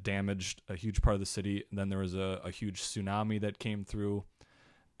earthquake that damaged a huge part of the city, and then there was a huge tsunami that came through.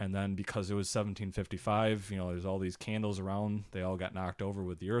 And then because it was 1755, there's all these candles around. They all got knocked over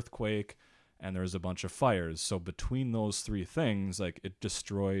with the earthquake, and there was a bunch of fires. So between those three things, like it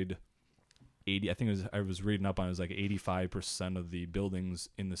destroyed 80. I think I was reading up on it. It was like 85% of the buildings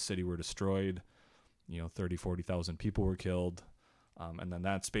in the city were destroyed. 40,000 people were killed. And then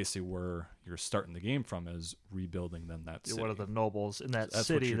that's basically where you're starting the game from, is rebuilding then that city. One of the nobles in that That's what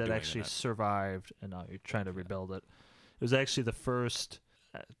city you're that doing actually in that. survived, and now you're trying to rebuild it. It was actually the first.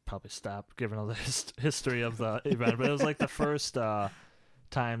 Probably stop giving all the history of the event, but it was like the first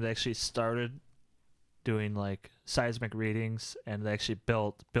time they actually started doing like seismic readings, and they actually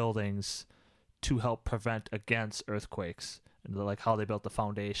built buildings to help prevent against earthquakes, and like how they built the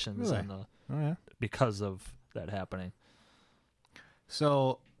foundations Really? and Oh, yeah. because of that happening.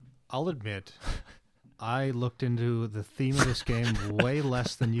 So I'll admit, I looked into the theme of this game way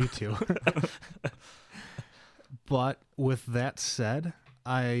less than you two. But with that said,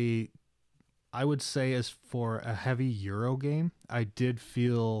 I would say as for a heavy Euro game, I did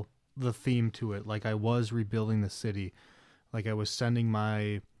feel the theme to it. Like I was rebuilding the city. Like I was sending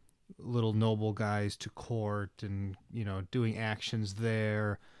my little noble guys to court and, doing actions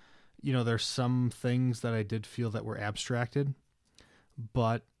there. There's some things that I did feel that were abstracted.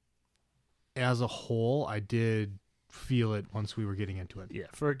 But as a whole, I did feel it once we were getting into it. Yeah,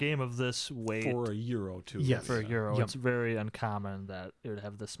 for a game of this weight, For a Euro, too. Yes. for a Euro, Yep. it's very uncommon that it would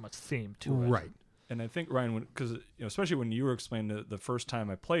have this much theme to it. Right. And I think, Ryan, because especially when you were explaining it the first time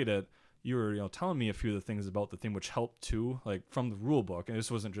I played it, you were telling me a few of the things about the theme which helped too, like from the rule book. And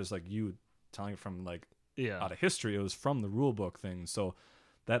this wasn't just like you telling it from like Yeah. out of history; it was from the rule book thing. So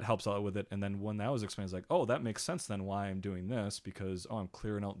that helps out with it. And then when that was explained, it's like, oh, that makes sense then why I'm doing this, because I'm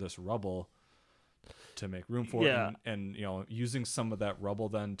clearing out this rubble to make room for Yeah. it, and using some of that rubble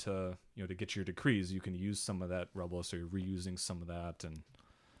then to to get your decrees, you can use some of that rubble, so you're reusing some of that, and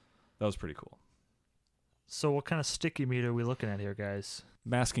that was pretty cool. So what kind of sticky meat are we looking at here, guys?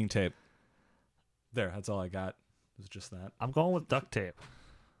 Masking tape. That's all I got. It was just that. I'm going with duct tape.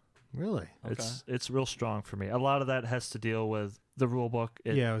 Really? Okay. It's real strong for me. A lot of that has to deal with the rule book.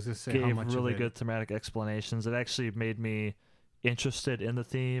 It Yeah, I was going to say how gave much really of it, good thematic explanations. It actually made me interested in the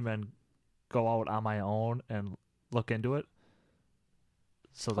theme and go out on my own and look into it.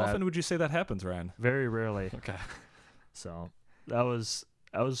 So How often would you say that happens, Ryan? very rarely. Okay. So that was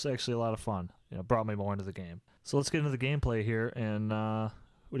actually a lot of fun. Brought me more into the game. So let's get into the gameplay here. And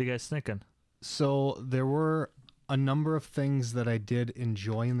what are you guys thinking? So there were a number of things that I did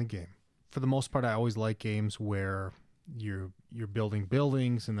enjoy in the game. For the most part, I always like games where you're building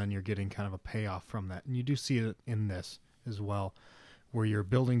buildings and then you're getting kind of a payoff from that. And you do see it in this as well, where you're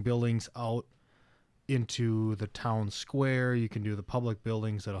building buildings out into the town square. You can do the public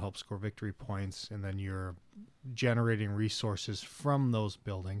buildings that'll help score victory points, and then you're generating resources from those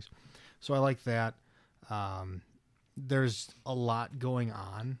buildings. So I like that. There's a lot going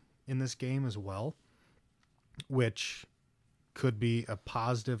on in this game as well, which could be a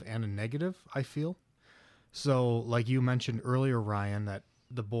positive and a negative, I feel. So like you mentioned earlier, Ryan, that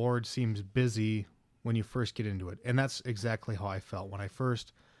the board seems busy when you first get into it. And that's exactly how I felt. When I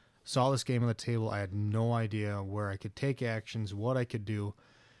first saw this game on the table, I had no idea where I could take actions, what I could do.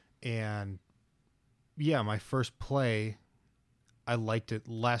 And yeah, my first play, I liked it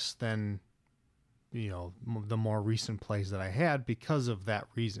less than, the more recent plays that I had because of that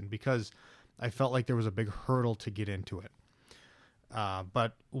reason, because I felt like there was a big hurdle to get into it.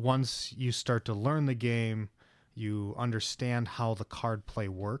 But once you start to learn the game, you understand how the card play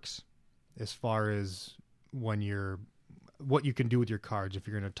works as far as what you can do with your cards. If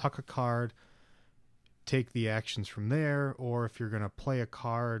you're going to tuck a card, take the actions from there, or if you're going to play a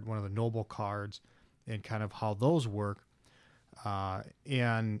card, one of the noble cards, and kind of how those work.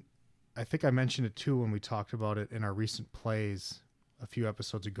 And I think I mentioned it too when we talked about it in our recent plays a few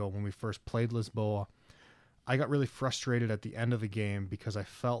episodes ago when we first played Lisboa. I got really frustrated at the end of the game because I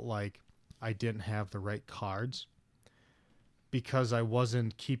felt like I didn't have the right cards, because I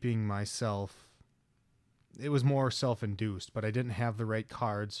wasn't keeping myself. It was more self-induced, but I didn't have the right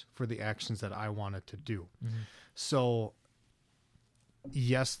cards for the actions that I wanted to do. Mm-hmm. So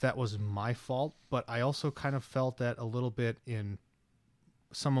yes, that was my fault, but I also kind of felt that a little bit in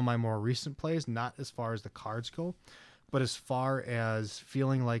some of my more recent plays, not as far as the cards go, but as far as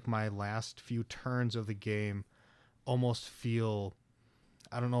feeling like my last few turns of the game almost feel,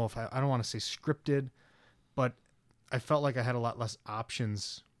 I don't know if I don't want to say scripted, but I felt like I had a lot less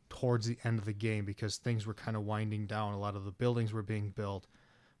options towards the end of the game because things were kind of winding down. A lot of the buildings were being built.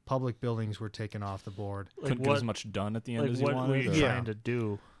 Public buildings were taken off the board. Couldn't get as much done at the end as you what wanted? What were you Yeah. trying to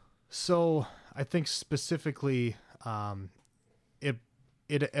do? So I think specifically,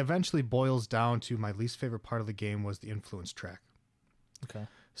 it eventually boils down to my least favorite part of the game was the influence track. Okay.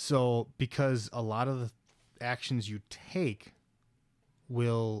 So because a lot of the actions you take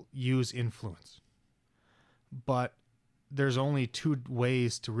will use influence, but there's only two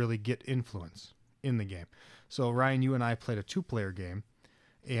ways to really get influence in the game. So Ryan, you and I played a 2-player game,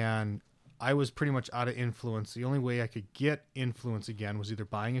 and I was pretty much out of influence. The only way I could get influence again was either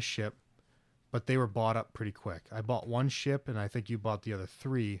buying a ship, but they were bought up pretty quick. I bought one ship, and I think you bought the other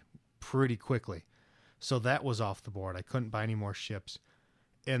 3 pretty quickly. So that was off the board. I couldn't buy any more ships.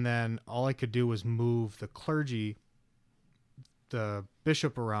 And then all I could do was move the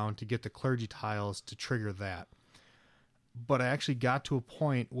bishop around to get the clergy tiles to trigger that. But I actually got to a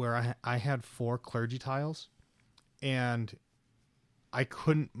point where I had 4 clergy tiles, and I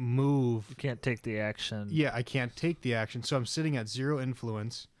couldn't move. You can't take the action. Yeah, I can't take the action. So I'm sitting at 0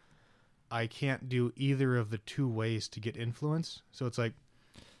 influence. I can't do either of the 2 ways to get influence. So it's like...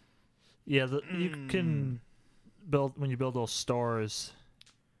 Yeah, you can build, when you build those stores,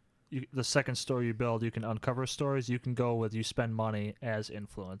 the second store you build, you can uncover stores. You can go with, you spend money as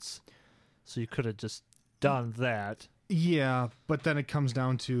influence. So you could have just done that. Yeah, but then it comes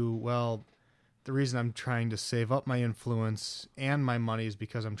down to, well, the reason I'm trying to save up my influence and my money is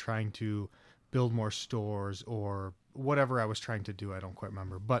because I'm trying to build more stores or whatever I was trying to do. I don't quite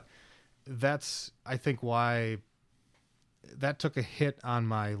remember. But that's, I think, why that took a hit on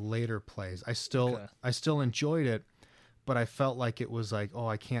my later plays. I still enjoyed it, but I felt like it was like, oh,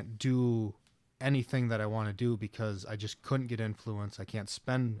 I can't do anything that I want to do because I just couldn't get influence. I can't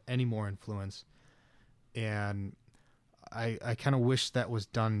spend any more influence. And I kind of wish that was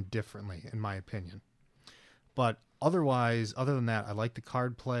done differently, in my opinion. But otherwise, other than that, I like the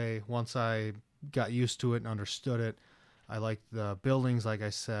card play. Once I got used to it and understood it, I like the buildings, like I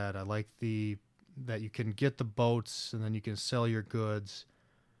said. I like that you can get the boats and then you can sell your goods,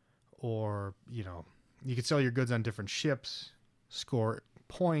 or, you can sell your goods on different ships, score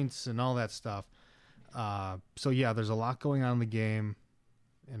points and all that stuff. So yeah, there's a lot going on in the game,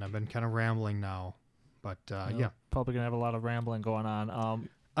 and I've been kind of rambling now. But yeah, probably gonna have a lot of rambling going on.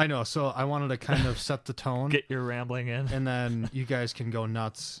 I know. So I wanted to kind of set the tone, Get your rambling in. and then you guys can go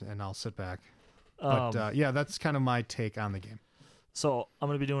nuts, and I'll sit back. But yeah, that's kind of my take on the game. So I'm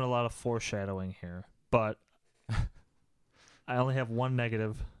going to be doing a lot of foreshadowing here, but I only have one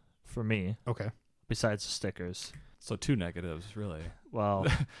negative for me Okay. besides the stickers. So 2 negatives, really. Well,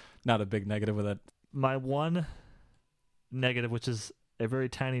 Not a big negative with it. my one negative, which is a very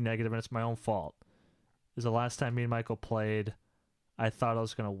tiny negative, and it's my own fault, is the last time me and Michael played, I thought I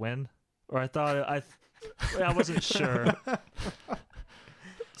was going to win, or I wasn't sure.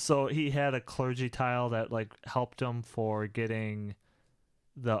 So he had a clergy tile that like helped him for getting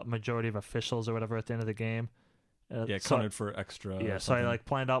the majority of officials or whatever at the end of the game. Yeah, so- counted for extra. Yeah, or so I something. like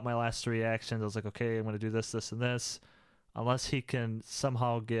planned out my last 3 actions. I was like, okay, I'm going to do this, this, and this. Unless he can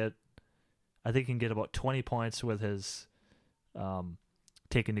somehow get, I think he can get about 20 points with his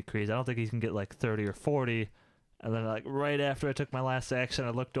taking decrees. I don't think he can get like 30 or 40. And then like right after I took my last action,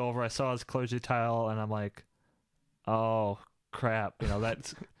 I looked over, I saw his clergy tile, and I'm like, oh crap,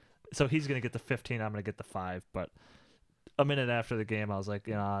 that's so he's going to get the 15, I'm going to get the 5. But a minute after the game, I was like,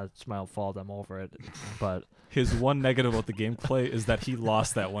 it's my own fault, I'm over it. But his one negative about the gameplay is that he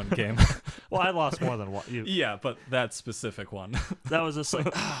lost that one game. well, I lost more than one. Yeah, but that specific one. That was just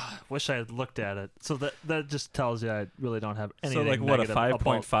like, wish I had looked at it. So that just tells you I really don't have So anything. like what, a negative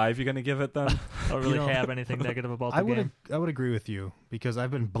 5.5 you're gonna give it then? About, I don't really You know, have anything negative about the I would game. I would agree with you because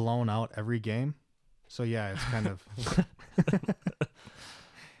I've been blown out every game. So yeah, it's kind of.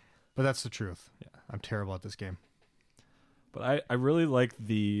 But that's the truth. Yeah. I'm terrible at this game. But I really like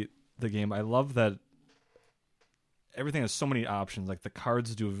the game. I love that everything has so many options. Like the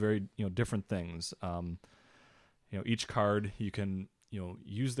cards do very different things. Each card you can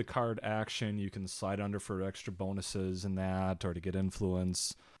use the card action. You can slide under for extra bonuses and that, or to get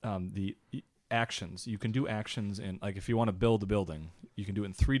influence. The actions you can do actions in, like if you want to build a building, you can do it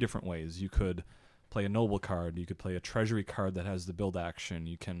in 3 different ways. You could play a noble card. You could play a treasury card that has the build action.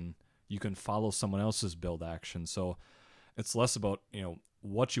 You can follow someone else's build action. So it's less about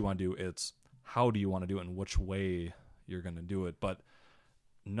what you want to do. It's how do you want to do it and which way you're going to do it. But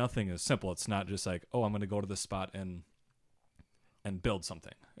nothing is simple. It's not just like, oh, I'm going to go to this spot and build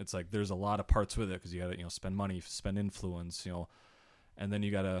something. It's like there's a lot of parts with it because you got to spend money, spend influence, and then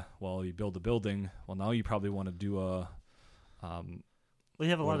you got to you build a building. Well, now you probably want to do a We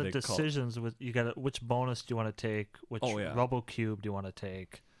have a what lot do of they call it? decisions with which bonus do you want to take, which Robo Cube do you want to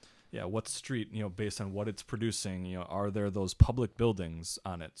take. Yeah, what street, based on what it's producing, are there those public buildings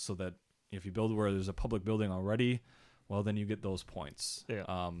on it, so that if you build where there's a public building already, well, then you get those points.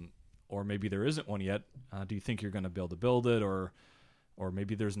 Yeah. Or maybe there isn't one yet. Do you think you're going to be able to build it, or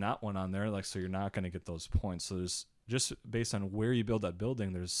maybe there's not one on there, so you're not going to get those points. So there's just based on where you build that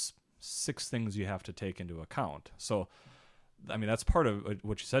building, there's 6 things you have to take into account. So, I mean, that's part of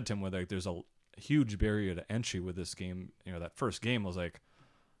what you said, Tim, where like there's a huge barrier to entry with this game. That first game was like,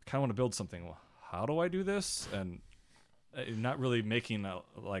 I kind of want to build something. Well, how do I do this? And not really making a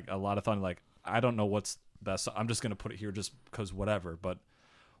lot of thought. Like, I don't know what's best. I'm just going to put it here just because whatever. But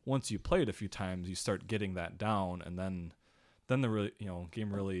once you play it a few times, you start getting that down, and then the really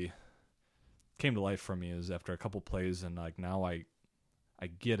game really came to life for me is after a couple plays, and like now I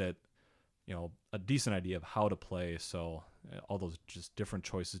get it. A decent idea of how to play. So all those just different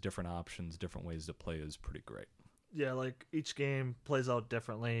choices, different options, different ways to play is pretty great. Yeah, like each game plays out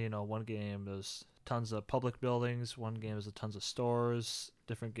differently. One game there's tons of public buildings. One game is tons of stores.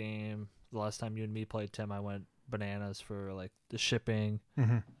 Different game. The last time you and me played, Tim, I went bananas for like the shipping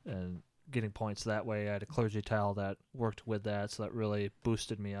and getting points that way. I had a clergy tile that worked with that, so that really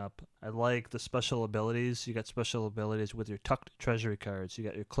boosted me up. I like the special abilities. You got special abilities with your tucked treasury cards. You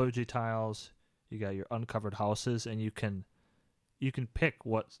got your clergy tiles. You got your uncovered houses, and you can pick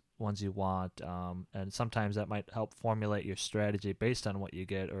what ones you want, and sometimes that might help formulate your strategy based on what you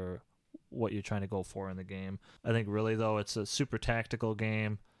get or what you're trying to go for in the game. I think really, though, it's a super tactical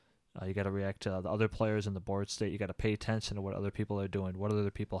game. You got to react to the other players in the board state. You got to pay attention to what other people are doing, what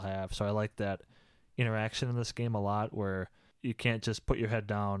other people have. So I like that interaction in this game a lot, where you can't just put your head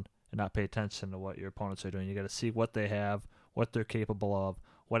down and not pay attention to what your opponents are doing. You got to see what they have, what they're capable of,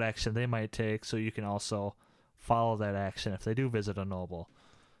 what action they might take, so you can also follow that action if they do visit a noble.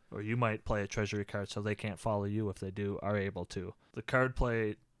 Or you might play a treasury card so they can't follow you if they are able to. The card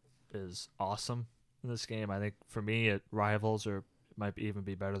play is awesome in this game. I think for me it rivals or might even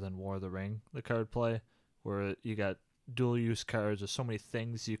be better than War of the Ring, the card play, where you got dual use cards. There's so many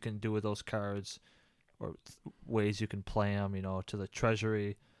things you can do with those cards, or ways you can play them, to the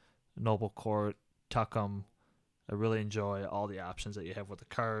treasury, noble court, tuck 'em. I really enjoy all the options that you have with the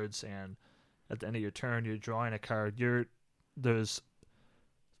cards, and at the end of your turn, you're drawing a card. There's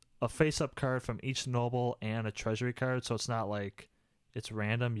a face-up card from each noble and a treasury card, so it's not like it's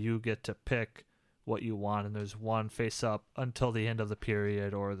random. You get to pick what you want, and there's one face-up until the end of the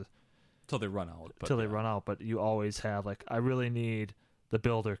period or Until they run out. until they run out. But you always have, like, I really need the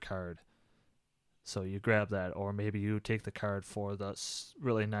builder card. So you grab that, or maybe you take the card for the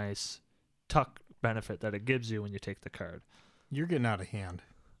really nice tuck benefit that it gives you when you take the card. You're getting out of hand.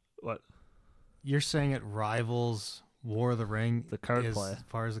 What? You're saying it rivals War of the Ring, The card play. as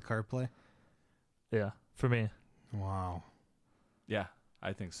far as the card play? Yeah, for me. Wow. Yeah,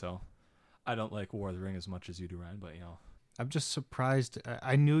 I think so. I don't like War of the Ring as much as you do, Ryan, but I'm just surprised.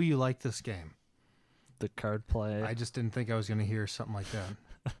 I knew you liked this game. The card play. I just didn't think I was going to hear something like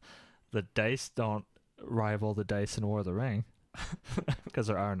that. The dice don't rival the dice in War of the Ring because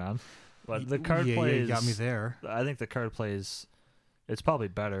there are none. But the card play you got me there. I think the card play is, it's probably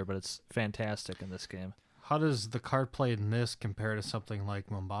better, but it's fantastic in this game. How does the card play in this compare to something like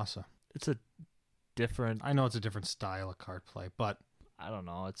Mombasa? It's a different, I know it's a different style of card play, but I don't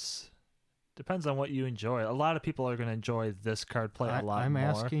know, it's depends on what you enjoy. A lot of people are going to enjoy this card play a lot I'm more.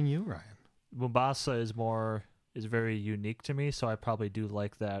 asking you, Ryan. Mombasa is very unique to me, so I probably do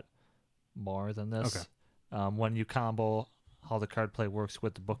like that more than this. Okay. When you combo how the card play works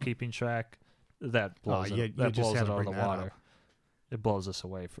with the bookkeeping track, that blows you that just blows had it to out of bring the that water. up. It blows us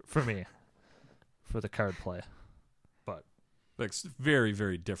away for me, for the card play. like it's very,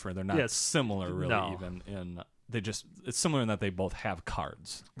 very different. They're not Yeah, it's- similar, really. no. Even in it's similar in that they both have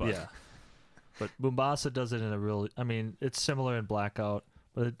cards. But Yeah. But Mombasa does it in a real, I mean, it's similar in Blackout,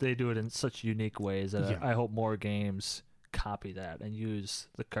 but they do it in such unique ways that Yeah. I hope more games copy that and use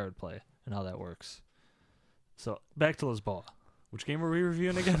the card play and how that works. So back to Lisboa. which game were we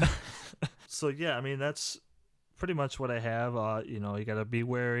reviewing again? So yeah, I mean, that's pretty much what I have. You got to be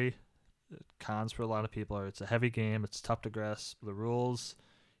wary. Cons for a lot of people are it's a heavy game. It's tough to grasp the rules.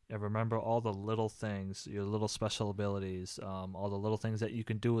 And remember all the little things, your little special abilities, all the little things that you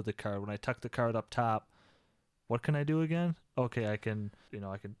can do with the card. When I tuck the card up top, what can I do again? Okay, I can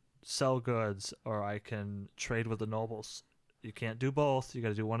sell goods or I can trade with the nobles. You can't do both. You got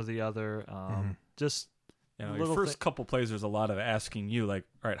to do one or the other. Just Your little first couple plays, there's a lot of asking you, like,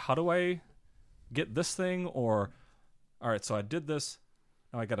 all right, how do I get this thing? Or, all right, so I did this.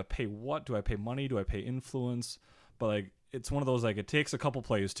 Now I got to pay what? Do I pay money? Do I pay influence? But, like, it's one of those, like, it takes a couple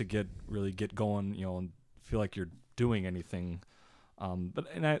plays to really get going, and feel like you're doing anything. And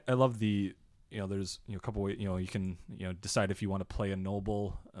I love there's, a couple ways, you can, decide if you want to play a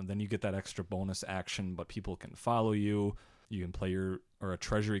noble, and then you get that extra bonus action, but people can follow you. You can play a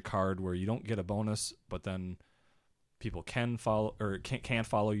treasury card where you don't get a bonus, but then people can follow or can't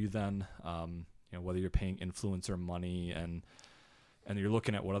follow you then, whether you're paying influence or money, and you're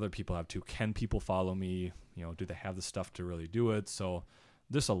looking at what other people have too. Can people follow me? Do they have the stuff to really do it? So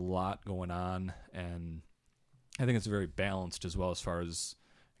there's a lot going on, and I think it's very balanced as well as far as,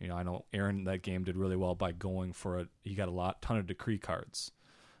 I know Aaron, that game did really well by going for it. He got ton of decree cards,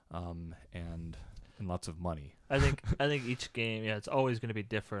 and lots of money. I think each game, it's always going to be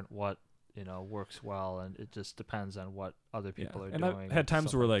different. What works well, and it just depends on what other people are and doing. I've had times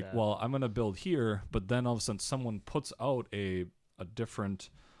stuff where that. well, I'm going to build here, but then all of a sudden someone puts out a different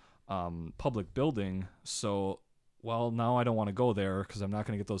public building. So, now I don't want to go there because I'm not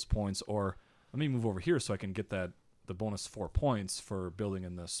going to get those points. Or let me move over here so I can get the bonus 4 points for building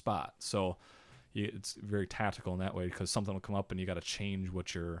in this spot. So it's very tactical in that way because something will come up and you got to change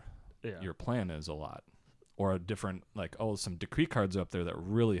what your plan is a lot. Or a different, like, some decree cards are up there that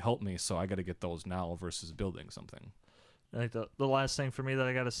really help me, so I got to get those now versus building something. I think the last thing for me that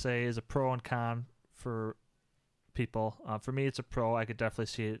I got to say is a pro and con for people. For me, it's a pro. I could definitely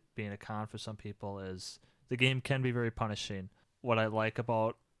see it being a con for some people. Is the game can be very punishing. What I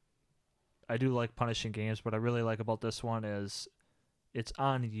do like punishing games, but I really like about this one is it's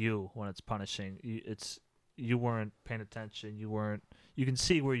on you when it's punishing. You weren't paying attention. You can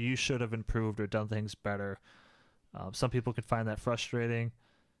see where you should have improved or done things better. Some people could find that frustrating.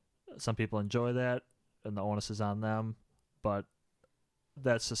 Some people enjoy that, and the onus is on them. But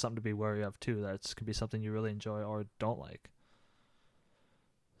that's just something to be wary of too. That can be something you really enjoy or don't like.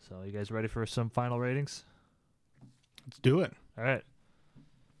 So, you guys ready for some final ratings? Let's do it. All right.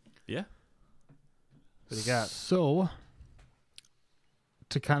 Yeah. What do you got? So,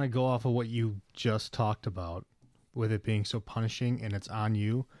 to kind of go off of what you just talked about, with it being so punishing and it's on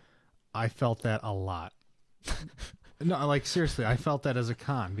you, I felt that a lot. No, like seriously, I felt that as a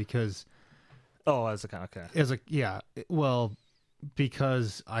con because As a con, okay.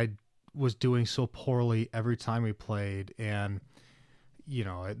 Because I was doing so poorly every time we played, and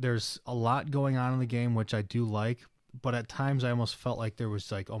there's a lot going on in the game which I do like, but at times I almost felt like there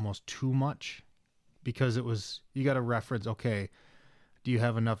was like almost too much, because it was, you got to reference, okay, do you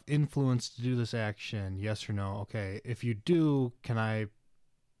have enough influence to do this action? Yes or no? Okay, if you do, can I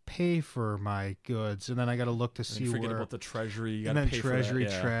pay for my goods? And then I got to look to see forget where, about the treasury. You and got to then pay treasury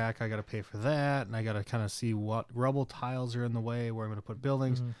for that. Yeah. track, I got to pay for that, and I got to kind of see what rubble tiles are in the way, where I'm going to put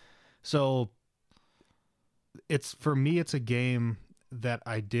buildings. Mhm. So it's, for me, it's a game that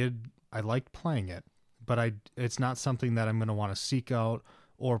I liked playing it, but it's not something that I'm going to want to seek out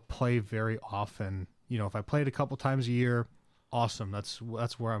or play very often. You know, if I play it a couple times a year, awesome. That's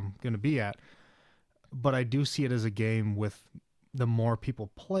where I'm going to be at. But I do see it as a game with, the more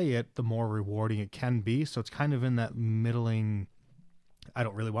people play it, the more rewarding it can be. So it's kind of in that middling, I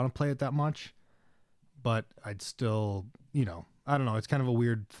don't really want to play it that much, but I'd still, you know, I don't know. It's kind of a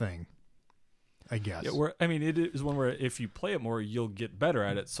weird thing, I guess. Yeah, I mean, it is one where if you play it more, you'll get better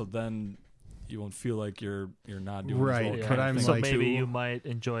at it. So then you won't feel like you're not doing Right, as well. Yeah. but I'm so like- maybe you might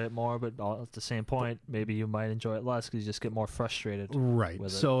enjoy it more, but at the same point, maybe you might enjoy it less because you just get more frustrated. Right.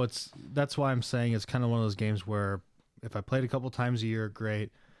 with it. So that's why I'm saying it's kind of one of those games where if I played a couple times a year, great.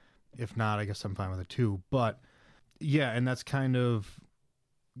 If not, I guess I'm fine with it too. But yeah, and that's kind of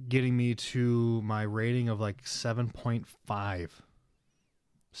getting me to my rating of like 7.5.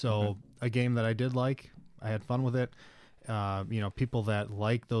 So a game that I did like, I had fun with it. You know, people that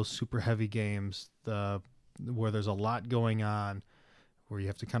like those super heavy games, where there's a lot going on, where you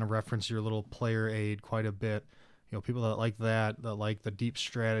have to kind of reference your little player aid quite a bit. You know, people that like that like the deep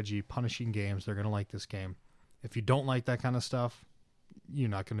strategy, punishing games, they're going to like this game. If you don't like that kind of stuff, you're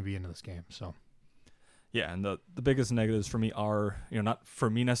not going to be into this game. So, Yeah, and the biggest negatives for me are, you know, not for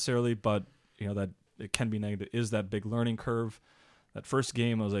me necessarily, but, you know, that it can be negative, is that big learning curve. That first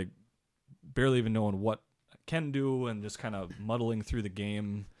game, I was like barely even knowing what I can do and just kind of muddling through the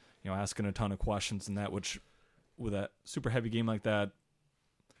game, you know, asking a ton of questions and that, which with a super heavy game like that,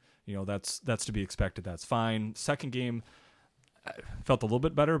 you know, that's to be expected. That's fine. Second game, I felt a little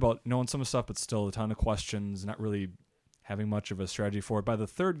bit better about knowing some of the stuff, but still a ton of questions, not really having much of a strategy for it. By the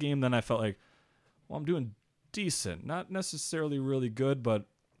third game, then I felt like, well, I'm doing decent. Not necessarily really good, but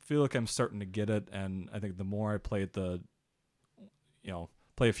feel like I'm starting to get it. And I think the more I play it, play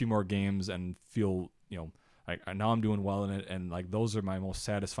a few more games and feel, you know, like now I'm doing well in it. And like those are my most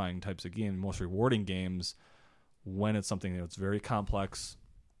satisfying types of games, most rewarding games, when it's something that's very complex.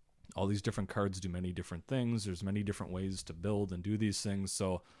 All these different cards do many different things. There's many different ways to build and do these things.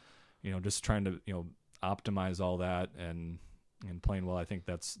 So, you know, just trying to, you know, optimize all that and playing well, I think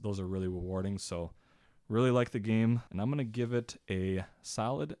those are really rewarding. So really like the game, and I'm going to give it a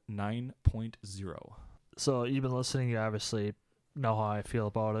solid 9.0. So you've been listening. You obviously know how I feel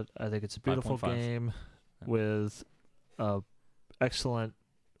about it. I think it's a beautiful 5.5. game Yeah. with a excellent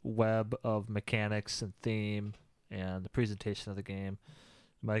web of mechanics and theme and the presentation of the game.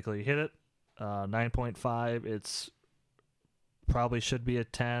 Michael, you hit it. 9.5. It's probably should be a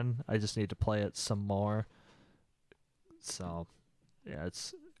 10. I just need to play it some more. So, yeah,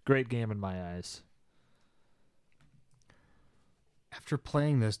 it's a great game in my eyes. after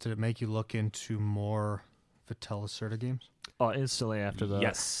playing this, did it make you look into more Vitel Lacerda games? Oh, instantly after the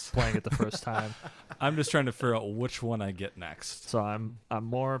Yes. playing it the first time. I'm just trying to figure out which one I get next. So I'm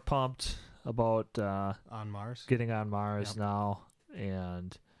more pumped about On Mars? getting on Mars Yep. now,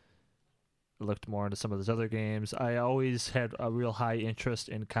 and looked more into some of those other games. I always had a real high interest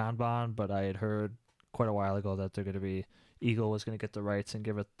in Kanban, but I had heard quite a while ago that they're going to be Eagle was going to get the rights and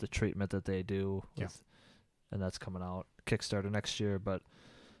give it the treatment that they do with, Yeah. and that's coming out Kickstarter next year. But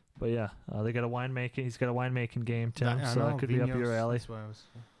yeah, they got a winemaking. He's got a winemaking game, Tim, I so know, that could be up your Vigneault's- alley. That's why I was,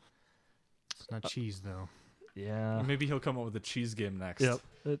 it's not cheese, though. Yeah. Maybe he'll come up with a cheese game next.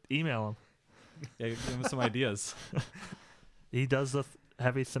 Yep. Email him. Yeah, give him some ideas. He does the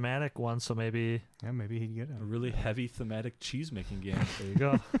heavy thematic one, so maybe Yeah, maybe he'd get it. A really heavy thematic cheese making game. there you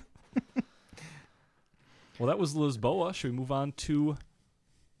go. Well, that was Lisboa. Should we move on to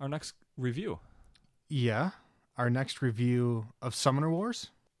our next review? Yeah. Our next review of Summoner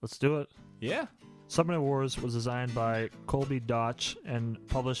Wars. Let's do it. Yeah. Summoner Wars was designed by Colby Dodge and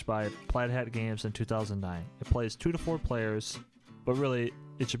published by Plaid Hat Games in 2009. It plays 2 to 4 players, but really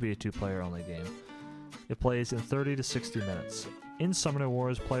it should be a 2-player only game. It plays in 30 to 60 minutes. In Summoner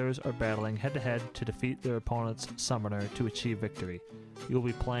Wars, players are battling head-to-head to defeat their opponent's summoner to achieve victory. You will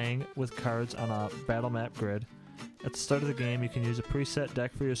be playing with cards on a battle map grid. At the start of the game, you can use a preset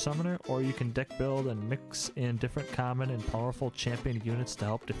deck for your summoner, or you can deck build and mix in different common and powerful champion units to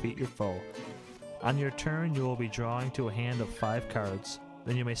help defeat your foe. On your turn, you will be drawing to a hand of 5 cards.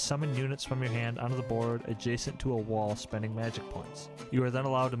 Then you may summon units from your hand onto the board adjacent to a wall, spending magic points. You are then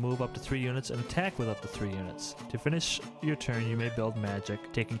allowed to move up to 3 units and attack with up to 3 units. To finish your turn, you may build magic,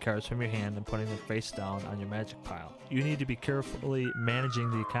 taking cards from your hand and putting them face down on your magic pile. You need to be carefully managing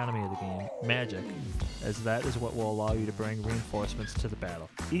the economy of the game, magic, as that is what will allow you to bring reinforcements to the battle.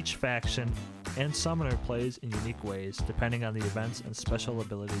 Each faction and summoner plays in unique ways, depending on the events and special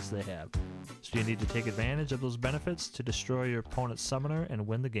abilities they have. So you need to take advantage of those benefits to destroy your opponent's summoner and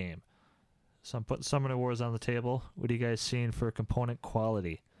win the game. So I'm putting Summoner Wars on the table. What are you guys seeing for component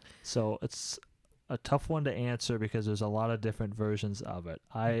quality? So it's a tough one to answer because there's a lot of different versions of it.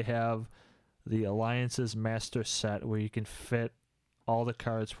 I have the Alliance's Master Set where you can fit all the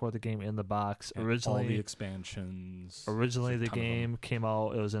cards for the game in the box. And Originally, all the expansions. Originally, There's the a ton of them. game came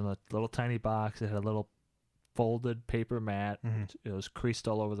out. It was in a little tiny box. It had a little folded paper mat. It was creased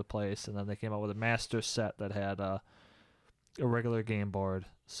all over the place. And then they came out with a master set that had a regular game board.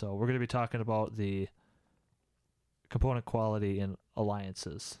 So we're going to be talking about the component quality in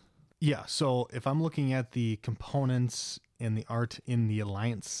Alliances. Yeah, so if I'm looking at the components and the art in the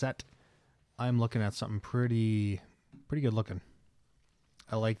Alliance set, I'm looking at something pretty good looking.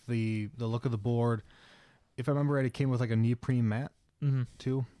 I like the look of the board. If I remember right, it came with like a neoprene mat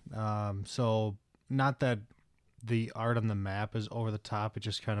too. So not that the art on the map is over the top. It's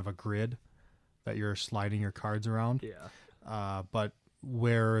just kind of a grid that you're sliding your cards around. Yeah. But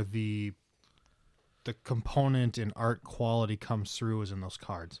where the component and art quality comes through is in those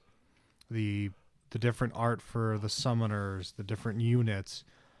cards. The different art for the summoners, the different units,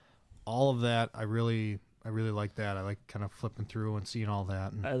 all of that. I really like that. I like kind of flipping through and seeing all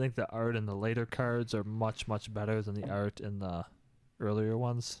that. And I think the art in the later cards are much, much better than the art in the earlier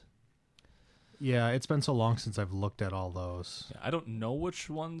ones. yeah, it's been so long since I've looked at all those. Yeah, I don't know which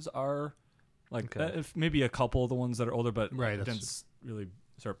ones are like Okay. if maybe a couple of the ones that are older, but Right, I that's- didn't really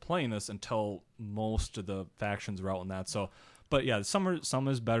start playing this until most of the factions were out in that. So, but yeah, some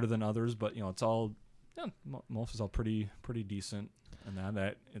is better than others, but you know it's all most is all pretty decent. And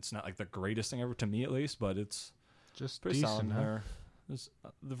that it's not like the greatest thing ever to me at least, but it's Just pretty solid. decent, huh? There's a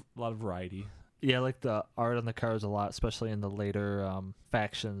lot of variety. Yeah, I like the art on the cards a lot, especially in the later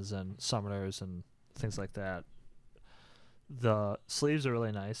factions and summoners and things like that. The sleeves are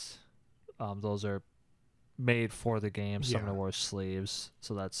really nice. Those are made for the game, Yeah. Summoner Wars sleeves.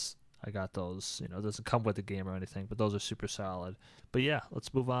 So I got those. You know, it doesn't come with the game or anything, but those are super solid. But yeah,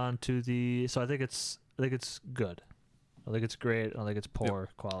 let's move on to the. So I think it's good. I think it's great. I don't think it's poor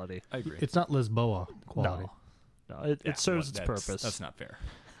quality. I agree. It's not Lisboa quality. No, it serves its purpose. That's not fair.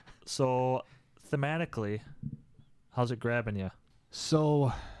 So thematically, how's it grabbing you?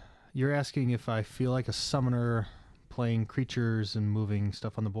 So you're asking if I feel like a summoner playing creatures and moving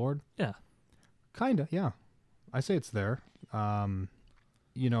stuff on the board? Yeah. Kinda, yeah. I say it's there.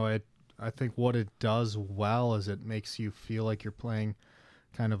 You know, I think what it does well is it makes you feel like you're playing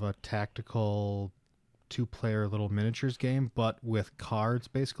kind of a tactical 2-player little miniatures game, but with cards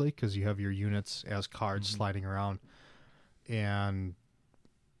basically, because you have your units as cards sliding around. And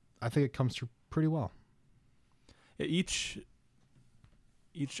I think it comes through pretty well. Yeah, each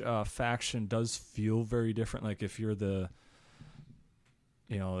faction does feel very different. Like if you're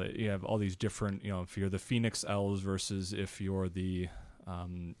you have all these different, if you're the Phoenix Elves versus if you're the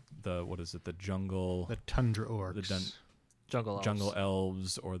what is it, the jungle, The Tundra Orcs. Jungle Elves. jungle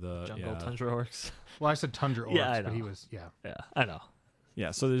elves, or the Jungle Tundra Orcs. Well, I said Tundra Orcs, Yeah, I but he know. was, yeah. Yeah, I know.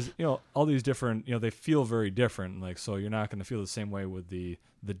 Yeah, so there's all these different, they feel very different. Like, so you're not going to feel the same way with the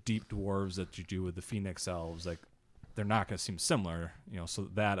deep dwarves that you do with the Phoenix Elves. Like, they're not going to seem similar. So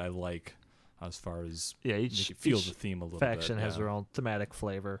that I like as far as Yeah, make each it feel the theme a little bit. faction has yeah. their own thematic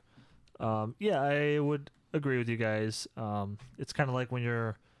flavor. Yeah, I would agree with you guys. It's kind of like when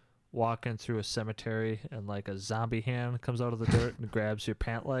you're walking through a cemetery and like a zombie hand comes out of the dirt and grabs your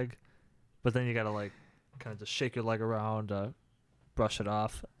pant leg, but then you gotta like kind of just shake your leg around, brush it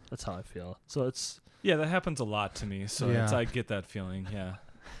off. That's how I feel. So Yeah, that happens a lot to me. So Yeah. I get that feeling. Yeah.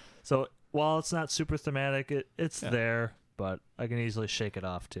 so while it's not super thematic, it's Yeah. there, but I can easily shake it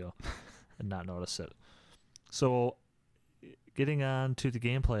off too and not notice it. So getting on to the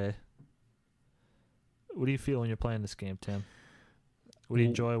gameplay, what do you feel when you're playing this game, Tim? What do you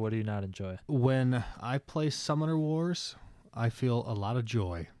enjoy? What do you not enjoy? When I play Summoner Wars, I feel a lot of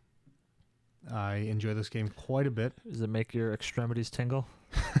joy. I enjoy this game quite a bit. Does it make your extremities tingle?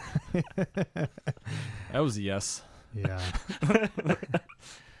 That was a yes. Yeah.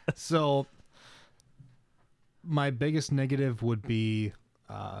 So, my biggest negative would be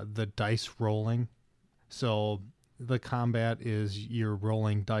the dice rolling. So, the combat is you're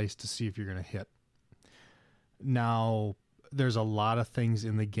rolling dice to see if you're going to hit. Now, there's a lot of things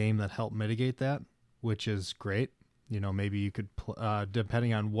in the game that help mitigate that, which is great. Maybe you could,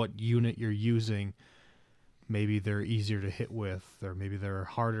 depending on what unit you're using, maybe they're easier to hit with, or maybe they're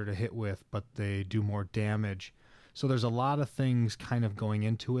harder to hit with, but they do more damage. So there's a lot of things kind of going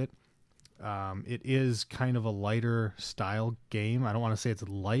into it. It is kind of a lighter style game. I don't want to say it's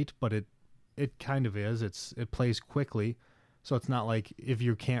light, but it kind of is. It plays quickly, so it's not like if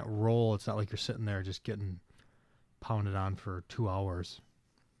you can't roll, it's not like you're sitting there just getting pounded on for 2 hours.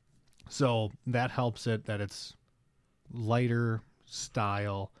 So that helps it that it's lighter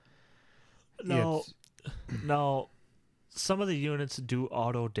style. No, some of the units do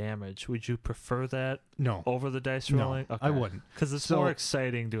auto damage. Would you prefer that No, over the dice no, rolling? I wouldn't. Because it's So, more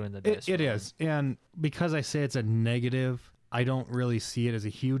exciting doing the dice It rolling. is, and because I say it's a negative, I don't really see it as a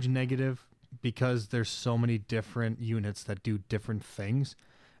huge negative because there's so many different units that do different things,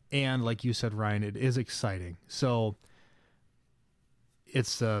 and like you said, Ryan, it is exciting. So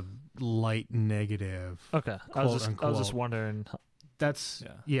it's a light negative. Okay, I was just unquote. wondering. That's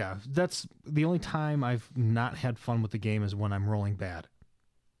Yeah. yeah. That's the only time I've not had fun with the game is when I'm rolling bad.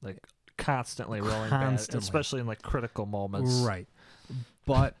 Like constantly rolling Constantly. bad, especially in like critical moments. Right,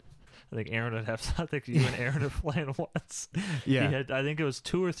 but I think Aaron would have. I think you and Aaron are playing once. yeah, He had, I think it was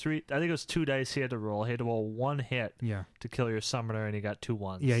 2 or 3. I think it was 2 dice he had to roll. He had to roll 1 hit yeah, to kill your summoner, and he got 2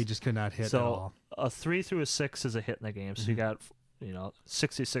 ones. yeah. He just could not hit So, at all. A 3 through a 6 is a hit in the game. So you Mhm. got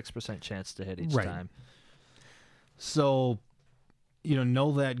 66% chance to hit each Right. time. So,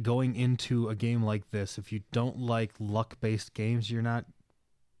 know that going into a game like this, if you don't like luck-based games, you're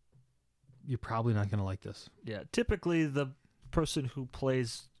probably not going to like this. Yeah, typically the person who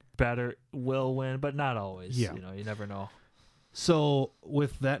plays better will win, but not always. Yeah. You never know. So,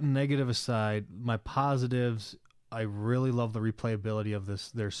 with that negative aside, my positives, I really love the replayability of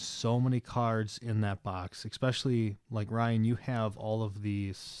this. There's so many cards in that box, especially like Ryan, you have all of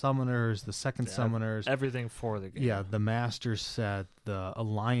the summoners, the second Yeah, summoners. Everything for the game. Yeah, the Master set, the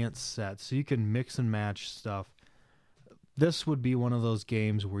Alliance set, so you can mix and match stuff. This would be one of those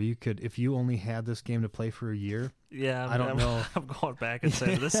games where you could, if you only had this game to play for a year, Yeah, I don't know. I'm going back and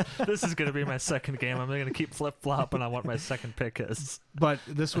saying this is going to be my second game. I'm going to keep flip-flopping on what my second pick is. but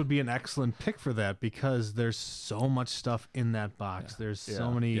this would be an excellent pick for that because there's so much stuff in that box. Yeah. There's so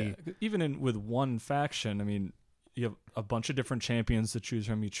Yeah. many. Yeah, even with one faction, I mean, you have a bunch of different champions to choose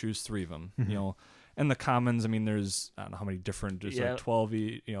from. You choose 3 of them, Mhm. And the commons, I mean, there's I don't know how many different. There's Yeah. like 12,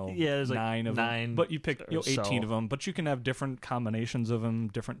 there's like 9 of 9 them. But you pick or 18 so. of them. But you can have different combinations of them,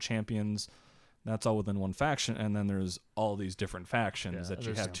 different champions. That's all within one faction, and then there's all these different factions Yeah, that you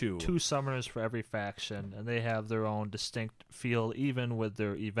there's have too. 2 summoners for every faction, and they have their own distinct feel, even with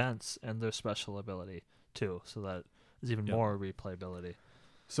their events and their special ability too. So that is even Yep. more replayability.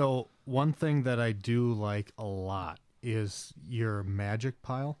 So one thing that I do like a lot is your magic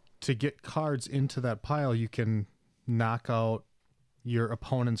pile. To get cards into that pile, you can knock out your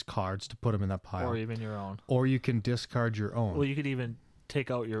opponent's cards to put them in that pile, Or even your own. or you can discard your own. Well, you could even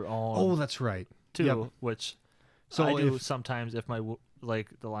take out your own Oh, that's right. too, yep. which So I do if sometimes. If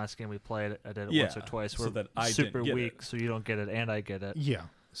like the last game we played, I did it Yeah, once or twice. so We're that I super didn't get weak, it. so you don't get it, and I get it. yeah,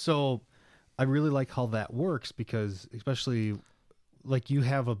 so I really like how that works because especially like you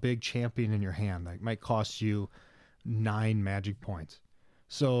have a big champion in your hand that might cost you 9 magic points.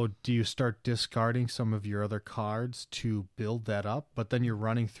 So do you start discarding some of your other cards to build that up? But then you're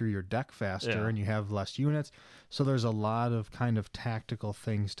running through your deck faster Yeah. and you have less units. So there's a lot of kind of tactical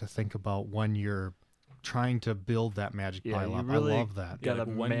things to think about when you're trying to build that magic Yeah, pile you up. really I love that. Yeah, Gotta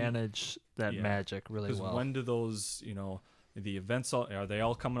like when- manage that Yeah. magic really Because well. when do those, the events are they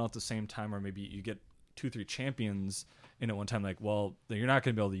all coming out at the same time, or maybe you get 2-3 champions in at one time? Like, well, you're not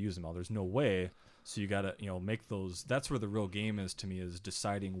going to be able to use them all. There's no way. So you got to, make those. That's where the real game is to me, is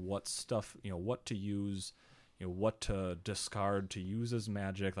deciding what stuff, what to use, what to discard to use as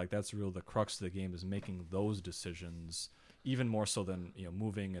magic. Like that's real. The crux of the game is making those decisions, even more so than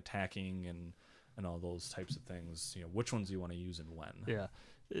moving, attacking, and all those types of things. Which ones you want to use and when. Yeah,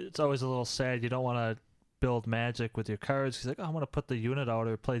 it's always a little sad. You don't want to build magic with your cards. He's like, oh, I want to put the unit out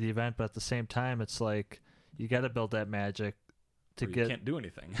or play the event, but at the same time, it's like you got to build that magic to Or you get. can't do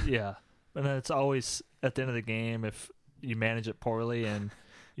anything. Yeah, and then it's always at the end of the game if you manage it poorly and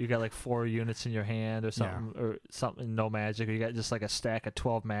you got like 4 units in your hand or something, no magic, or you got just like a stack of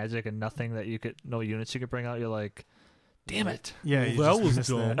 12 magic and nothing no units you could bring out. You're like, damn it. Yeah, Well, you that just was missed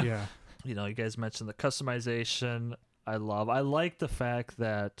that. dumb. Yeah. You guys mentioned the customization. I like the fact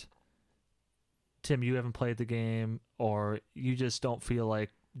that, Tim, you haven't played the game, or you just don't feel like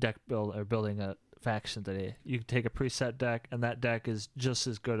building a faction today. You can take a preset deck, and that deck is just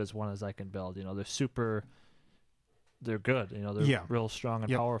as good as one as I can build. They're super they're good. They're Yeah. real strong and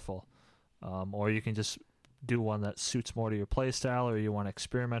Yep. powerful. Or you can just do one that suits more to your play style, or you want to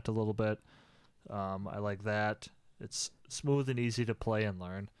experiment a little bit. I like that. It's smooth and easy to play and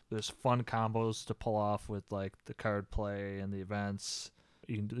learn. There's fun combos to pull off with like the card play and the events.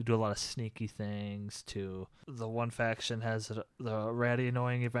 You can do a lot of sneaky things too. The one faction has the ratty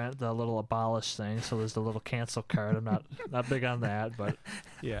annoying event, the little abolish thing. So there's the little cancel card. I'm not big on that, but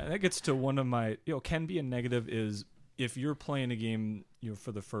Yeah, that gets to one of my, can be a negative is if you're playing a game,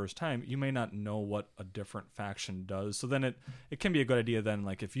 for the first time, you may not know what a different faction does. So then it can be a good idea then,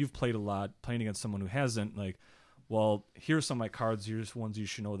 like if you've played a lot, playing against someone who hasn't, like, well, here's some of my cards. Here's ones you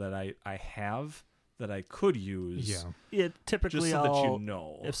should know that I have that I could use. Yeah. typically Just so that you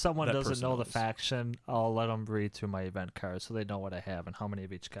know. if someone that doesn't person know the knows. faction, I'll let them read through my event cards so they know what I have and how many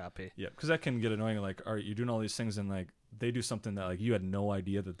of each copy. Yeah, because that can get annoying. Like, all right, you're doing all these things, and like they do something that like you had no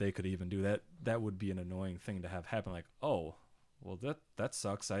idea that they could even do. That would be an annoying thing to have happen. Like, oh, well, that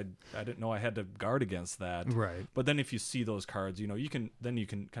sucks. I didn't know I had to guard against that. Right. But then if you see those cards, you can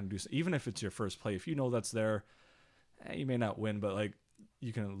kind of do, even if it's your first play, if you know that's there, you may not win, but like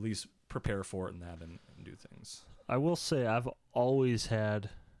you can at least prepare for it and do things. I will say I've always had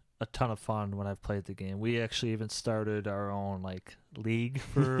a ton of fun when I've played the game. We actually even started our own like league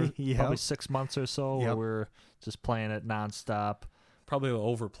for Yep. probably 6 months or so, where Yep. we're just playing it nonstop. Probably a little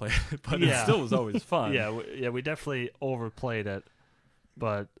overplayed, but Yeah. it still was always fun. We definitely overplayed it,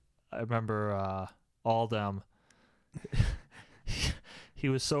 but I remember Aldem. He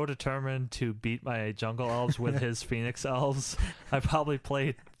was so determined to beat my jungle elves with his phoenix elves. I probably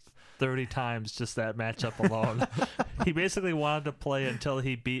played 30 times just that matchup alone. He basically wanted to play until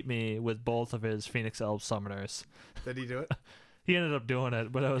he beat me with both of his phoenix elf summoners. Did he do it? He ended up doing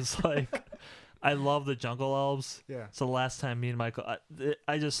it, but it was like, I love the jungle elves. Yeah. So the last time me and Michael,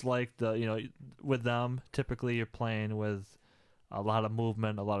 I just like with them, typically you're playing with a lot of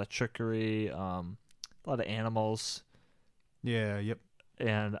movement, a lot of trickery, a lot of animals. Yeah. Yep.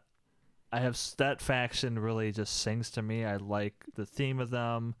 And I have that faction really just sings to me. I like the theme of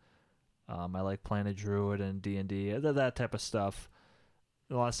them. I like playing a druid and D&D, that type of stuff.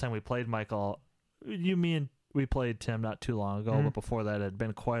 The last time we played, Michael, we played Tim not too long ago, Mhm. but before that it had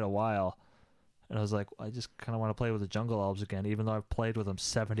been quite a while. And I was like, I just kind of want to play with the jungle elves again, even though I've played with them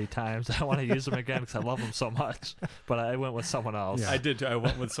 70 times. I want to use them again because I love them so much. But I went with someone else. Yeah. I did too. I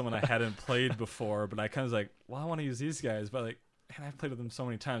went with someone I hadn't played before, but I kind of was like, well, I want to use these guys, but like, man, I've played with them so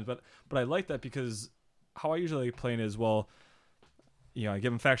many times. But I like that because how I usually like playing is, well, I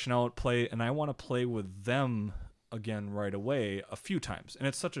give them faction out, play, and I want to play with them again right away a few times. And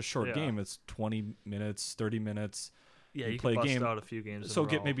it's such a short Yeah. game. It's 20 minutes, 30 minutes. Yeah, You you play can a bust game, out a few games. So in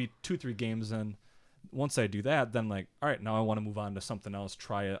a get row. maybe 2-3 games in. Once I do that, then like, all right, now I want to move on to something else,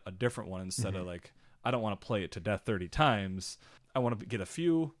 try a different one instead of like, I don't want to play it to death 30 times. I want to get a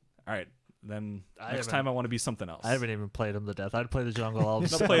few. All right, then next time I want to be something else. I haven't even played them to death. I'd play the jungle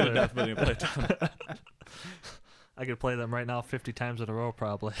elves. Not play it to death, but play it to I could play them right now 50 times in a row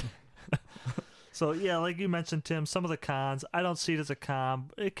probably. So yeah, like you mentioned, Tim, some of the cons, I don't see it as a con.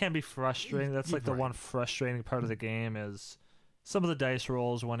 It can be frustrating. That's like the Right. one frustrating part of the game is some of the dice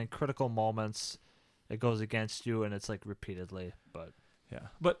rolls when in critical moments it goes against you and it's like repeatedly. But Yeah,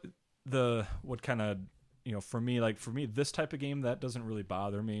 but what kind of for me this type of game that doesn't really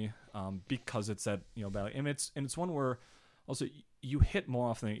bother me because it's that battle, and it's one where also you hit more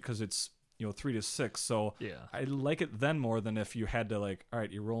often because it's 3 to 6, so yeah, I like it then more than if you had to like, all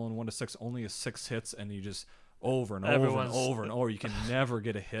right, you're rolling 1 to 6, only 6 hits, and you just over and over and Everyone's- over and over, you can never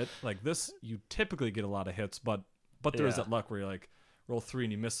get a hit. Like this, you typically get a lot of hits, but there is Yeah. that luck where you're like roll 3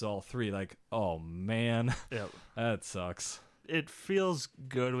 and you miss all 3, like, oh man, yeah. that sucks. It feels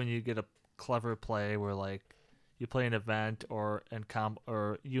good when you get a clever play where like you play an event or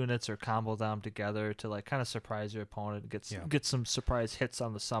units or combo them together to like kind of surprise your opponent, get some surprise hits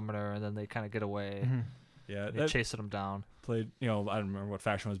on the summoner, and then they kind of get away. Mhm. Yeah, You're chasing them down. played, I don't remember what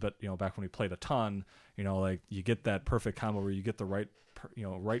faction it was, but back when we played a ton, like you get that perfect combo where you get the right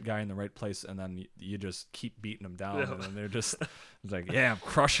right guy in the right place, and then you just keep beating them down, Yeah. and then they're just it's like, yeah, I'm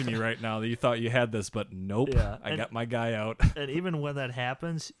crushing you right now. You thought you had this, but nope, Yeah, I and- got my guy out. And even when that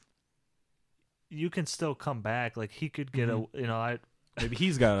happens, you can still come back. Like he could get Maybe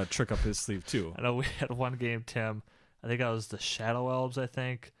he's got a trick up his sleeve too. I know we had one game, Tim. I think I was the Shadow Elves, I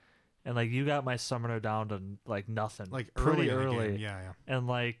think. And like you got my summoner down to like nothing. Like pretty early. In the early. game. Yeah. And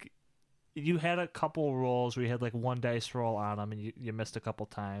like you had a couple rolls where you had like one dice roll on them and you missed a couple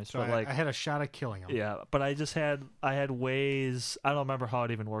times. So but I like had a shot at killing him. yeah, but I had ways, I don't remember how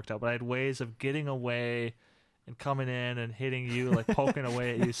it even worked out, but I had ways of getting away and coming in and hitting you, like poking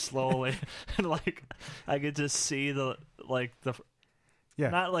away at you slowly, and like I could just see the Yeah.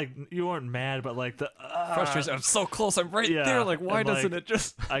 not like you weren't mad, but like the Frustration. I'm so close. I'm right Yeah, there. Like, why and, doesn't like, it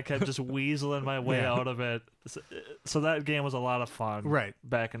just? I kept just weaseling my way Yeah. out of it. So that game was a lot of fun, Right.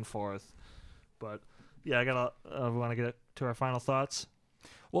 back and forth. But yeah, I gotta. We want to get to our final thoughts.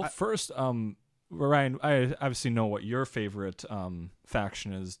 Well, first, Ryan, I obviously know what your favorite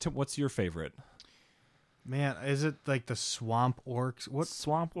faction is. Tim, what's your favorite? Man, is it like the Swamp Orcs? What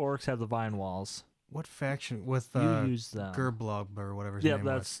Swamp Orcs have the vine walls. faction with You use them. Gerblub or whatever his Yeah, name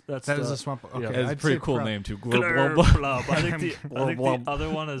was? that's That the, is a Swamp. Okay, yeah. It's a I'd pretty say cool prob- name too. Glurblub. I think the Glurblub. other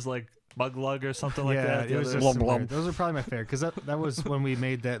one is like Muglug or something like yeah, that. The it was other- just Blum, some blum. weird- Those are probably my favorite because that was when we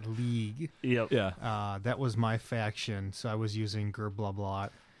made that league. Yep. Yeah, That was my faction, so I was using Gerblub a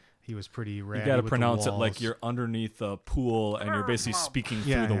lot. He was pretty you rad. got to with the pronounce it like walls. you're underneath a pool and you're basically speaking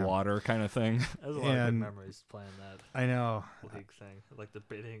Yeah, through the yeah. water, kind of thing. There's a lot of good And- memories playing that I know. league thing. Like the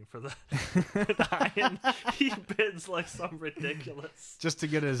bidding for the Iron. He bids like some ridiculous. Just to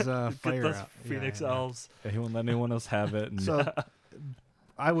get his Get fire those out. Phoenix Yeah, yeah. Elves. He won't let anyone else have it. And So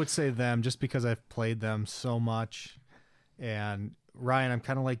I would say them just because I've played them so much. And Ryan, I'm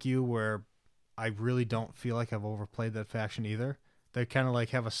kind of like you where I really don't feel like I've overplayed that faction either. They kind of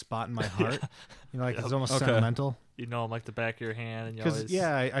like have a spot in my heart. You know, like it's almost Okay. sentimental. You know them like the back of your hand, and you Because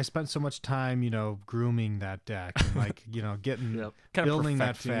always I spent so much time, grooming that deck and like, getting Yep. kind of building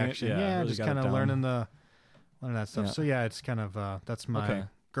that perfecting it. faction. Yeah, really just got it kind of down. learning that stuff. Yeah. So yeah, it's kind of that's my Okay.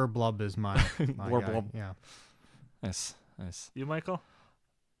 Gerblub is my guy. Gerblub. Yeah. Nice, nice. You, Michael?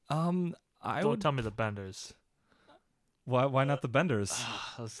 I Don't would. tell me the Benders. Why not the Benders?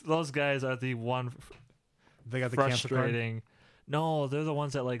 Those guys are the one They got the cancer card. frustrating. No, they're the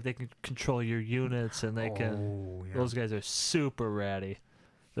ones that like they can control your units and they can. Oh, yeah. Those guys are super ratty.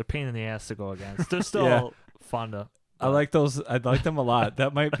 They're a pain in the ass to go against. They're still Yeah. fun to. I like those. I like them a lot.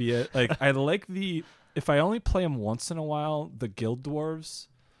 That might be it. Like I like the. If I only play them once in a while, the Guild Dwarves.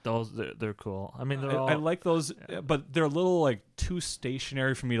 those. They're cool. I mean, they're all. I like those, but they're a little like too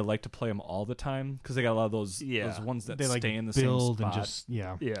stationary for me to like to play them all the time because they got a lot of those ones that They like stay in the same build spot. and just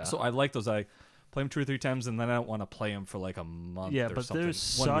Yeah. So I like those. I play them 2 or 3 times and then I don't want to play them for like a month. Yeah, or but something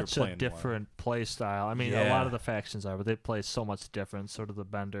there's when we're such a playing more. different play style. I mean, a Yeah. lot of the factions are, but they play so much different. Sort of the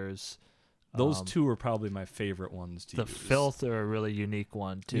Benders. Those two are probably my favorite ones to The use. Filth are a really unique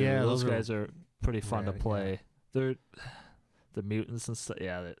one too. Yeah, those those are guys are pretty fun to rad, play. They're the mutants and stuff.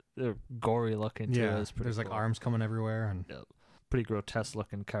 Yeah, they're gory looking too. yeah. It's pretty There's like cool. arms coming everywhere and Pretty grotesque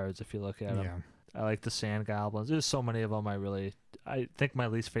looking cards if you look at them. yeah. I like the Sand Goblins. There's so many of them. I think my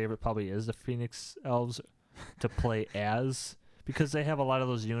least favorite probably is the Phoenix Elves to play as because they have a lot of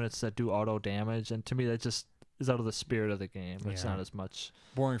those units that do auto damage, and to me that just is out of the spirit of the game. It's Yeah. not as much.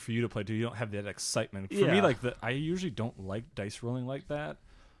 Boring for you to play too. You don't have that excitement. For me, Yeah. like I usually don't like dice rolling like that,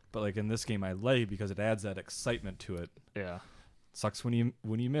 but like in this game, I like because it adds that excitement to it. Yeah. Sucks when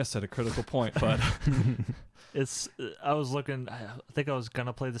you miss at a critical point, but It's. I was looking. I think I was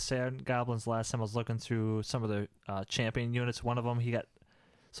gonna play the Sand Goblins last time. I was looking through some of the champion units. One of them, he got.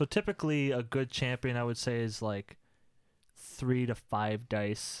 So typically, a good champion, I would say, is like 3 to 5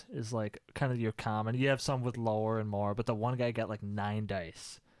 dice is like kind of your common. You have some with lower and more, but the one guy got like 9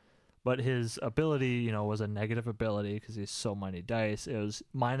 dice. But his ability, was a negative ability because he's so many dice. It was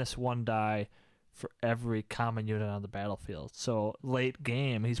 -1 die for every common unit on the battlefield. So late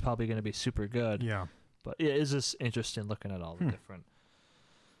game, he's probably going to be super good. Yeah. But it is just interesting looking at all the different.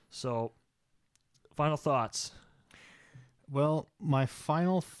 So, final thoughts. Well, my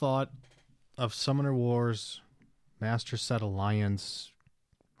final thought of Summoner Wars, Master Set Alliance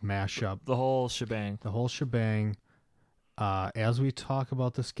mashup, The whole shebang. the whole shebang. As we talk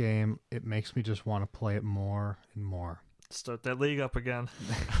about this game, it makes me just want to play it more and more. Start that league up again.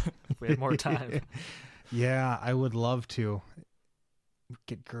 If we had more time. Yeah, I would love to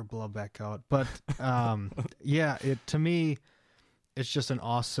get Gerblub back out, but yeah, to me, it's just an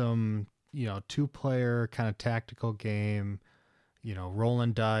awesome, 2-player kind of tactical game.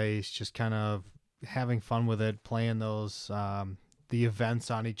 Rolling dice, just kind of having fun with it, playing those the events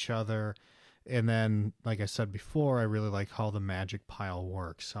on each other, and then, like I said before, I really like how the magic pile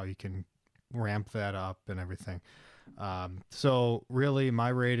works, how you can ramp that up and everything. So really, my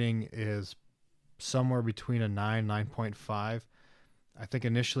rating is somewhere between a 9, 9.5. I think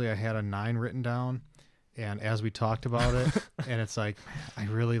initially I had a 9 written down, And as we talked about it, and it's like, I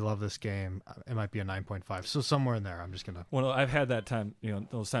really love this game. It might be a 9.5. So somewhere in there, I'm just gonna. Well, I've had that time,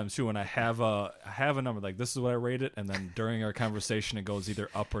 those times too, when I have a number like this is what I rate it, and then during our conversation it goes either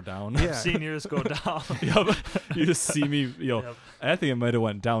up or down. Yeah. I've seen yours go down. Yep. You just see me, Yep. I think it might have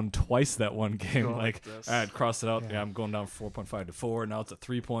went down twice that one game. Going Like like this. I had crossed it out. Yeah. Yeah, I'm going down 4.5 to 4. Now it's a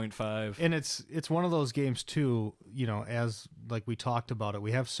 3.5. And it's one of those games too, as like we talked about it,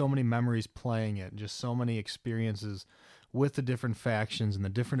 we have so many memories playing it, just so many experiences with the different factions and the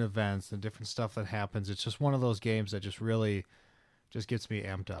different events, the different stuff that happens. It's just one of those games that just really just gets me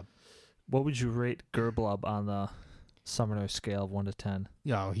amped up. What would you rate Gerblub on the Summoner scale of 1 to 10?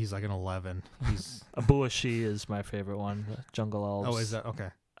 Yeah, he's like an 11. He's Abuashi is my favorite one. The Jungle Elves. oh, is that okay?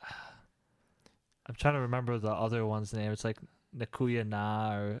 I'm trying to remember the other one's name. It's like Nakuya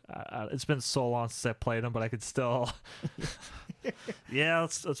Na, or it's been so long since I played them, but I could still. Yeah,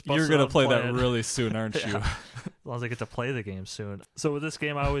 let's bust You're it gonna out and play that it. really soon, aren't you? Yeah. As long as I get to play the game soon. So with this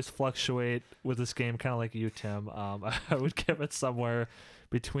game, I always fluctuate with this game, kind of like you, Tim. I would give it somewhere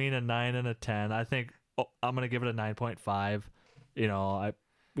between a 9 and a 10. I think I'm gonna give it a 9.5.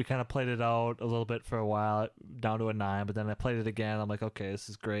 We kind of played it out a little bit for a while, down to a 9, but then I played it again. I'm like, okay, this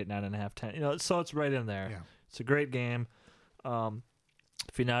is great, 9.5, 10. So it's right in there. Yeah. It's a great game.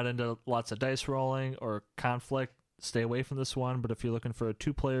 If you're not into lots of dice rolling or conflict, stay away from this one. But if you're looking for a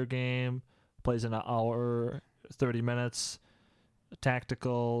 2-player game, plays in an hour, 30 minutes, a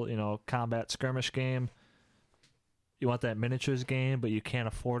tactical, combat skirmish game, you want that miniatures game, but you can't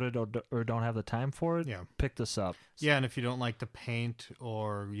afford it or don't have the time for it, Yeah. pick this up. Yeah, and if you don't like to paint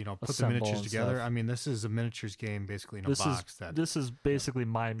or put the Assemble miniatures and together, stuff. I mean, this is a miniatures game basically in a This box. This is basically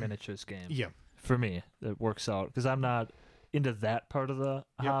my miniatures game. Yeah, For me, it works out because I'm not into that part of the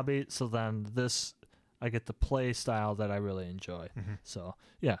Yep. hobby. So then this, I get the play style that I really enjoy. Mhm. So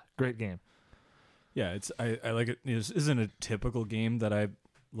yeah, great game. Yeah, I like it. This isn't a typical game that I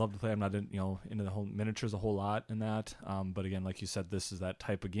love to play. I'm not into the whole miniatures a whole lot in that. But again, like you said, this is that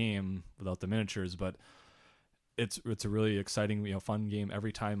type of game without the miniatures. But it's a really exciting, fun game.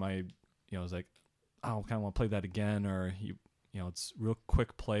 Every time I was like, oh, I kind of want to play that again, or it's real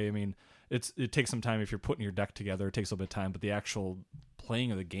quick play. I mean, it takes some time if you're putting your deck together. It takes a little bit of time, but the actual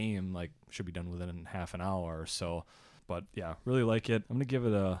playing of the game should be done within half an hour or so. But yeah, really like it. I'm gonna give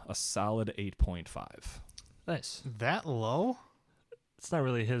it a solid 8.5. Nice. that low. It's not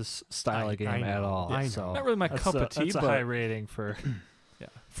really his style of game I at know, all. I know. So Not really my that's cup a, of tea, that's a but high rating for. yeah,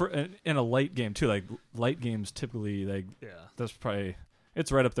 for in a light game too. Like light games typically, Yeah. that's probably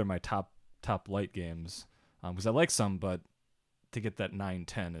it's right up there my top light games because I like some, but to get that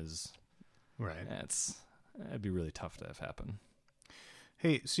 9-10 is Right. it'd be really tough to have happen.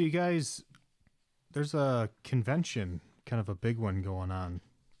 Hey, so you guys, there's a convention, kind of a big one going on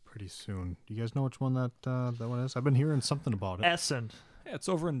pretty soon. Do you guys know which one that one is? I've been hearing something about it. Essen. Yeah, it's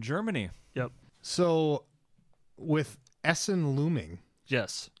over in Germany. So, with Essen looming,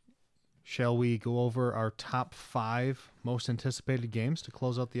 Yes. shall we go over our top 5 most anticipated games to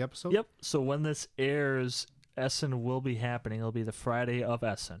close out the episode? Yep. So when this airs, Essen will be happening. It'll be the Friday of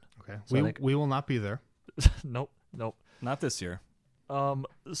Essen. Okay. So I We, think- we will not be there. Nope. Not this year.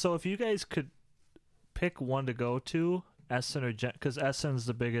 So if you guys could pick one to go to, Essen or Gen, because Essen's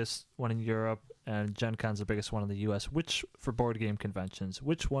the biggest one in Europe and Gen Con's the biggest one in the U.S. Which, for board game conventions,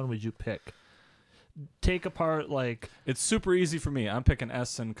 which one would you pick? Take apart It's super easy for me. I'm picking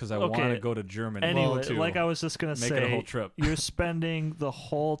Essen because I want Okay. to go to Germany. anyway. to Like I was just gonna make it a say, whole trip. you're spending the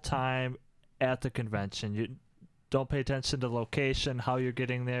whole time at the convention. You don't pay attention to location, how you're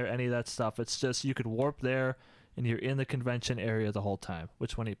getting there, any of that stuff. It's just you could warp there and you're in the convention area the whole time.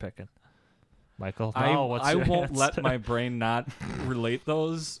 Which one are you picking, Michael? What's I your won't let answer? my brain not relate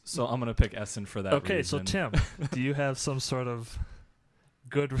those, so I'm gonna pick Essen for that. Okay, so reason. Tim, do you have some sort of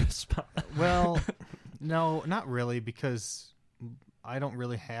good response? Well, no, not really, because I don't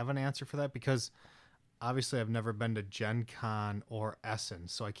really have an answer for that, because obviously I've never been to Gen Con or Essen,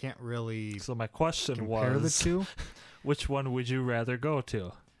 so I can't really So my question compare was, the two. which one would you rather go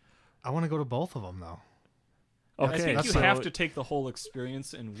to? I want to go to both of them, though. I Okay, think you so, have to take the whole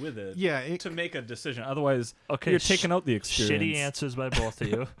experience and with it Yeah, to make a decision. Otherwise, okay, you're taking out the experience. shitty answers by both of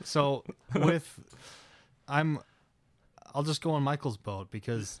you. so I'll just go on Michael's boat,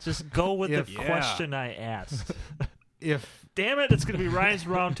 because Just go with the If- Yeah. question I asked. if Damn it, it's going to be Ryan's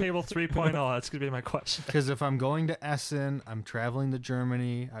Roundtable 3.0. That's going to be my question. I'm going to Essen, I'm traveling to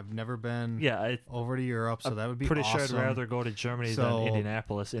Germany. I've never been Yeah, over to Europe, so that would be pretty awesome. sure I'd rather go to Germany So- than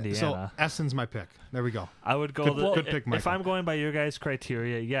Indianapolis, So Indiana. Essen's my pick. There we go. I would go Good pick, if Michael. I'm going by your guys'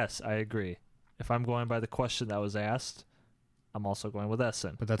 criteria, yes, I agree. If I'm going by the question that was asked, I'm also going with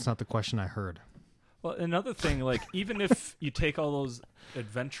Essen. But that's not the question I heard. Well, another thing, like even if you take all those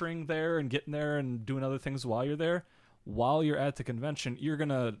adventuring there and getting there and doing other things while you're at the convention, you're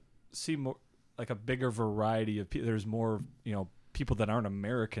gonna see more like a bigger variety of people. There's more, people that aren't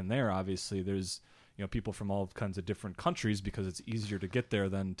American there. Obviously, there's people from all kinds of different countries because it's easier to get there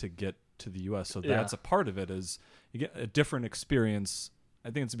than to get to the U.S. So that's a part of it. Is you get a different experience. I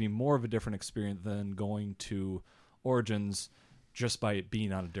think it's to be more of a different experience than going to Origins just by it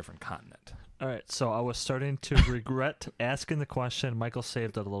being on a different continent. All right, so I was starting to regret asking the question. Michael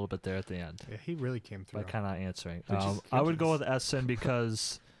saved it a little bit there at the end Yeah, he really came through. by kind of answering. Which is I would go good. with Essen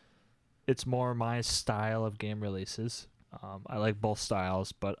because it's more my style of game releases. I like both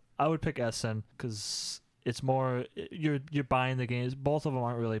styles, but I would pick Essen because it's more you're buying the games. Both of them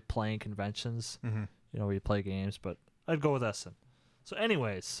aren't really playing conventions, Mm-hmm. where you play games. But I'd go with Essen. So,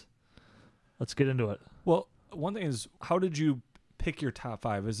 anyways, let's get into it. Well, one thing is, how did you pick your top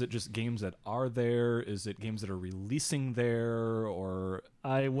 5? Is it just games that are there? Is it games that are releasing there? Or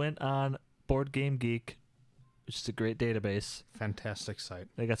I went on Board Game Geek, which is a great database. Fantastic site.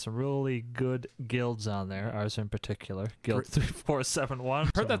 They got some really good guilds on there, ours in particular, Guild 3471.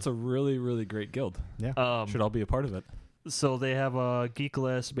 I've heard that's a really, really great guild. Yeah. Should all be a part of it. So they have a geek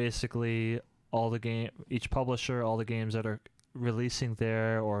list, basically each publisher, all the games that are releasing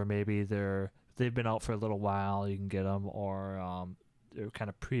there, or maybe they've been out for a little while, you can get them, or they're kind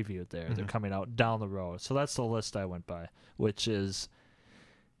of previewed there. They're coming out down the road. So that's the list I went by, which is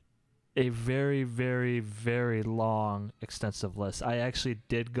a very, very, very long, extensive list. I actually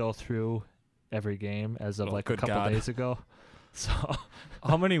did go through every game as of a good couple God. days ago. So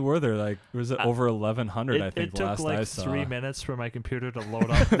How many were there? Like, was it over 1,100? I think it took last like I saw. 3 minutes for my computer to load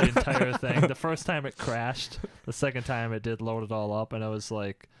up the entire thing. The first time it crashed. The second time it did load it all up, and I was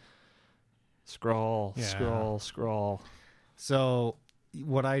like, scroll. So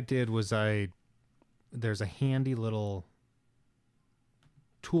what I did was there's a handy little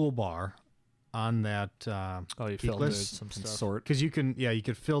toolbar on that Oh, you geek filtered list some Can stuff. sort. because you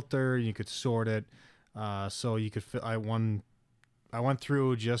could filter, you could sort it. So you could I went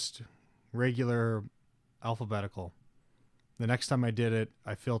through just regular alphabetical. The next time I did it,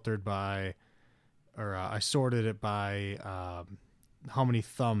 I filtered by, or I sorted it by how many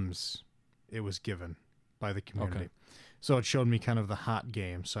thumbs it was given by the community. Okay. So it showed me kind of the hot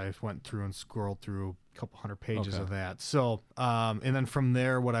games. So I went through and scrolled through a couple hundred pages Okay. of that. So, and then from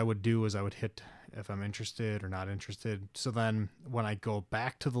there, what I would do is I would hit if I'm interested or not interested. So then when I go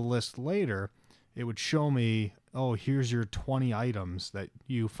back to the list later, it would show me, oh, here's your 20 items that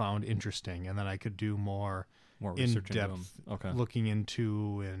you found interesting. And then I could do more More research into them. in-depth Okay. looking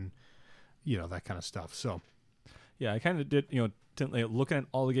into and, that kind of stuff. So, Yeah, I kind of did, looking at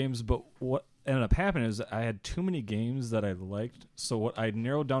all the games, but what ended up happening is I had too many games that I liked. So what I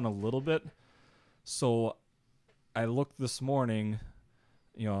narrowed down a little bit. So I looked this morning,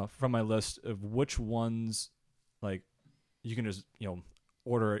 from my list of which ones, like, you can just,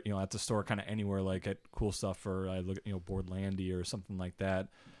 order it, at the store kind of anywhere, like at Cool Stuff, or I look at, Boardlandy or something like that.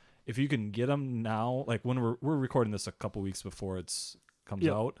 If you can get them now, like when we're recording this a couple weeks before it's comes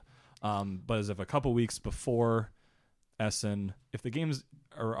Yep. out, but as of a couple weeks before Essen, if the games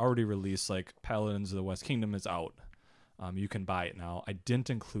are already released, like Paladins of the West Kingdom is out, you can buy it now. I didn't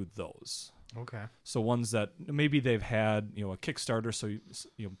include those. okay. So ones that maybe they've had, a Kickstarter, so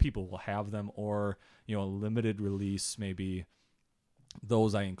people will have them, or a limited release, maybe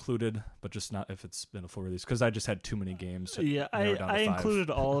those I included, but just not if it's been a full release, because I just had too many games. To Yeah, narrow down to I 5. included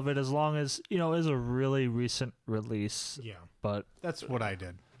all of it as long as, it was a really recent release. Yeah. But That's what I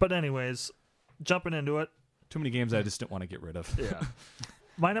did. anyways, jumping into it. Too many games I just didn't want to get rid of. Yeah.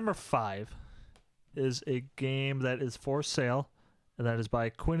 My number 5 is a game that is for sale, and that is by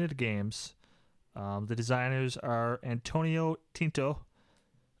Quinted Games. The designers are Antonio Tinto.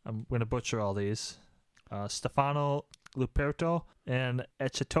 I'm going to butcher all these. Stefano Luperto and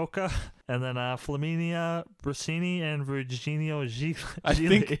Echetoka, and then Flaminia Brusini and Virginio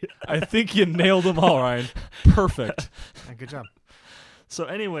Gili. I think you nailed them all, Ryan. Perfect. Yeah, good job. So,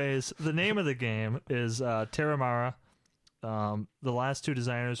 anyways, the name of the game is Terramara. The last two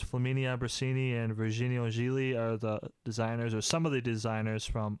designers, Flaminia Brusini and Virginio Gili, are the designers, or some of the designers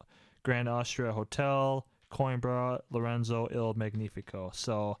from Grand Austria Hotel, Coimbra, Lorenzo Il Magnifico.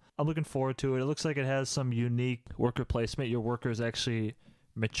 So I'm looking forward to it. It looks like it has some unique worker placement. Your workers actually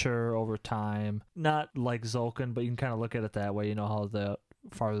mature over time. Not like Zolkin, but you can kind of look at it that way. You know how the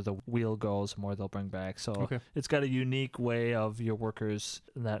farther the wheel goes, the more they'll bring back. So Okay. it's got a unique way of your workers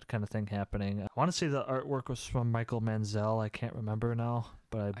and that kind of thing happening. I want to say the artwork was from Michael Manzel. I can't remember now,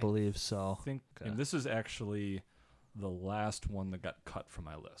 but I believe so. I think, Okay. and this is actually the last one that got cut from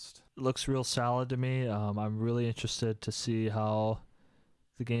my list. It looks real solid to me. I'm really interested to see how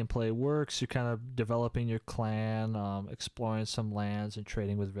the gameplay works. You're kind of developing your clan, exploring some lands and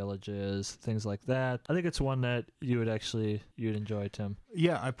trading with villages, things like that. I think it's one that you'd enjoy, Tim.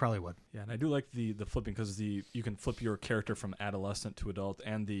 Yeah, I probably would. Yeah, and I do like the flipping because you can flip your character from adolescent to adult,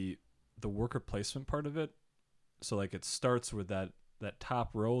 and the worker placement part of it. So like it starts with that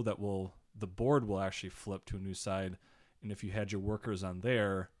top row the board will actually flip to a new side, and if you had your workers on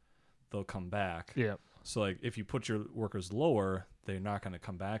there, they'll come back. Yeah. So like if you put your workers lower, they're not going to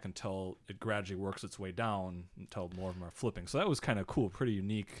come back until it gradually works its way down until more of them are flipping. So that was kind of cool, pretty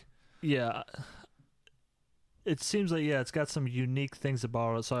unique. Yeah. It seems like, it's got some unique things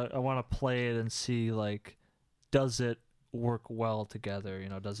about it. So I want to play it and see, like, does it work well together?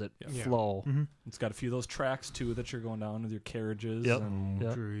 Does it flow? Mm-hmm. It's got a few of those tracks too that you're going down with your carriages Yep. and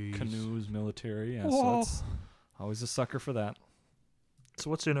Yep. canoes, military. Yeah, Whoa. so that's always a sucker for that. So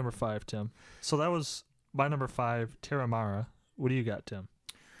what's your number 5, Tim? So that was my number 5, Terramara. What do you got, Tim?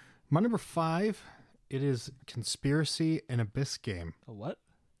 My number 5, it is Conspiracy and Abyss game. A what?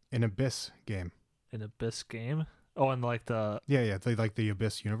 An Abyss game. An Abyss game? Oh, and like the... Yeah, they like the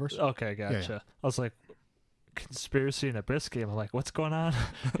Abyss universe. Okay, gotcha. Yeah. I was like, Conspiracy and Abyss game. I'm like, what's going on?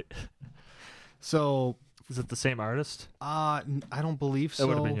 So, is it the same artist? I don't believe so. It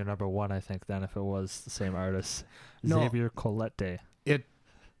would have been your number 1, I think, then, if it was the same artist. No. Xavier Colette.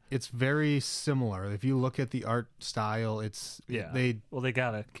 It's very similar. If you look at the art style, they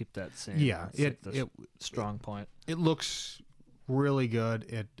gotta keep that same. Yeah, That's like the strong point. It looks really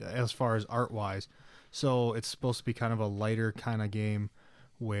good as far as art wise. So it's supposed to be kind of a lighter kind of game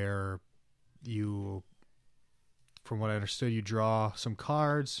where you, from what I understood, you draw some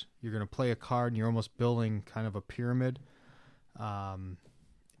cards. You're going to play a card, and you're almost building kind of a pyramid,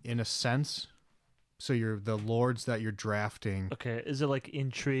 in a sense. So you're the lords that you're drafting. Okay, is it like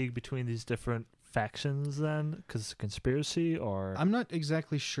intrigue between these different factions then? Because it's a conspiracy, or I'm not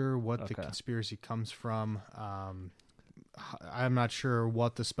exactly sure what the conspiracy comes from. I'm not sure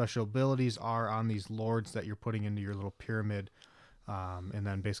what the special abilities are on these lords that you're putting into your little pyramid. And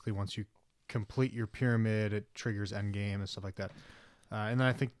then basically once you complete your pyramid, it triggers endgame and stuff like that. And then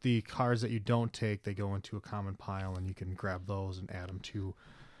I think the cards that you don't take, they go into a common pile, and you can grab those and add them to.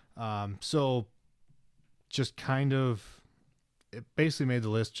 So just kind of, it basically made the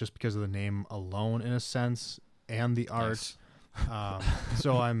list just because of the name alone, in a sense, and the art. Nice.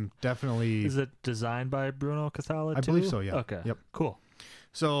 So I'm definitely... Is it designed by Bruno Cathala, I too? believe so, yeah. Okay. Yep. Cool.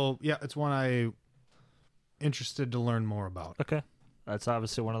 So, yeah, it's one I'm interested to learn more about. Okay. That's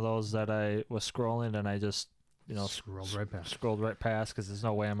obviously one of those that I was scrolling and I just, Scrolled right past because there's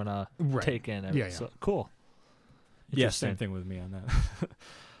no way I'm going to take in it. Yeah. So, cool. Yeah, same thing with me on that.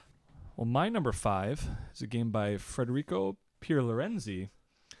 Well, my number 5 is a game by Federico Pierlorenzi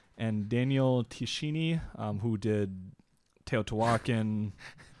and Daniel Tiscini, who did Teotihuacan,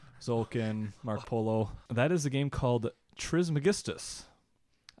 Zolkin, Marco Polo. That is a game called Trismegistus,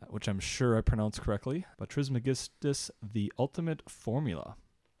 which I'm sure I pronounced correctly. But Trismegistus, the Ultimate Formula.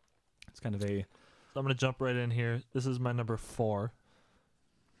 It's kind of a... So I'm going to jump right in here. This is my number 4.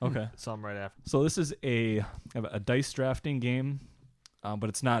 Okay. So I'm right after. So this is a dice drafting game, but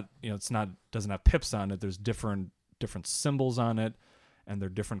it's not, doesn't have pips on it. There's different symbols on it, and they're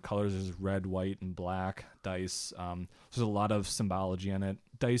different colors. There's red, white, and black dice. There's a lot of symbology in it.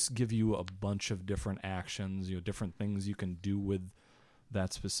 Dice give you a bunch of different actions, different things you can do with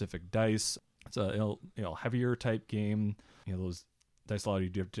that specific dice. It's a heavier type game. Those dice allow you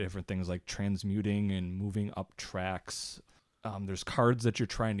to do different things like transmuting and moving up tracks. There's cards that you're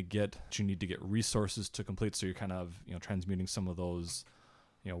trying to get that you need to get resources to complete, so you're kind of transmuting some of those,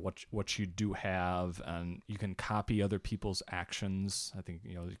 what you do have, and you can copy other people's actions. I think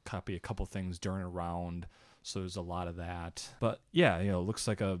you copy a couple things during a round, so there's a lot of that. But yeah, it looks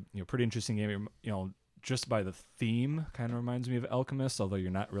like a pretty interesting game. Just by the theme, kind of reminds me of Alchemist, although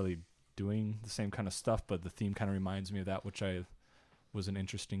you're not really doing the same kind of stuff. But the theme kind of reminds me of that, which was an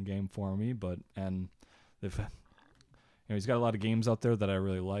interesting game for me. And they've he's got a lot of games out there that I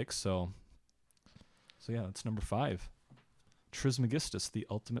really like. So yeah, that's number 5. Trismegistus, the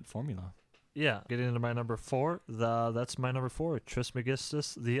Ultimate Formula. Yeah, getting into my number 4. That's my number 4.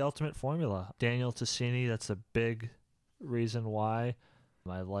 Trismegistus, the Ultimate Formula. Daniel Tiscini, that's a big reason why.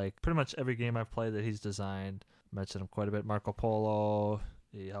 I like pretty much every game I've played that he's designed. I mentioned him quite a bit. Marco Polo,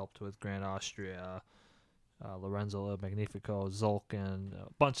 he helped with Grand Austria, Lorenzo Il Magnifico, Zolkin,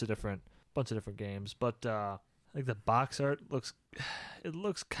 a bunch of different games. But Like the box art looks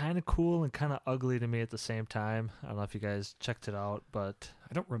kind of cool and kind of ugly to me at the same time. I don't know if you guys checked it out, but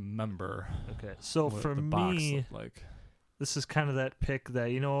I don't remember. okay. So what for the box me, looked like. this is kind of that pick that,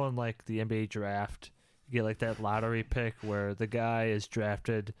 in like the NBA draft, you get like that lottery pick where the guy is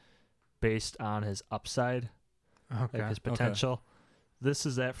drafted based on his upside, Okay. like his potential. This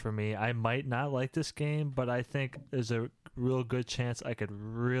is that for me. I might not like this game, but I think there's a real good chance I could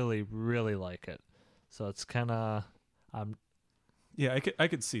really, really like it. So it's kind of, Yeah, I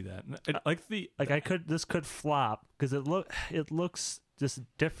could see that. this could flop because it looks just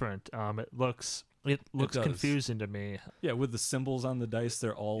different. It looks does. confusing to me. Yeah, with the symbols on the dice,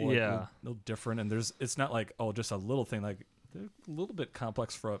 they're all like a little different, and it's not like just a little thing. Like they're a little bit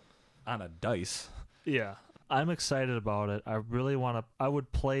complex on a dice. Yeah, I'm excited about it. I really want to. I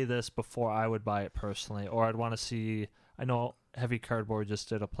would play this before I would buy it personally, or I'd want to see. I know Heavy Cardboard just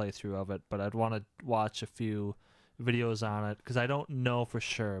did a playthrough of it, but I'd want to watch a few videos on it because I don't know for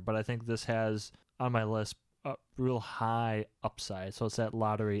sure. But I think this has on my list a real high upside. So it's that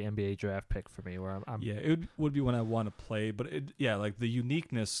lottery NBA draft pick for me where I'm Yeah, it would be when I want to play, but like the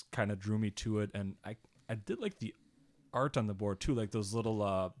uniqueness kind of drew me to it, and I did like the art on the board too, like those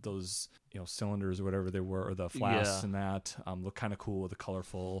little those cylinders or whatever they were, or the flasks and that look kind of cool with the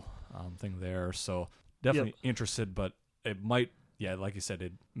colorful thing there. So definitely interested, but it might, like you said,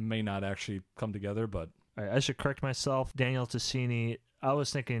 it may not actually come together. But all right, I should correct myself. Daniel Tassini. I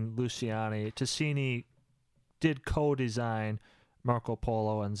was thinking Luciani. Tassini did co-design Marco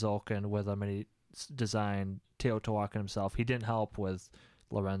Polo and Zolkin with him, and he designed Teotihuacan himself. He didn't help with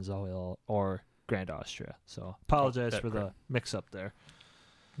Lorenzo or Grand Austria. So apologize for the mix-up there.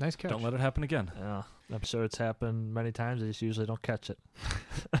 Nice catch. Don't let it happen again. Yeah, I'm sure it's happened many times. I just usually don't catch it.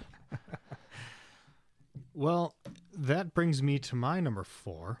 Well, that brings me to my number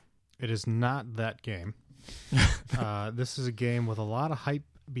 4. It is not that game. This is a game with a lot of hype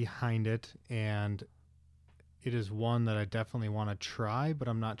behind it, and it is one that I definitely want to try, but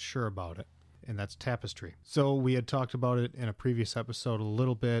I'm not sure about it, and that's Tapestry. So we had talked about it in a previous episode a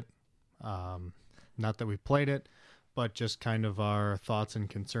little bit. Not that we played it, but just kind of our thoughts and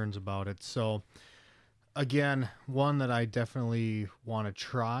concerns about it. So again, one that I definitely want to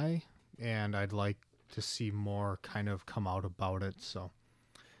try, and I'd like to see more kind of come out about it. So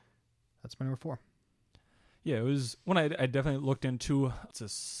that's my number 4. Yeah, it was one I definitely looked into. It's a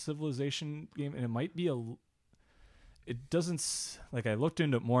Civilization game, and it might be it doesn't, like, I looked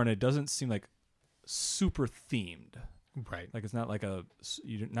into it more, and it doesn't seem like super themed. Right. Like, it's not like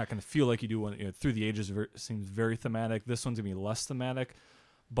you're not going to feel like you do one. Through the Ages seems very thematic. This one's going to be less thematic,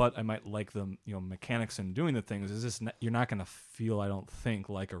 but I might like the mechanics in doing the things. Is this you're not going to feel, I don't think,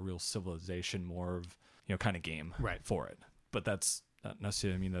 like a real Civilization, more of kind of game for it. But that's not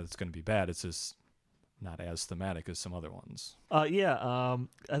necessarily mean that it's going to be bad. It's just not as thematic as some other ones. I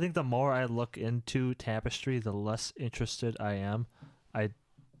think the more I look into Tapestry, the less interested I am. I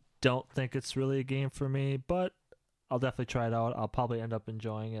don't think it's really a game for me, but I'll definitely try it out. I'll probably end up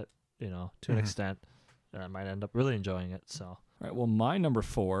enjoying it, to an extent. I might end up really enjoying it. So, all right. Well, my number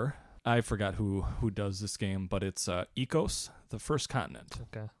 4, I forgot who does this game, but it's Ecos: The First Continent.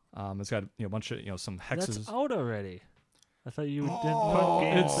 Okay. It's got a bunch of some hexes. That's out already. I thought you didn't put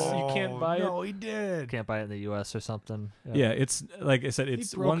games. You can't buy it. No, he did. Can't buy it in the U.S. or something. Yeah, it's like I said,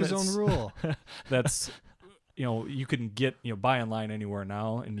 it's he broke one his that's, own rule. that's you can get buy online anywhere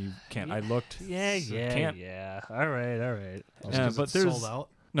now, and you can't. I looked. Yeah. All right. Yeah, but it's there's sold out.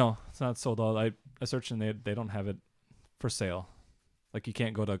 No, it's not sold out. I searched and they don't have it for sale. Like, you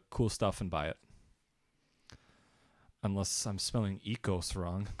can't go to Cool Stuff and buy it. Unless I'm spelling Ecos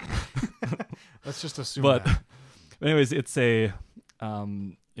wrong. Let's just assume But that. anyways, it's a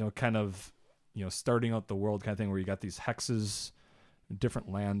kind of starting out the world kind of thing where you got these hexes,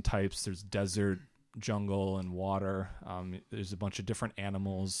 different land types. There's desert, jungle, and water. There's a bunch of different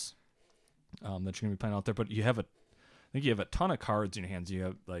animals that you're gonna be playing out there. But I think you have a ton of cards in your hands. You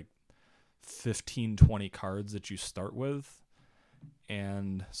have like 15, 20 cards that you start with.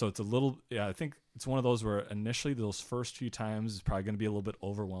 And so it's I think it's one of those where initially those first few times is probably going to be a little bit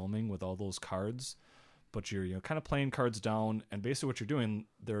overwhelming with all those cards, but you're kind of playing cards down, and basically what you're doing,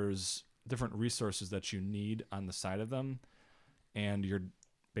 there's different resources that you need on the side of them, and you're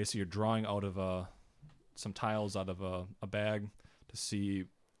drawing out of some tiles out of a bag to see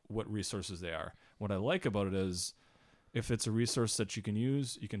what resources they are. What I like about it is if it's a resource that you can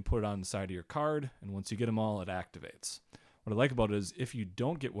use, you can put it on the side of your card, and once you get them all, it activates. What I like about it is if you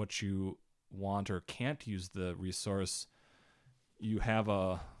don't get what you want or can't use the resource, you have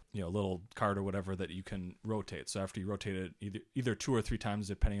a little card or whatever that you can rotate. So after you rotate it either 2 or 3 times,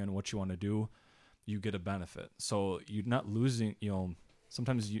 depending on what you want to do, you get a benefit. So you're not losing,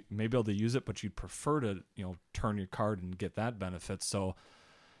 sometimes you may be able to use it, but you'd prefer to, turn your card and get that benefit. So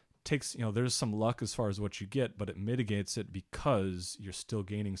takes, there's some luck as far as what you get, but it mitigates it because you're still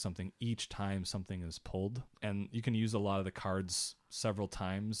gaining something each time something is pulled. And you can use a lot of the cards several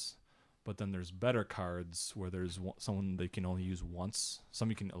times, but then there's better cards where there's someone they can only use once.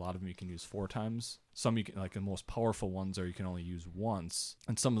 A lot of them you can use 4 times. Some you can, like the most powerful ones are you can only use once.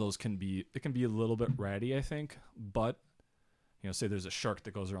 And some of those can be a little bit ratty, I think. But, say there's a shark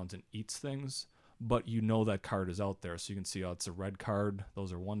that goes around and eats things, but that card is out there. So you can see, it's a red card.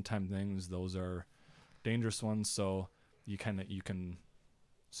 Those are one-time things. Those are dangerous ones. So you can,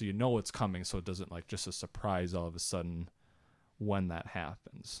 so it's coming. So it doesn't like just a surprise all of a sudden when that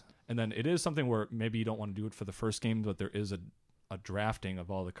happens. And then it is something where maybe you don't want to do it for the first game, but there is a drafting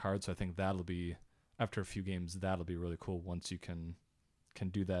of all the cards. So I think that'll be, after a few games, that'll be really cool once you can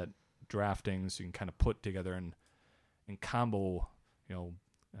do that drafting. So you can kind of put together and combo,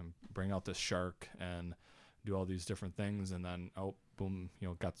 and bring out this shark and do all these different things. And then, boom,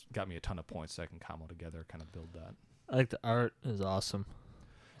 got me a ton of points so I can combo together, kind of build that. I think the art is awesome.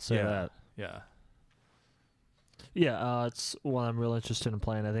 Say that. Yeah. Yeah, it's one I'm real interested in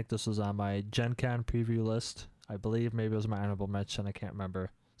playing. I think this was on my Gen Con preview list. I believe maybe it was my honorable mention. I can't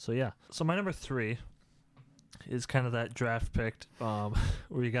remember. So, yeah. So, my number 3 is kind of that draft pick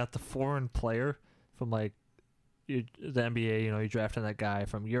where you got the foreign player from, like, the NBA. You're drafting that guy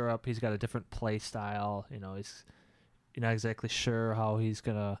from Europe. He's got a different play style. You're not exactly sure how he's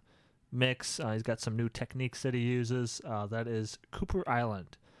going to mix. He's got some new techniques that he uses. That is Cooper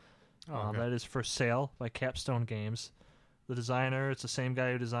Island. Okay. That is for sale by Capstone Games. The designer, it's the same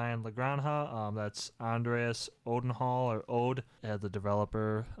guy who designed La Granja. That's Andreas Odenhall, or Ode. The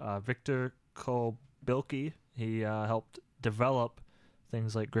developer, Victor Kobilki. He helped develop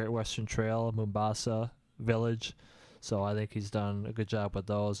things like Great Western Trail, Mombasa Village. So I think he's done a good job with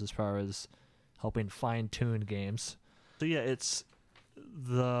those as far as helping fine-tune games. So yeah, it's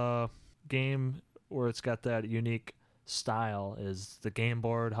the game where it's got that unique style is the game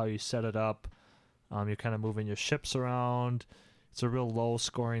board, how you set it up. You're kind of moving your ships around. It's a real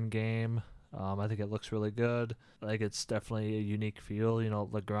low-scoring game. I think it looks really good. Like, it's definitely a unique feel.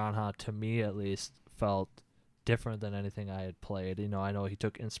 La Granja, to me at least, felt different than anything I had played. I know he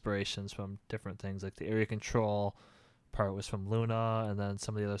took inspirations from different things. Like, the area control part was from Luna, and then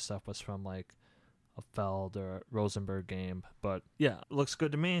some of the other stuff was from, like, a Feld or Rosenberg game. But, yeah, it looks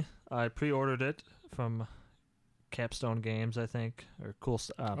good to me. I pre-ordered it from Capstone Games, I think, or cool.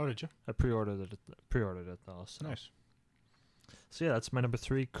 Did you? I pre-ordered it though. So. Nice. So yeah, that's my number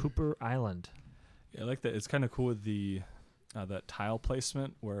 3, Cooper Island. Yeah, I like that. It's kind of cool with the that tile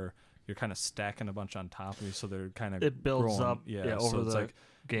placement where you're kind of stacking a bunch on top of you, so they're kind of it builds growing. up. Yeah, over so it's the like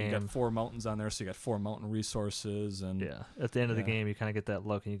game. You got 4 mountains on there, so you got 4 mountain resources, and yeah, at the end of the game, you kind of get that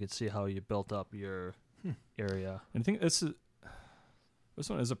look, and you can see how you built up your area. And I think this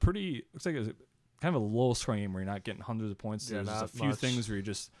one is a pretty, looks like it's kind of a low scoring game where you're not getting hundreds of points. Yeah, There's just a few much. things where you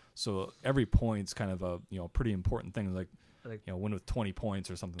just, so every point's kind of a pretty important thing. Like, win with 20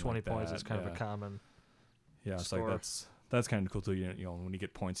 points or something. 20 like points that. is kind of a common. Yeah, it's score. like that's kind of cool too. When you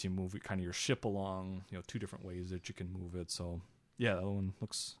get points, you move kind of your ship along. 2 different ways that you can move it. So yeah, that one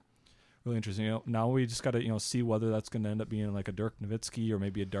looks really interesting. Now we just got to see whether that's going to end up being like a Dirk Nowitzki or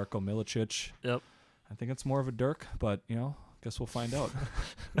maybe a Darko Milicic. Yep. I think it's more of a Dirk, but guess we'll find out.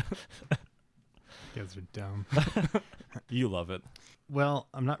 You guys are dumb. You love it. Well,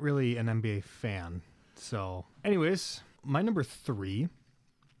 I'm not really an NBA fan. So, anyways, my number 3,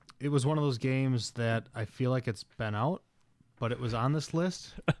 it was one of those games that I feel like it's been out, but it was on this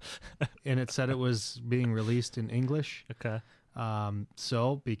list, and it said it was being released in English. Okay.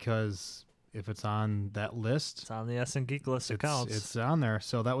 So, because if it's on that list, It's on the S and Geek list. It counts. it's on there.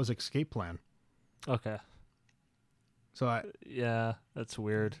 So that was Escape Plan. Okay. So Yeah, that's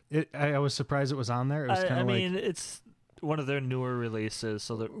weird. I was surprised it was on there. It was kind I of like, mean, it's one of their newer releases,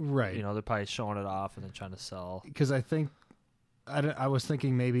 so they're right. they're probably showing it off and then trying to sell. Because I was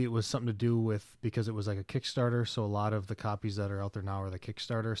thinking maybe it was something to do with, because it was like a Kickstarter, so a lot of the copies that are out there now are the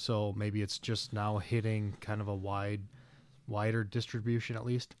Kickstarter, so maybe it's just now hitting kind of a wider distribution at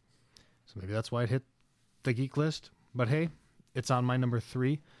least. So maybe that's why it hit the geek list. But hey, it's on my number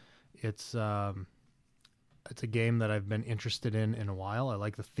 3. It's a game that I've been interested in a while. I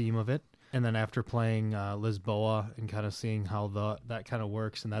like the theme of it. And then after playing Lisboa and kind of seeing how that kind of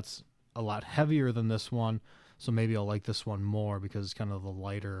works, and that's a lot heavier than this one, so maybe I'll like this one more because it's kind of the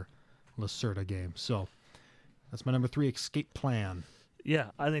lighter Lacerda game. So that's my number 3, Escape Plan.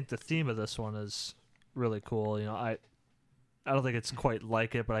 Yeah, I think the theme of this one is really cool. I don't think it's quite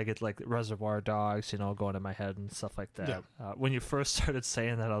like it, but I get like Reservoir Dogs, going in my head and stuff like that. Yeah. When you first started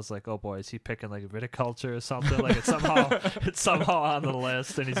saying that, I was like, oh boy, is he picking like viticulture or something? Like it's somehow on the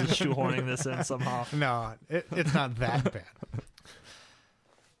list, and he's just shoehorning this in somehow. No, it's not that bad.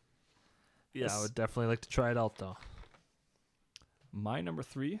 Yeah, I would definitely like to try it out though. My number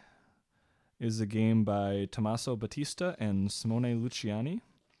 3 is a game by Tommaso Battista and Simone Luciani,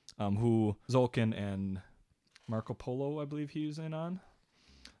 who Zolkin and Marco Polo, I believe he's in on.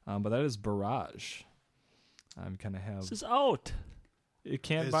 But that is Barrage. I'm kind of have. This is out. You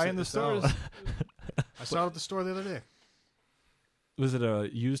can't buy in the stores. I saw it at the store the other day. Was it a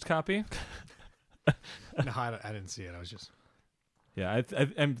used copy? No, I didn't see it. I was just. Yeah,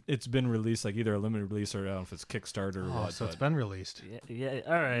 it's been released, like either a limited release or I don't know if it's Kickstarter or what. So it's been released. Yeah.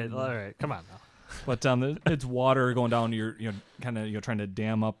 All right. Come on now. But it's water going down. You're kind of trying to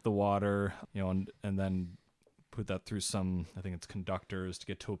dam up the water, and then put that through some, I think it's conductors to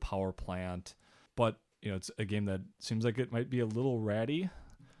get to a power plant. But it's a game that seems like it might be a little ratty,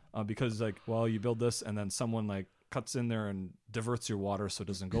 because you build this and then someone like cuts in there and diverts your water so it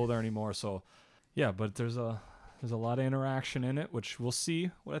doesn't go there anymore. So yeah, but there's a lot of interaction in it, which we'll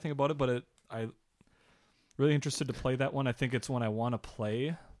see what I think about it. But I really interested to play that one. I think it's one I want to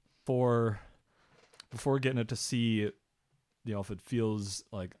play before getting it to see, if it feels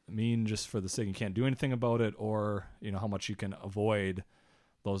like mean just for the sake you can't do anything about it, or how much you can avoid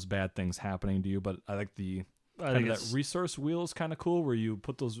those bad things happening to you. But I like that resource wheel is kind of cool, where you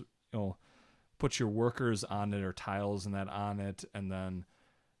put those, put your workers on it or tiles and that on it, and then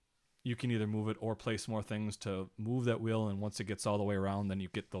you can either move it or place more things to move that wheel. And once it gets all the way around, then you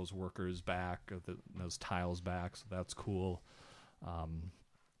get those workers back, or those tiles back. So that's cool.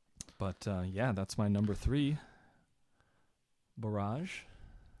 But that's my number 3, Barrage.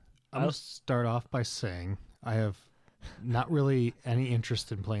 I'm going to start off by saying I have not really any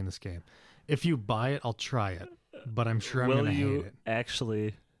interest in playing this game. If you buy it, I'll try it, but I'm sure I'm going to hate it. Will you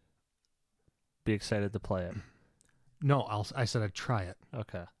actually be excited to play it? No, I said I'd try it.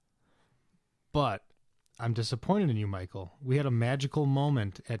 Okay. But I'm disappointed in you, Michael. We had a magical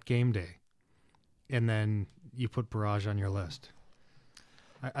moment at game day, and then you put Barrage on your list.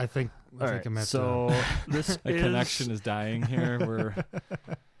 I think I'm at so this connection is dying here. We're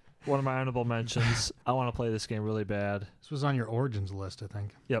one of my honorable mentions. I want to play this game really bad. This was on your Origins list, I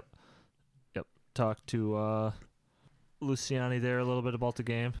think. Yep. Talked to Luciani there a little bit about the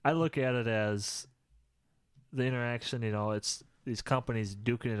game. I look at it as the interaction, it's these companies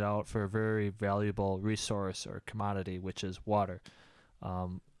duking it out for a very valuable resource or commodity, which is water.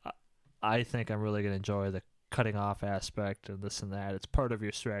 I think I'm really going to enjoy the cutting off aspect and this and that. It's part of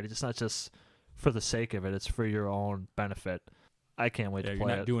your strategy. It's not just for the sake of it. It's for your own benefit. I can't wait to play it.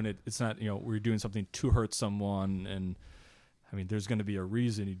 You're not doing it. It's not, we're doing something to hurt someone. And I mean, there's going to be a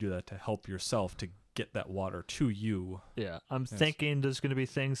reason you do that, to help yourself to get that water to you. Yeah. I'm thinking there's going to be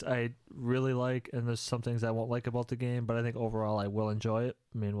things I really like, and there's some things I won't like about the game, but I think overall I will enjoy it.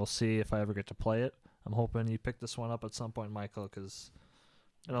 I mean, we'll see if I ever get to play it. I'm hoping you pick this one up at some point, Michael, because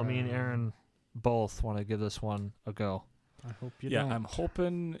me and Aaron both want to give this one a go. I hope you don't. don't. I'm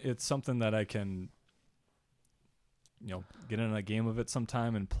hoping it's something that I can, get in a game of it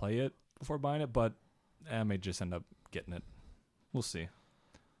sometime and play it before buying it, but I may just end up getting it. We'll see.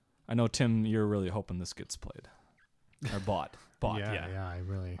 I know, Tim, you're really hoping this gets played. Or bought. Yeah,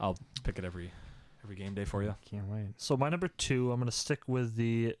 I'll pick it every game day for you. Can't wait. So my number 2, I'm going to stick with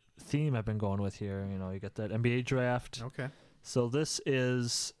the theme I've been going with here. You got that NBA draft. Okay. So this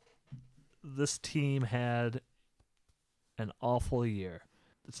team had an awful year.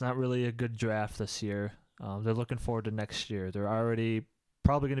 It's not really a good draft this year. They're looking forward to next year. They're already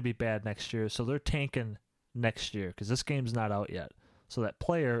probably going to be bad next year, so they're tanking next year because this game's not out yet. So that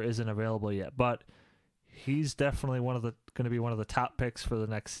player isn't available yet, but he's definitely going to be one of the top picks for the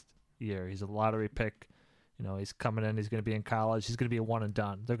next year. He's a lottery pick. He's coming in. He's going to be in college. He's going to be a one and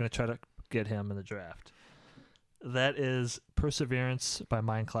done. They're going to try to get him in the draft. That is Perseverance by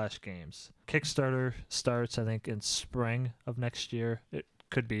Mindclash Games. Kickstarter starts, I think, in spring of next year. It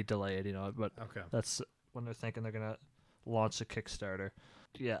could be delayed, but okay. That's when they're thinking they're going to launch a Kickstarter.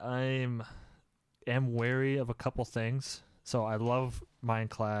 Yeah, I am wary of a couple things. So I love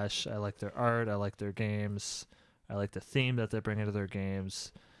Mindclash. I like their art. I like their games. I like the theme that they bring into their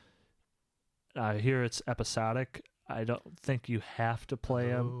games. I hear it's episodic. I don't think you have to play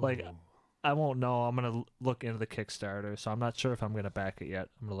them. Like, I won't know. I'm going to look into the Kickstarter, so I'm not sure if I'm going to back it yet.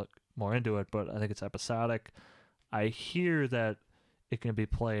 I'm going to look more into it, but I think it's episodic. I hear that it can be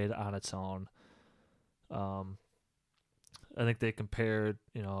played on its own. I think they compared,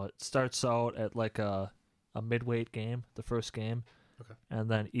 it starts out at like a a midweight game, the first game. Okay. And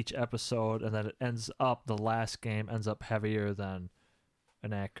then each episode, and then it ends up, the last game ends up heavier than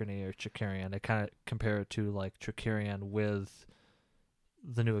Anachrony or Trickerion. They kind of compare it to like Trickerion with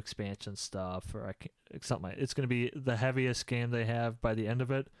the new expansion stuff, or something like. It's going to be the heaviest game they have by the end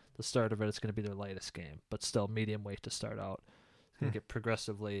of it. The start of it, it's going to be their lightest game, but still medium weight to start out. It's going to get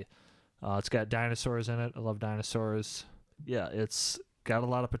progressively. It's got dinosaurs in it. I love dinosaurs. Yeah, it's got a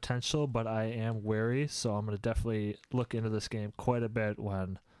lot of potential, but I am wary, so I'm going to definitely look into this game quite a bit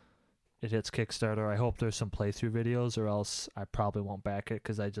when it hits Kickstarter. I hope there's some playthrough videos, or else I probably won't back it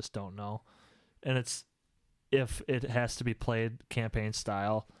because I just don't know. And if it has to be played campaign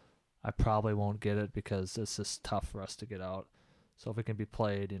style, I probably won't get it because it's just tough for us to get out. So if it can be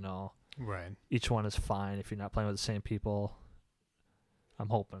played, Right. each one is fine. If you're not playing with the same people, I'm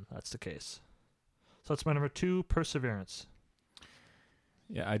hoping that's the case. So that's my number 2, Perseverance.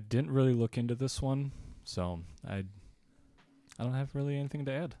 Yeah, I didn't really look into this one, so I don't have really anything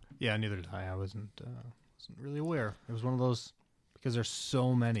to add. Yeah, neither did I. I wasn't really aware. It was one of those, because there's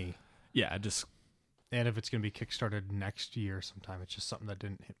so many. Yeah, I just And if it's going to be kickstarted next year sometime, it's just something that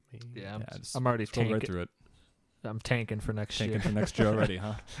didn't hit me. Yeah, I just I'm already scrolled tanking. right through it. I'm tanking for next Tanking year. for next year already,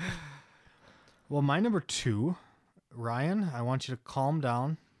 huh? Well, my number 2, Ryan, I want you to calm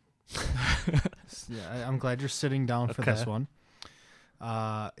down. Yeah, I'm glad you're sitting down for this Okay. one.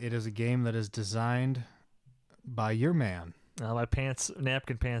 It is a game that is designed by your man. My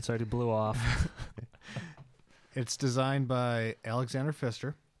napkin pants already blew off. It's designed by Alexander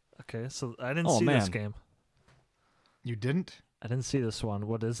Pfister. Okay, so I didn't Oh, see this man. game. You didn't? I didn't see this one.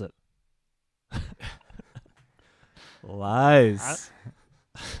 What is it? Lies.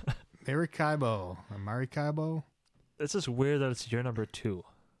 Maracaibo. Or Maracaibo? It's just weird that it's your number 2.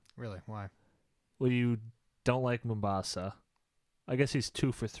 Really? Why? Well, you don't like Mombasa. I guess he's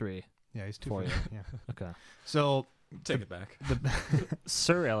 2 for 3. Yeah, he's 2 For for you. Yeah. Okay. So, Take it back.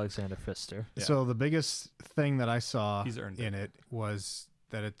 Sir Alexander Pfister. Yeah. so the biggest thing that I saw He's earned in it was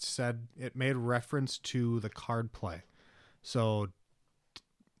that it said it made reference to the card play. So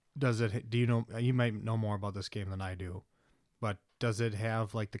do you know, you might know more about this game than I do, but does it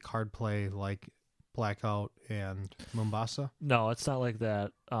have like the card play like Blackout and Mombasa? No, it's not like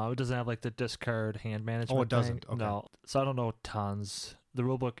that. It doesn't have like the discard hand management. Oh, it doesn't? thing. Okay. No, so I don't know tons. The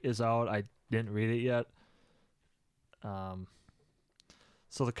rulebook is out. I didn't read it yet.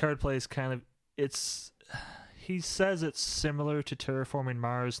 So the card play is kind of he says it's similar to Terraforming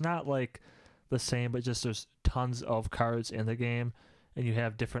Mars, not like the same, but just there's tons of cards in the game, and you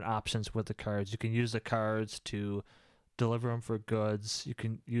have different options with the cards. You can use the cards to deliver them for goods. You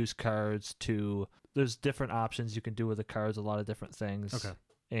can use cards to. There's different options you can do with the cards. A lot of different things. Okay.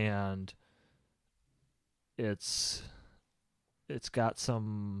 And it's got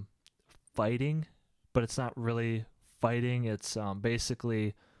some fighting, but it's not really fighting. It's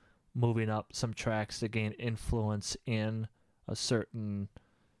basically moving up some tracks to gain influence in a certain,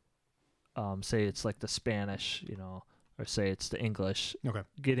 say it's like the Spanish, or say it's the English. Okay.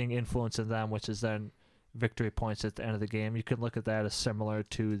 Getting influence in them, which is then victory points at the end of the game. You can look at that as similar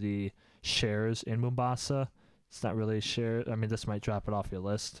to the shares in Mombasa. It's not really share. I mean, this might drop it off your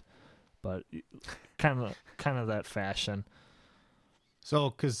list, but kind of that fashion. So,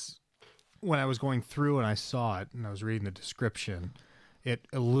 because when I was going through and I saw it and I was reading the description, it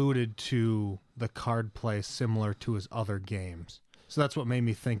alluded to the card play similar to his other games. So that's what made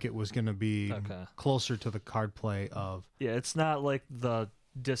me think it was going to be Okay. closer to the card play of. Yeah, it's not like the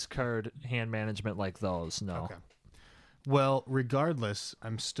discard hand management like those. No. Okay. Well, regardless,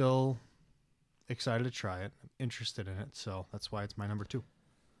 I'm still excited to try it. I'm interested in it, so that's why it's my number 2.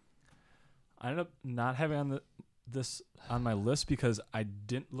 I ended up not having this on my list because I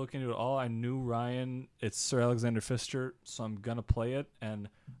didn't look into it at all. I knew Ryan, it's Sir Alexander Pfister, so I'm going to play it, and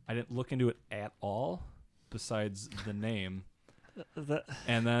I didn't look into it at all besides the name.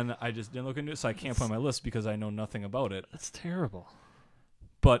 And then I just didn't look into it, so I can't put it on my list because I know nothing about it. That's terrible.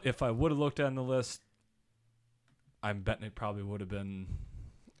 But if I would have looked on the list, I'm betting it probably would have been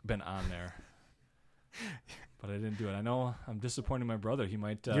on there. But I didn't do it. I know I'm disappointing my brother. He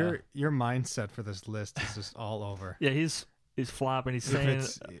might. Your mindset for this list is just all over. Yeah, he's flopping. He's saying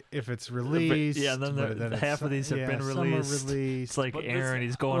if it's released, yeah, and then half of these have been some are released. released. It's like But Aaron.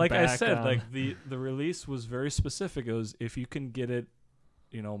 He's going like back. I said, on, like the release was very specific. It was if you can get it,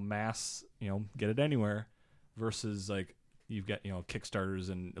 mass, get it anywhere, versus like you've got Kickstarters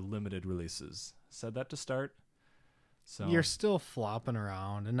and limited releases. Said that to start. So You're still flopping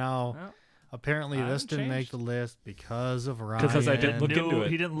around, and now Well, apparently this I've didn't make changed. the list because of Ryan. Because I didn't look into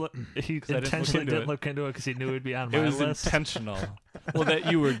it. He didn't look. He 'Cause I didn't look intentionally into didn't it. look into it because he knew it'd be on my it was list. intentional. Well,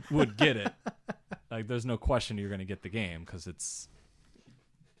 that you would get it. Like, there's no question you're going to get the game because it's,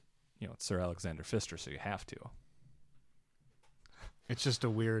 it's Sir Alexander Pfister, so you have to. It's just a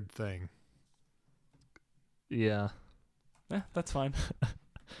weird thing. Yeah. That's fine.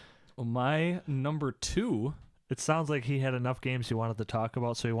 Well, my number 2. It sounds like he had enough games he wanted to talk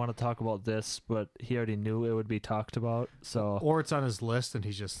about, so he wanted to talk about this, but he already knew it would be talked about. So, Or it's on his list and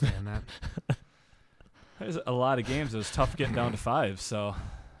he's just saying that. There's a lot of games. It was tough getting down to 5, so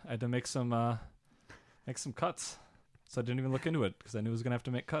I had to make some cuts. So I didn't even look into it because I knew I was going to have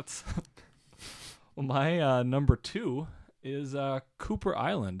to make cuts. Well, my number 2 is Cooper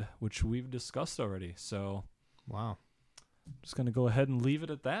Island, which we've discussed already. So Wow. I'm just going to go ahead and leave it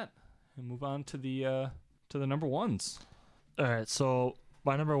at that and move on to the number 1s. all right. So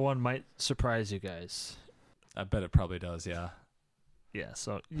my number 1 might surprise you guys. I bet it probably does, yeah. Yeah.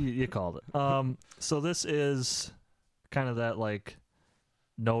 So you called it. So this is kind of that like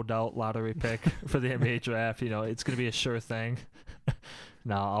no doubt lottery pick for the NBA draft. It's going to be a sure thing.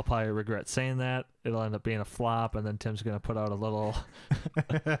 Now, I'll probably regret saying that. It'll end up being a flop, and then Tim's going to put out a little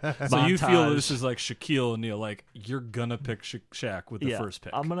So you feel montage. this is like Shaquille O'Neal, like you're going to pick Shaq with the first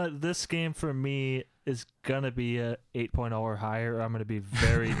pick. This game for me is going to be a 8.0 or higher, or I'm going to be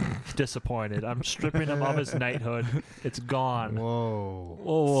very disappointed. I'm stripping him of his knighthood. It's gone. Whoa.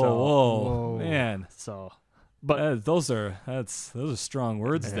 Whoa, Whoa. man. So, but those are strong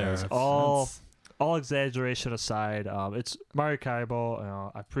words Yeah, there. it's all exaggeration aside, it's Mari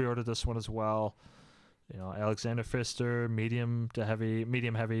Kaibo. I pre-ordered this one as well. Alexander Pfister, medium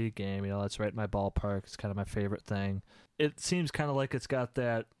heavy game. That's right in my ballpark. It's kind of my favorite thing. It seems kind of like it's got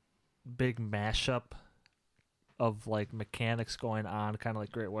that big mashup of like mechanics going on, kind of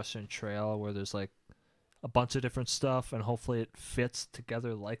like Great Western Trail, where there's like a bunch of different stuff, and hopefully it fits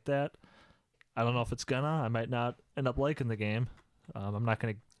together like that. I don't know if it's gonna. I might not end up liking the game. I'm not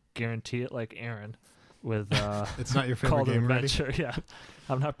gonna guarantee it like Aaron with It's not your favorite Call to game already? Adventure. Yeah,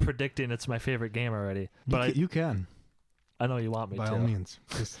 I'm not predicting it's my favorite game already, but You can, I know you want me by to. all means.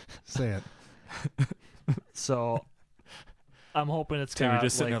 Just say it. So I'm hoping it's Tim, got you're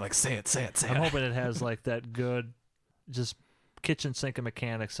just sitting like, there like, say it. I'm hoping it has like that good, just kitchen sink of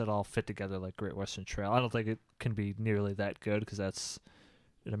mechanics that all fit together like Great Western Trail. I don't think it can be nearly that good because that's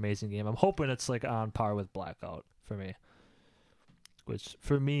an amazing game. I'm hoping it's like on par with Blackout for me, which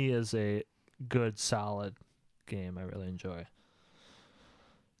for me is a good, solid game I really enjoy.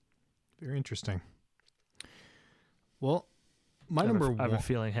 Very interesting. Well, my I have number I have a one.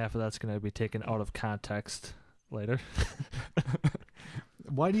 feeling half of that's going to be taken out of context later.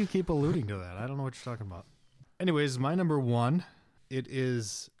 Why do you keep alluding to that? I don't know what you're talking about. Anyways, my number 1, it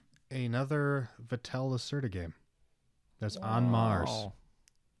is another Vital Lacerda game. That's on Mars. Wow.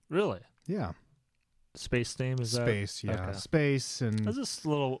 Really? Yeah. Space theme is Space, yeah. okay. Space I and was just a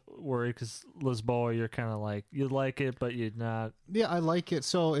little worried because Lisboa, you're kind of like, you like it, but you're not. yeah, I like it.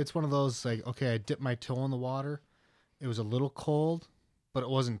 So it's one of those like, okay, I dipped my toe in the water. It was a little cold, but it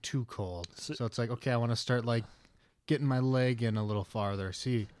wasn't too cold. So it's like, okay, I want to start like getting my leg in a little farther.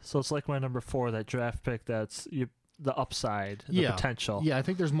 See, So it's like my number 4, that draft pick. That's the upside, the Yeah. potential. yeah, I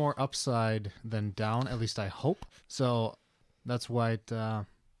think there's more upside than down. At least I hope. So that's why it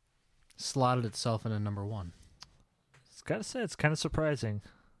slotted itself in a number 1. It's gotta say, it's kind of surprising.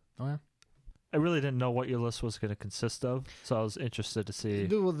 Oh yeah. I really didn't know what your list was going to consist of, so I was interested to see.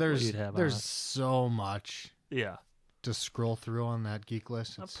 Dude, well, there's you'd have on there's it. so much Yeah, to scroll through on that geek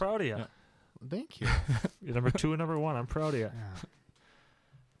list. I'm It's- proud of you. Yeah. Thank you. You're number 2 and number 1. I'm proud of you. Yeah.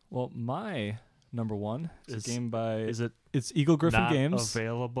 Well, my number 1 is Is- a game by Is it it's Eagle Griffin not Games.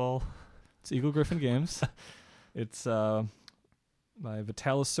 available? It's Eagle Griffin Games. It's by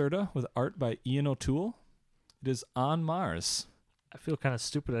Vital Lacerda with art by Ian O'Toole. It is On Mars. I feel kind of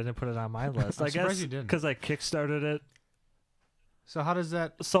stupid I didn't put it on my list. I'm I surprised guess you didn't. because I kickstarted it. So how does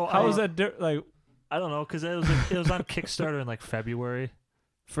that? So How I, is that like? I don't know, because it was on Kickstarter in like February.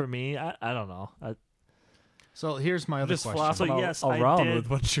 For me, I don't know. So here's my other Just question. flopping So, yes, around I did- with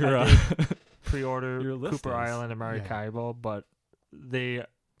what your I pre-order Your list Cooper is. Island and Yeah. Maracaibo, but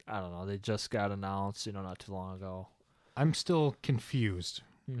I don't know, they just got announced, not too long ago. I'm still confused.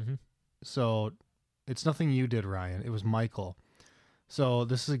 Mm-hmm. So it's nothing you did, Ryan. It was Michael. So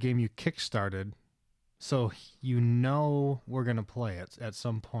this is a game you kickstarted. So we're gonna play it at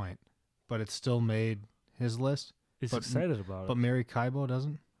some point, but it still made his list. He's But- excited about But it. Mary Kaibo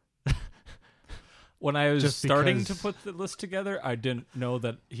doesn't. When I was Just starting to because- put the list together, I didn't know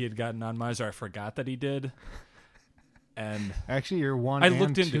that he had gotten On Mars, or I forgot that he did. And Actually, you're 1 I and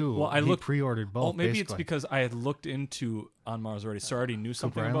looked into- 2. well, I He looked- pre-ordered both. maybe it's basically. because I had looked into On Mars already, so I already knew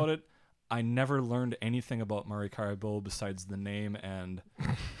something Island? about it. I never learned anything about Maracaibo besides the name and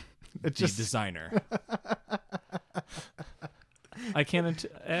It's the just designer. I can't. I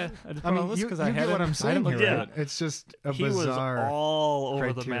just I mean, this you, because you I get haven't. what I'm I saying haven't here, looked yeah. at right? it. It's just a He bizarre. was all over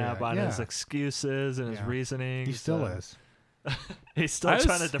the criteria. map on his Yeah. excuses and his Yeah. reasoning. He still is. He's still I was-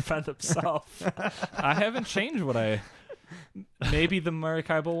 trying to defend himself. I haven't changed what I. Maybe the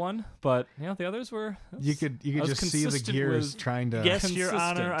Maracaibo one, but the others were. You could I was just see the consistent gears with- trying to. Yes, Your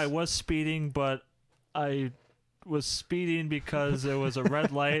Honor, Consistent. I was speeding, but I was speeding because there was a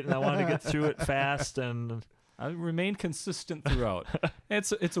red light and I wanted to get through it fast. And I remained consistent throughout.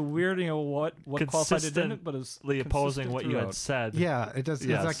 It's a weird, what qualified it in it, but it's opposing what you had throughout. said. Yeah, it does. It's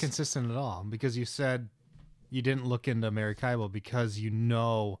Yes. not consistent at all because you said you didn't look into Maracaibo because you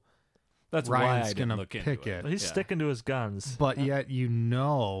know, That's Ryan's why I didn't gonna look pick into it. He's Yeah. sticking to his guns. but yet you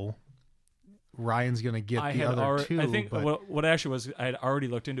know Ryan's gonna get I the had other already, two. I think but what actually was I had already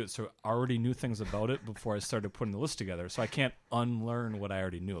looked into it, so I already knew things about it before I started putting the list together. So I can't unlearn what I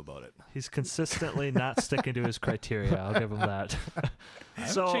already knew about it. He's consistently not sticking to his criteria. I'll give him that. I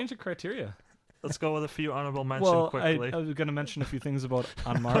So- haven't changed the criteria. Let's go with a few honorable mentions Well, quickly. I was going to mention a few things about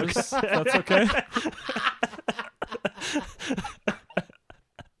On Mars. If that's okay.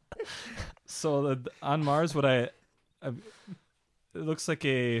 So On Mars, it looks like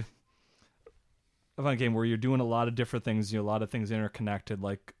a fun game where you're doing a lot of different things. A lot of things interconnected.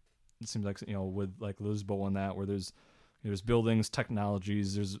 Like it seems like with like Lisboa and that, where there's buildings,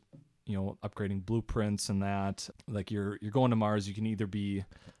 technologies. There's upgrading blueprints and that. Like you're going to Mars. You can either be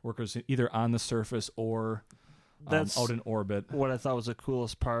workers either on the surface or That's out in orbit. what I thought was the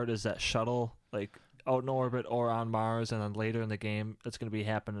coolest part is that shuttle, like out in orbit or on Mars, and then later in the game, it's going to be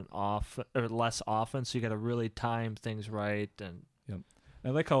happening less often. So you got to really time things right. And I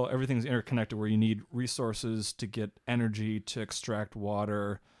like how everything's interconnected, where you need resources to get energy, to extract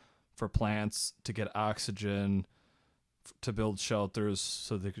water for plants, to get oxygen, to build shelters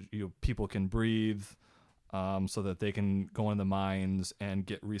so that people can breathe, so that they can go in the mines and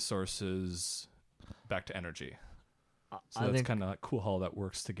get resources back to energy. So I that's think kind of cool how that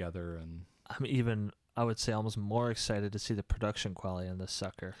works together. And I would say almost more excited to see the production quality in this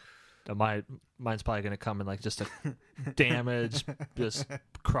sucker. Mine's probably going to come in like just a damaged, just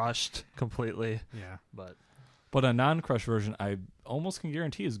crushed completely. yeah, but a non-crush version, I almost can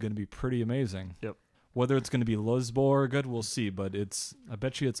guarantee is going to be pretty amazing. Yep. Whether it's going to be Lisboa or good, we'll see. But I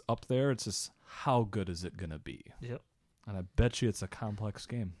bet you it's up there. It's just how good is it going to be? Yep. And I bet you it's a complex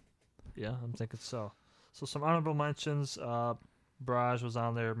game. Yeah, I'm thinking so. So some honorable mentions. Barrage was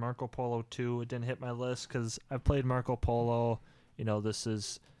on there. Marco Polo 2. It didn't hit my list because I've played Marco Polo.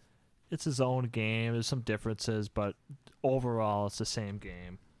 It's his own game. There's some differences, but overall it's the same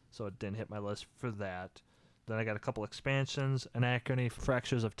game. So it didn't hit my list for that. Then I got a couple expansions, Anachrony,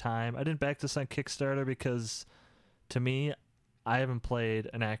 Fractures of Time. I didn't back this on Kickstarter because, to me, I haven't played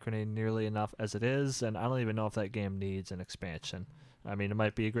Anachrony nearly enough as it is, and I don't even know if that game needs an expansion. I mean, it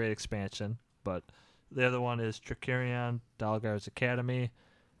might be a great expansion, but the other one is Trickerion, Dalgar's Academy.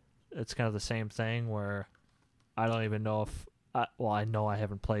 It's kind of the same thing where I don't even know if... I know I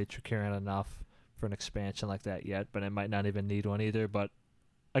haven't played Trickerion enough for an expansion like that yet, but it might not even need one either, but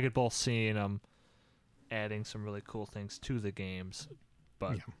I could both see them adding some really cool things to the games.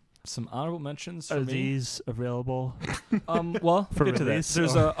 But Yeah. Some honorable mentions for are me. these available? Well, For we'll get to that. release,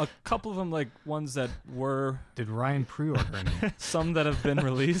 There's or- a couple of them, like ones that were Did Ryan pre-order any? some that have been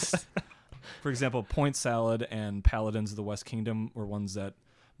released. For example, Point Salad and Paladins of the West Kingdom were ones that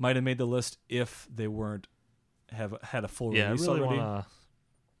might have made the list if they weren't have had a full Yeah, I release really already.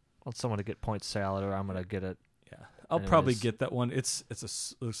 want someone to get Point Salad, or I'm gonna get it. Yeah, I'll probably Anyways. get that one. It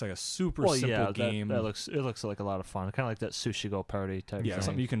looks like a super Well, simple yeah, game. That looks like a lot of fun. Kind of like that Sushi Go Party type. Yeah, thing.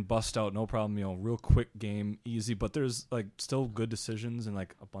 something you can bust out, no problem. Real quick game, easy. But there's like still good decisions and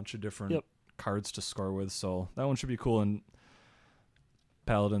like a bunch of different Yep. cards to score with. So that one should be cool. And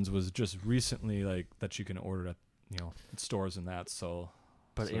Paladins was just recently like that you can order at stores and that. So,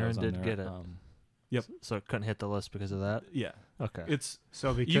 But so that Aaron was on did there. get it. So it couldn't hit the list because of that. Yeah, Okay. it's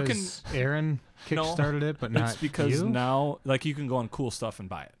So You because Aaron kickstarted it, but not it's because you? now like you can go on cool stuff and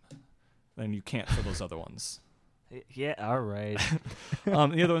buy it, and you can't for those other ones. Yeah. All right. The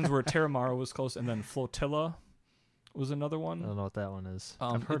other ones were Terramara was close, and then Flotilla was another I one. don't know what that one is.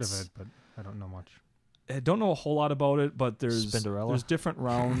 I've heard of it's- it, but I don't know much. I don't know a whole lot about it, but there's Spinderella? different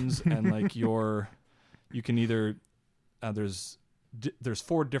rounds, and like you can either there's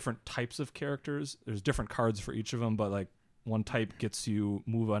 4 different types of characters. There's different cards for each of them, but like one type gets you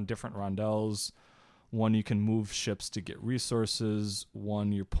move on different rondels. One you can move ships to get resources.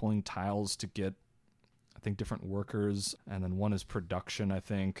 One you're pulling tiles to get, I think, different workers, and then one is production, I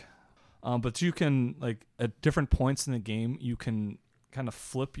think. But you can like at different points in the game you can kind of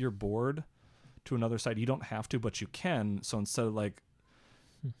flip your board to another side. You don't have to, but you can. So instead of like,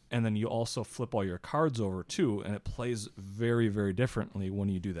 and then you also flip all your cards over too, and it plays very, very differently when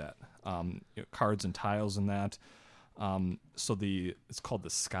you do that. Cards and tiles and that. So it's called the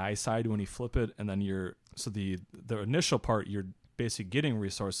sky side when you flip it, and then the initial part you're basically getting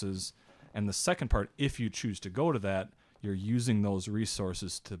resources, and the second part, if you choose to go to that, you're using those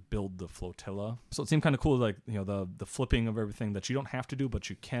resources to build the flotilla. So it seemed kind of cool, like, you know, the flipping of everything that you don't have to do, but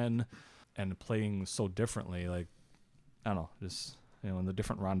you can, and playing so differently. Like, I don't know, just, you know, and the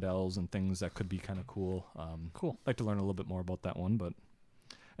different rondelles and things that could be kind of cool. Cool. I'd like to learn a little bit more about that one,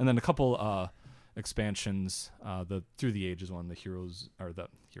 and then a couple expansions, the Through the Ages one, the Heroes.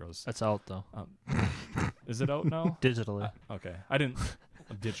 That's out though. Is it out now? Digitally. Okay, I didn't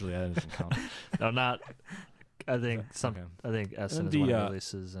digitally. That doesn't count. No, not. I think Okay. I think Essen is the, one of the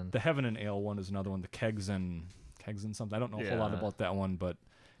releases, and The Heaven and Ale one is another one. The Kegs and something. I don't know a whole lot Yeah. about that one, but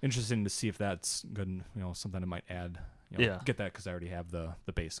interesting to see if that's good. You know, something I might add. You know, Yeah. Get that because I already have the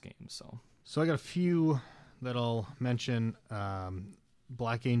base game. So So I got a few that I'll mention.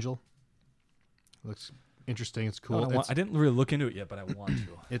 Black Angel looks interesting. It's cool. I didn't really look into it yet, but I want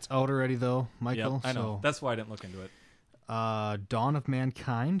to. It's out already though, Michael. Yep, I know. That's why I didn't look into it. Dawn of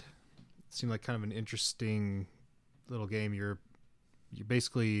Mankind seemed like kind of an interesting little game. You're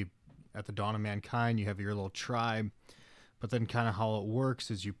basically at the dawn of mankind. You have your little tribe, but then kind of how it works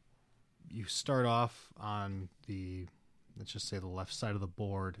is you start off on let's just say the left side of the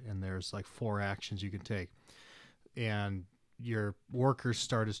board, and there's like 4 actions you can take, and your workers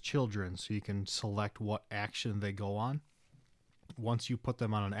start as children, so you can select what action they go on. Once you put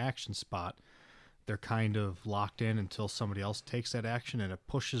them on an action spot, they're kind of locked in until somebody else takes that action, and it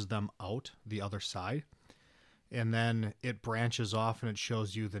pushes them out the other side. And then it branches off and it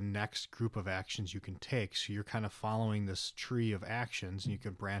shows you the next group of actions you can take. So you're kind of following this tree of actions, and you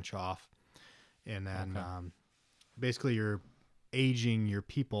can branch off. And then basically you're aging your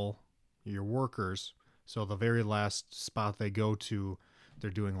people, your workers. So the very last spot they go to, they're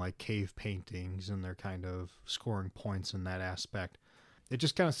doing like cave paintings, and they're kind of scoring points in that aspect. It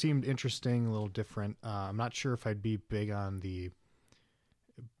just kind of seemed interesting, a little different. I'm not sure if I'd be big on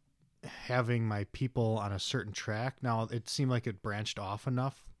having my people on a certain track. Now, it seemed like it branched off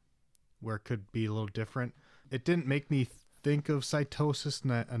enough where it could be a little different. It didn't make me think of Cytosis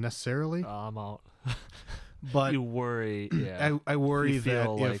necessarily, I'm out. but You worry, yeah. I worry You that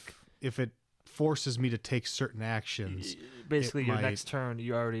feel like if it forces me to take certain actions, basically your might- next turn,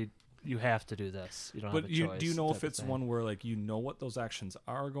 you have to do this. You don't But have a choice. do you know type if of it's thing. one where like you know what those actions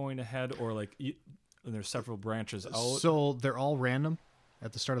are going ahead, or like and there's several branches out? so they're all random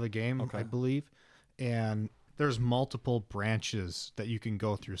at the start of the game, Okay. I believe, and there's multiple branches that you can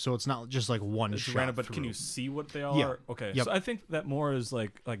go through. So it's not just like one It's shot random, but through. can you see what they all Yeah. are? Okay, Yep. so I think that more is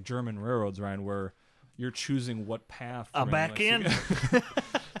like German railroads, Ryan, where you're choosing what path. I'm back in.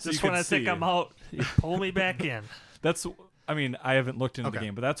 So Just you when can I think see. I'm out, you pull me back in. That's. I mean, I haven't looked into the Okay.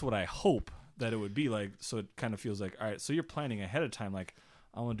 game, but that's what I hope that it would be like. So it kind of feels like, all right, so you're planning ahead of time, like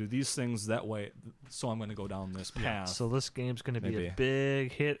I want to do these things that way, so I'm going to go down this path. So this game's going to be Maybe. a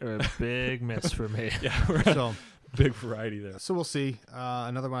big hit or a big miss for me. Yeah, we're So big variety there. So we'll see.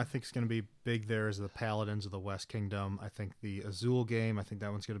 Another one I think is going to be big there is the Paladins of the West Kingdom. I think the Azul game, I think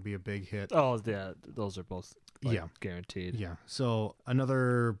that one's going to be a big hit. Oh, yeah. Those are both Yeah. guaranteed. Yeah. So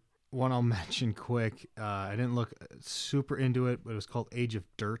another one I'll mention quick. I didn't look super into it, but it was called Age of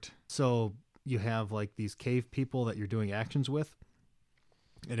Dirt. So you have like these cave people that you're doing actions with.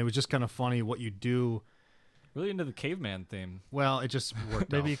 And it was just kind of funny what you do. Really into the caveman theme. Well, it just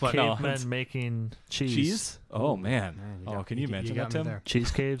worked Maybe out. But no, cavemen it's- making cheese. Cheese? Oh man. Man, Oh, got- can you imagine that, got me Tim? there.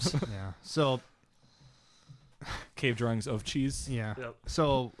 Cheese caves. Yeah. So Cave drawings of cheese. yeah. Yep.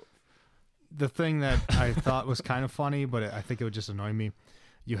 So the thing that I thought was kind of funny, but I think it would just annoy me.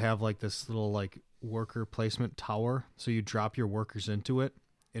 You have like this little like worker placement tower. So you drop your workers into it,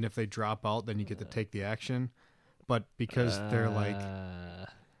 and if they drop out, then you get to take the action. But because they're like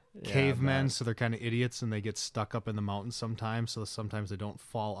cavemen, so they're kind of idiots, and they get stuck up in the mountains sometimes. So sometimes they don't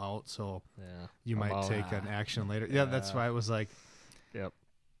fall out. So Yeah. you might about- take an action later. Yeah, that's why it was like, Yep.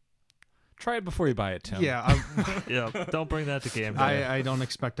 Try it before you buy it, Tim. yeah, Yep. Don't bring that to game day. I don't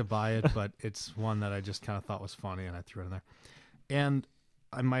expect to buy it, but it's one that I just kind of thought was funny, and I threw it in there. And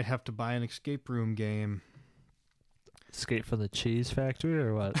I might have to buy an escape room game, Escape from the cheese factory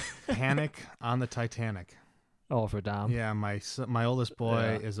or what? Panic on the Titanic. Oh, for Dom. Yeah, my oldest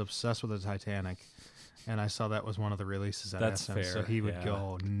boy Yeah. is obsessed with the Titanic, and I saw that was one of the releases at That's SM, so fair, he would yeah.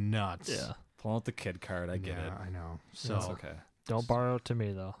 go nuts. Yeah. Pull out the kid card. I get yeah, it. I know. So That's okay. Don't borrow it to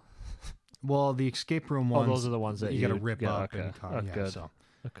me though. Well, the escape room Oh, ones. those are the ones that you got to rip yeah, up okay. and cut. Oh, Yeah, good. so.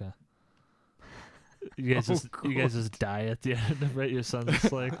 Okay. You guys, Oh, you guys just die at the end of it. Your son's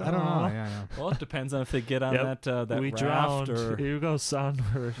just like, I don't know. "Aw, Yeah. Well, it depends on if they get on Yep. that we raft drowned. or Here you go, son.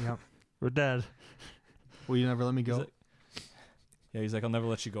 Yep. We're dead." Will you never let me go? Is it- yeah. He's like, I'll never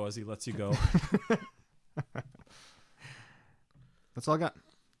let you go as he lets you go. That's all I got.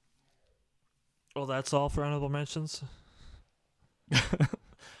 Well, that's all for honorable mentions.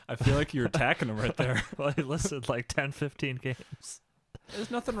 I feel like you're attacking him right there. Well, I listed like 10, 15 games.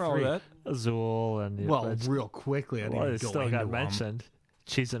 There's nothing wrong Three. with that. Azul and Well, real quickly, I didn't well, even it go still into got them. mentioned.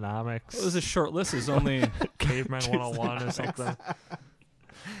 Cheeseonomics, It was a short list. There's only Caveman 101 or something.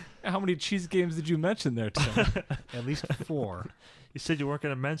 how many cheese games did you mention there, Tim? At least 4. You said you weren't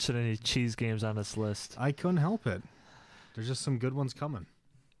going to mention any cheese games on this list. I couldn't help it. There's just some good ones coming.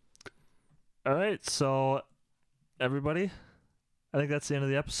 All right, so everybody, I think that's the end of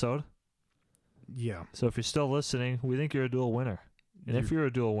the episode. Yeah, So if you're still listening, we think you're a dual winner. And if you're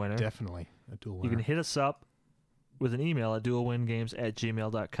a dual winner, definitely a dual you winner. can hit us up with an email at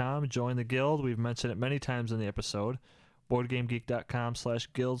dualwingames@gmail.com. Join the guild. We've mentioned it many times in the episode.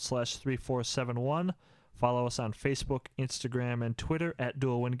 BoardGameGeek.com/guild/3471. Follow us on Facebook, Instagram, and Twitter at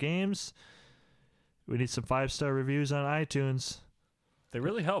dualwingames. We need some 5-star reviews on iTunes. They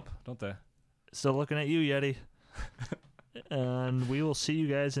really help, don't they? Still looking at you, Yeti. And we will see you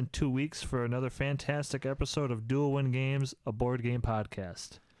guys in 2 weeks for another fantastic episode of Dual Win Games, a board game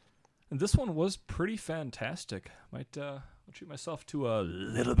podcast. And this one was pretty fantastic. Might treat myself to a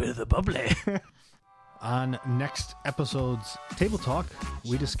little bit of the bubbly. On next episode's Table Talk,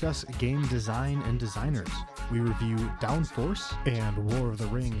 we discuss game design and designers. We review Downforce and War of the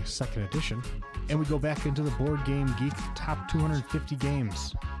Ring 2nd Edition. And we go back into the Board Game Geek top 250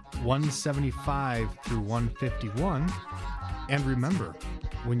 games, 175 through 151. And remember,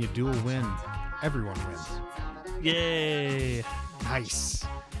 when you dual win, everyone wins. Yay! Nice.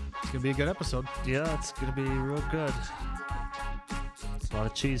 It's going to be a good episode. Yeah, it's going to be real good. A lot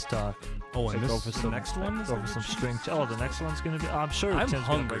of cheese talk. Oh, and Go this for the some next one is Go gonna for be some string. Oh, the next one's going to be. I'm sure I'm Tim's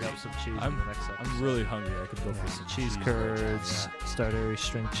going to bring hungry. up some cheese I'm- in the next episode. I'm really hungry. I could go for some cheese curds, Starberry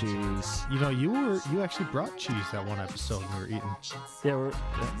string cheese. You know, you actually brought cheese that one episode we were eating. Yeah,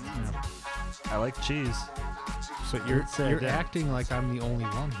 I like cheese. So you're Said, yeah. acting like I'm the only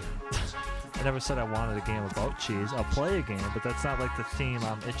one here. I never said I wanted a game about cheese. I'll play a game, but that's not like the theme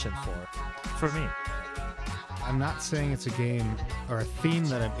I'm itching for me. I'm not saying it's a game or a theme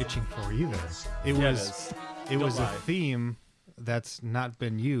that I'm itching for either. It Yeah, was Don't a lie. theme that's not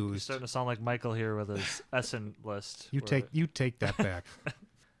been You're used. starting to sound like Michael here with his Essen list. You take that back.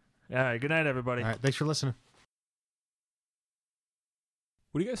 All right, good night, everybody. All right, thanks for listening.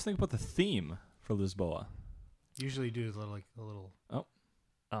 What do you guys think about the theme for Lisboa? Usually do a little.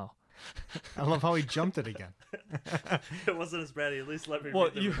 Oh. I love how he jumped it again. It wasn't as bad. He at least let me Well,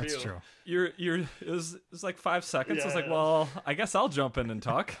 read the you- review. That's true. It was like 5 seconds. I was Yeah, like, yeah. well, I guess I'll jump in and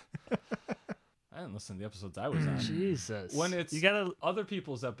talk. I didn't listen to the episodes I was on. Jesus. When it's you gotta other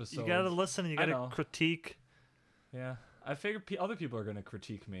people's episodes. you gotta listen. You I gotta know. critique. Yeah, I figured other people are gonna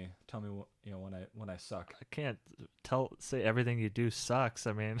critique me, tell me when I suck. I can't say everything you do sucks.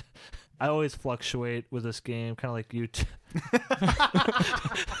 I mean, I always fluctuate with this game, kind of like you.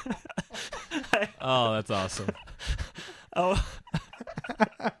 Oh, that's awesome. Oh.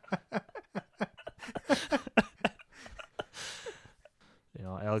 You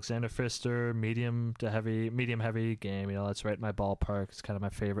know, Alexander Pfister, medium heavy game. You know, that's right in my ballpark. It's kind of my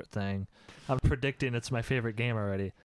favorite thing. I'm predicting it's my favorite game already.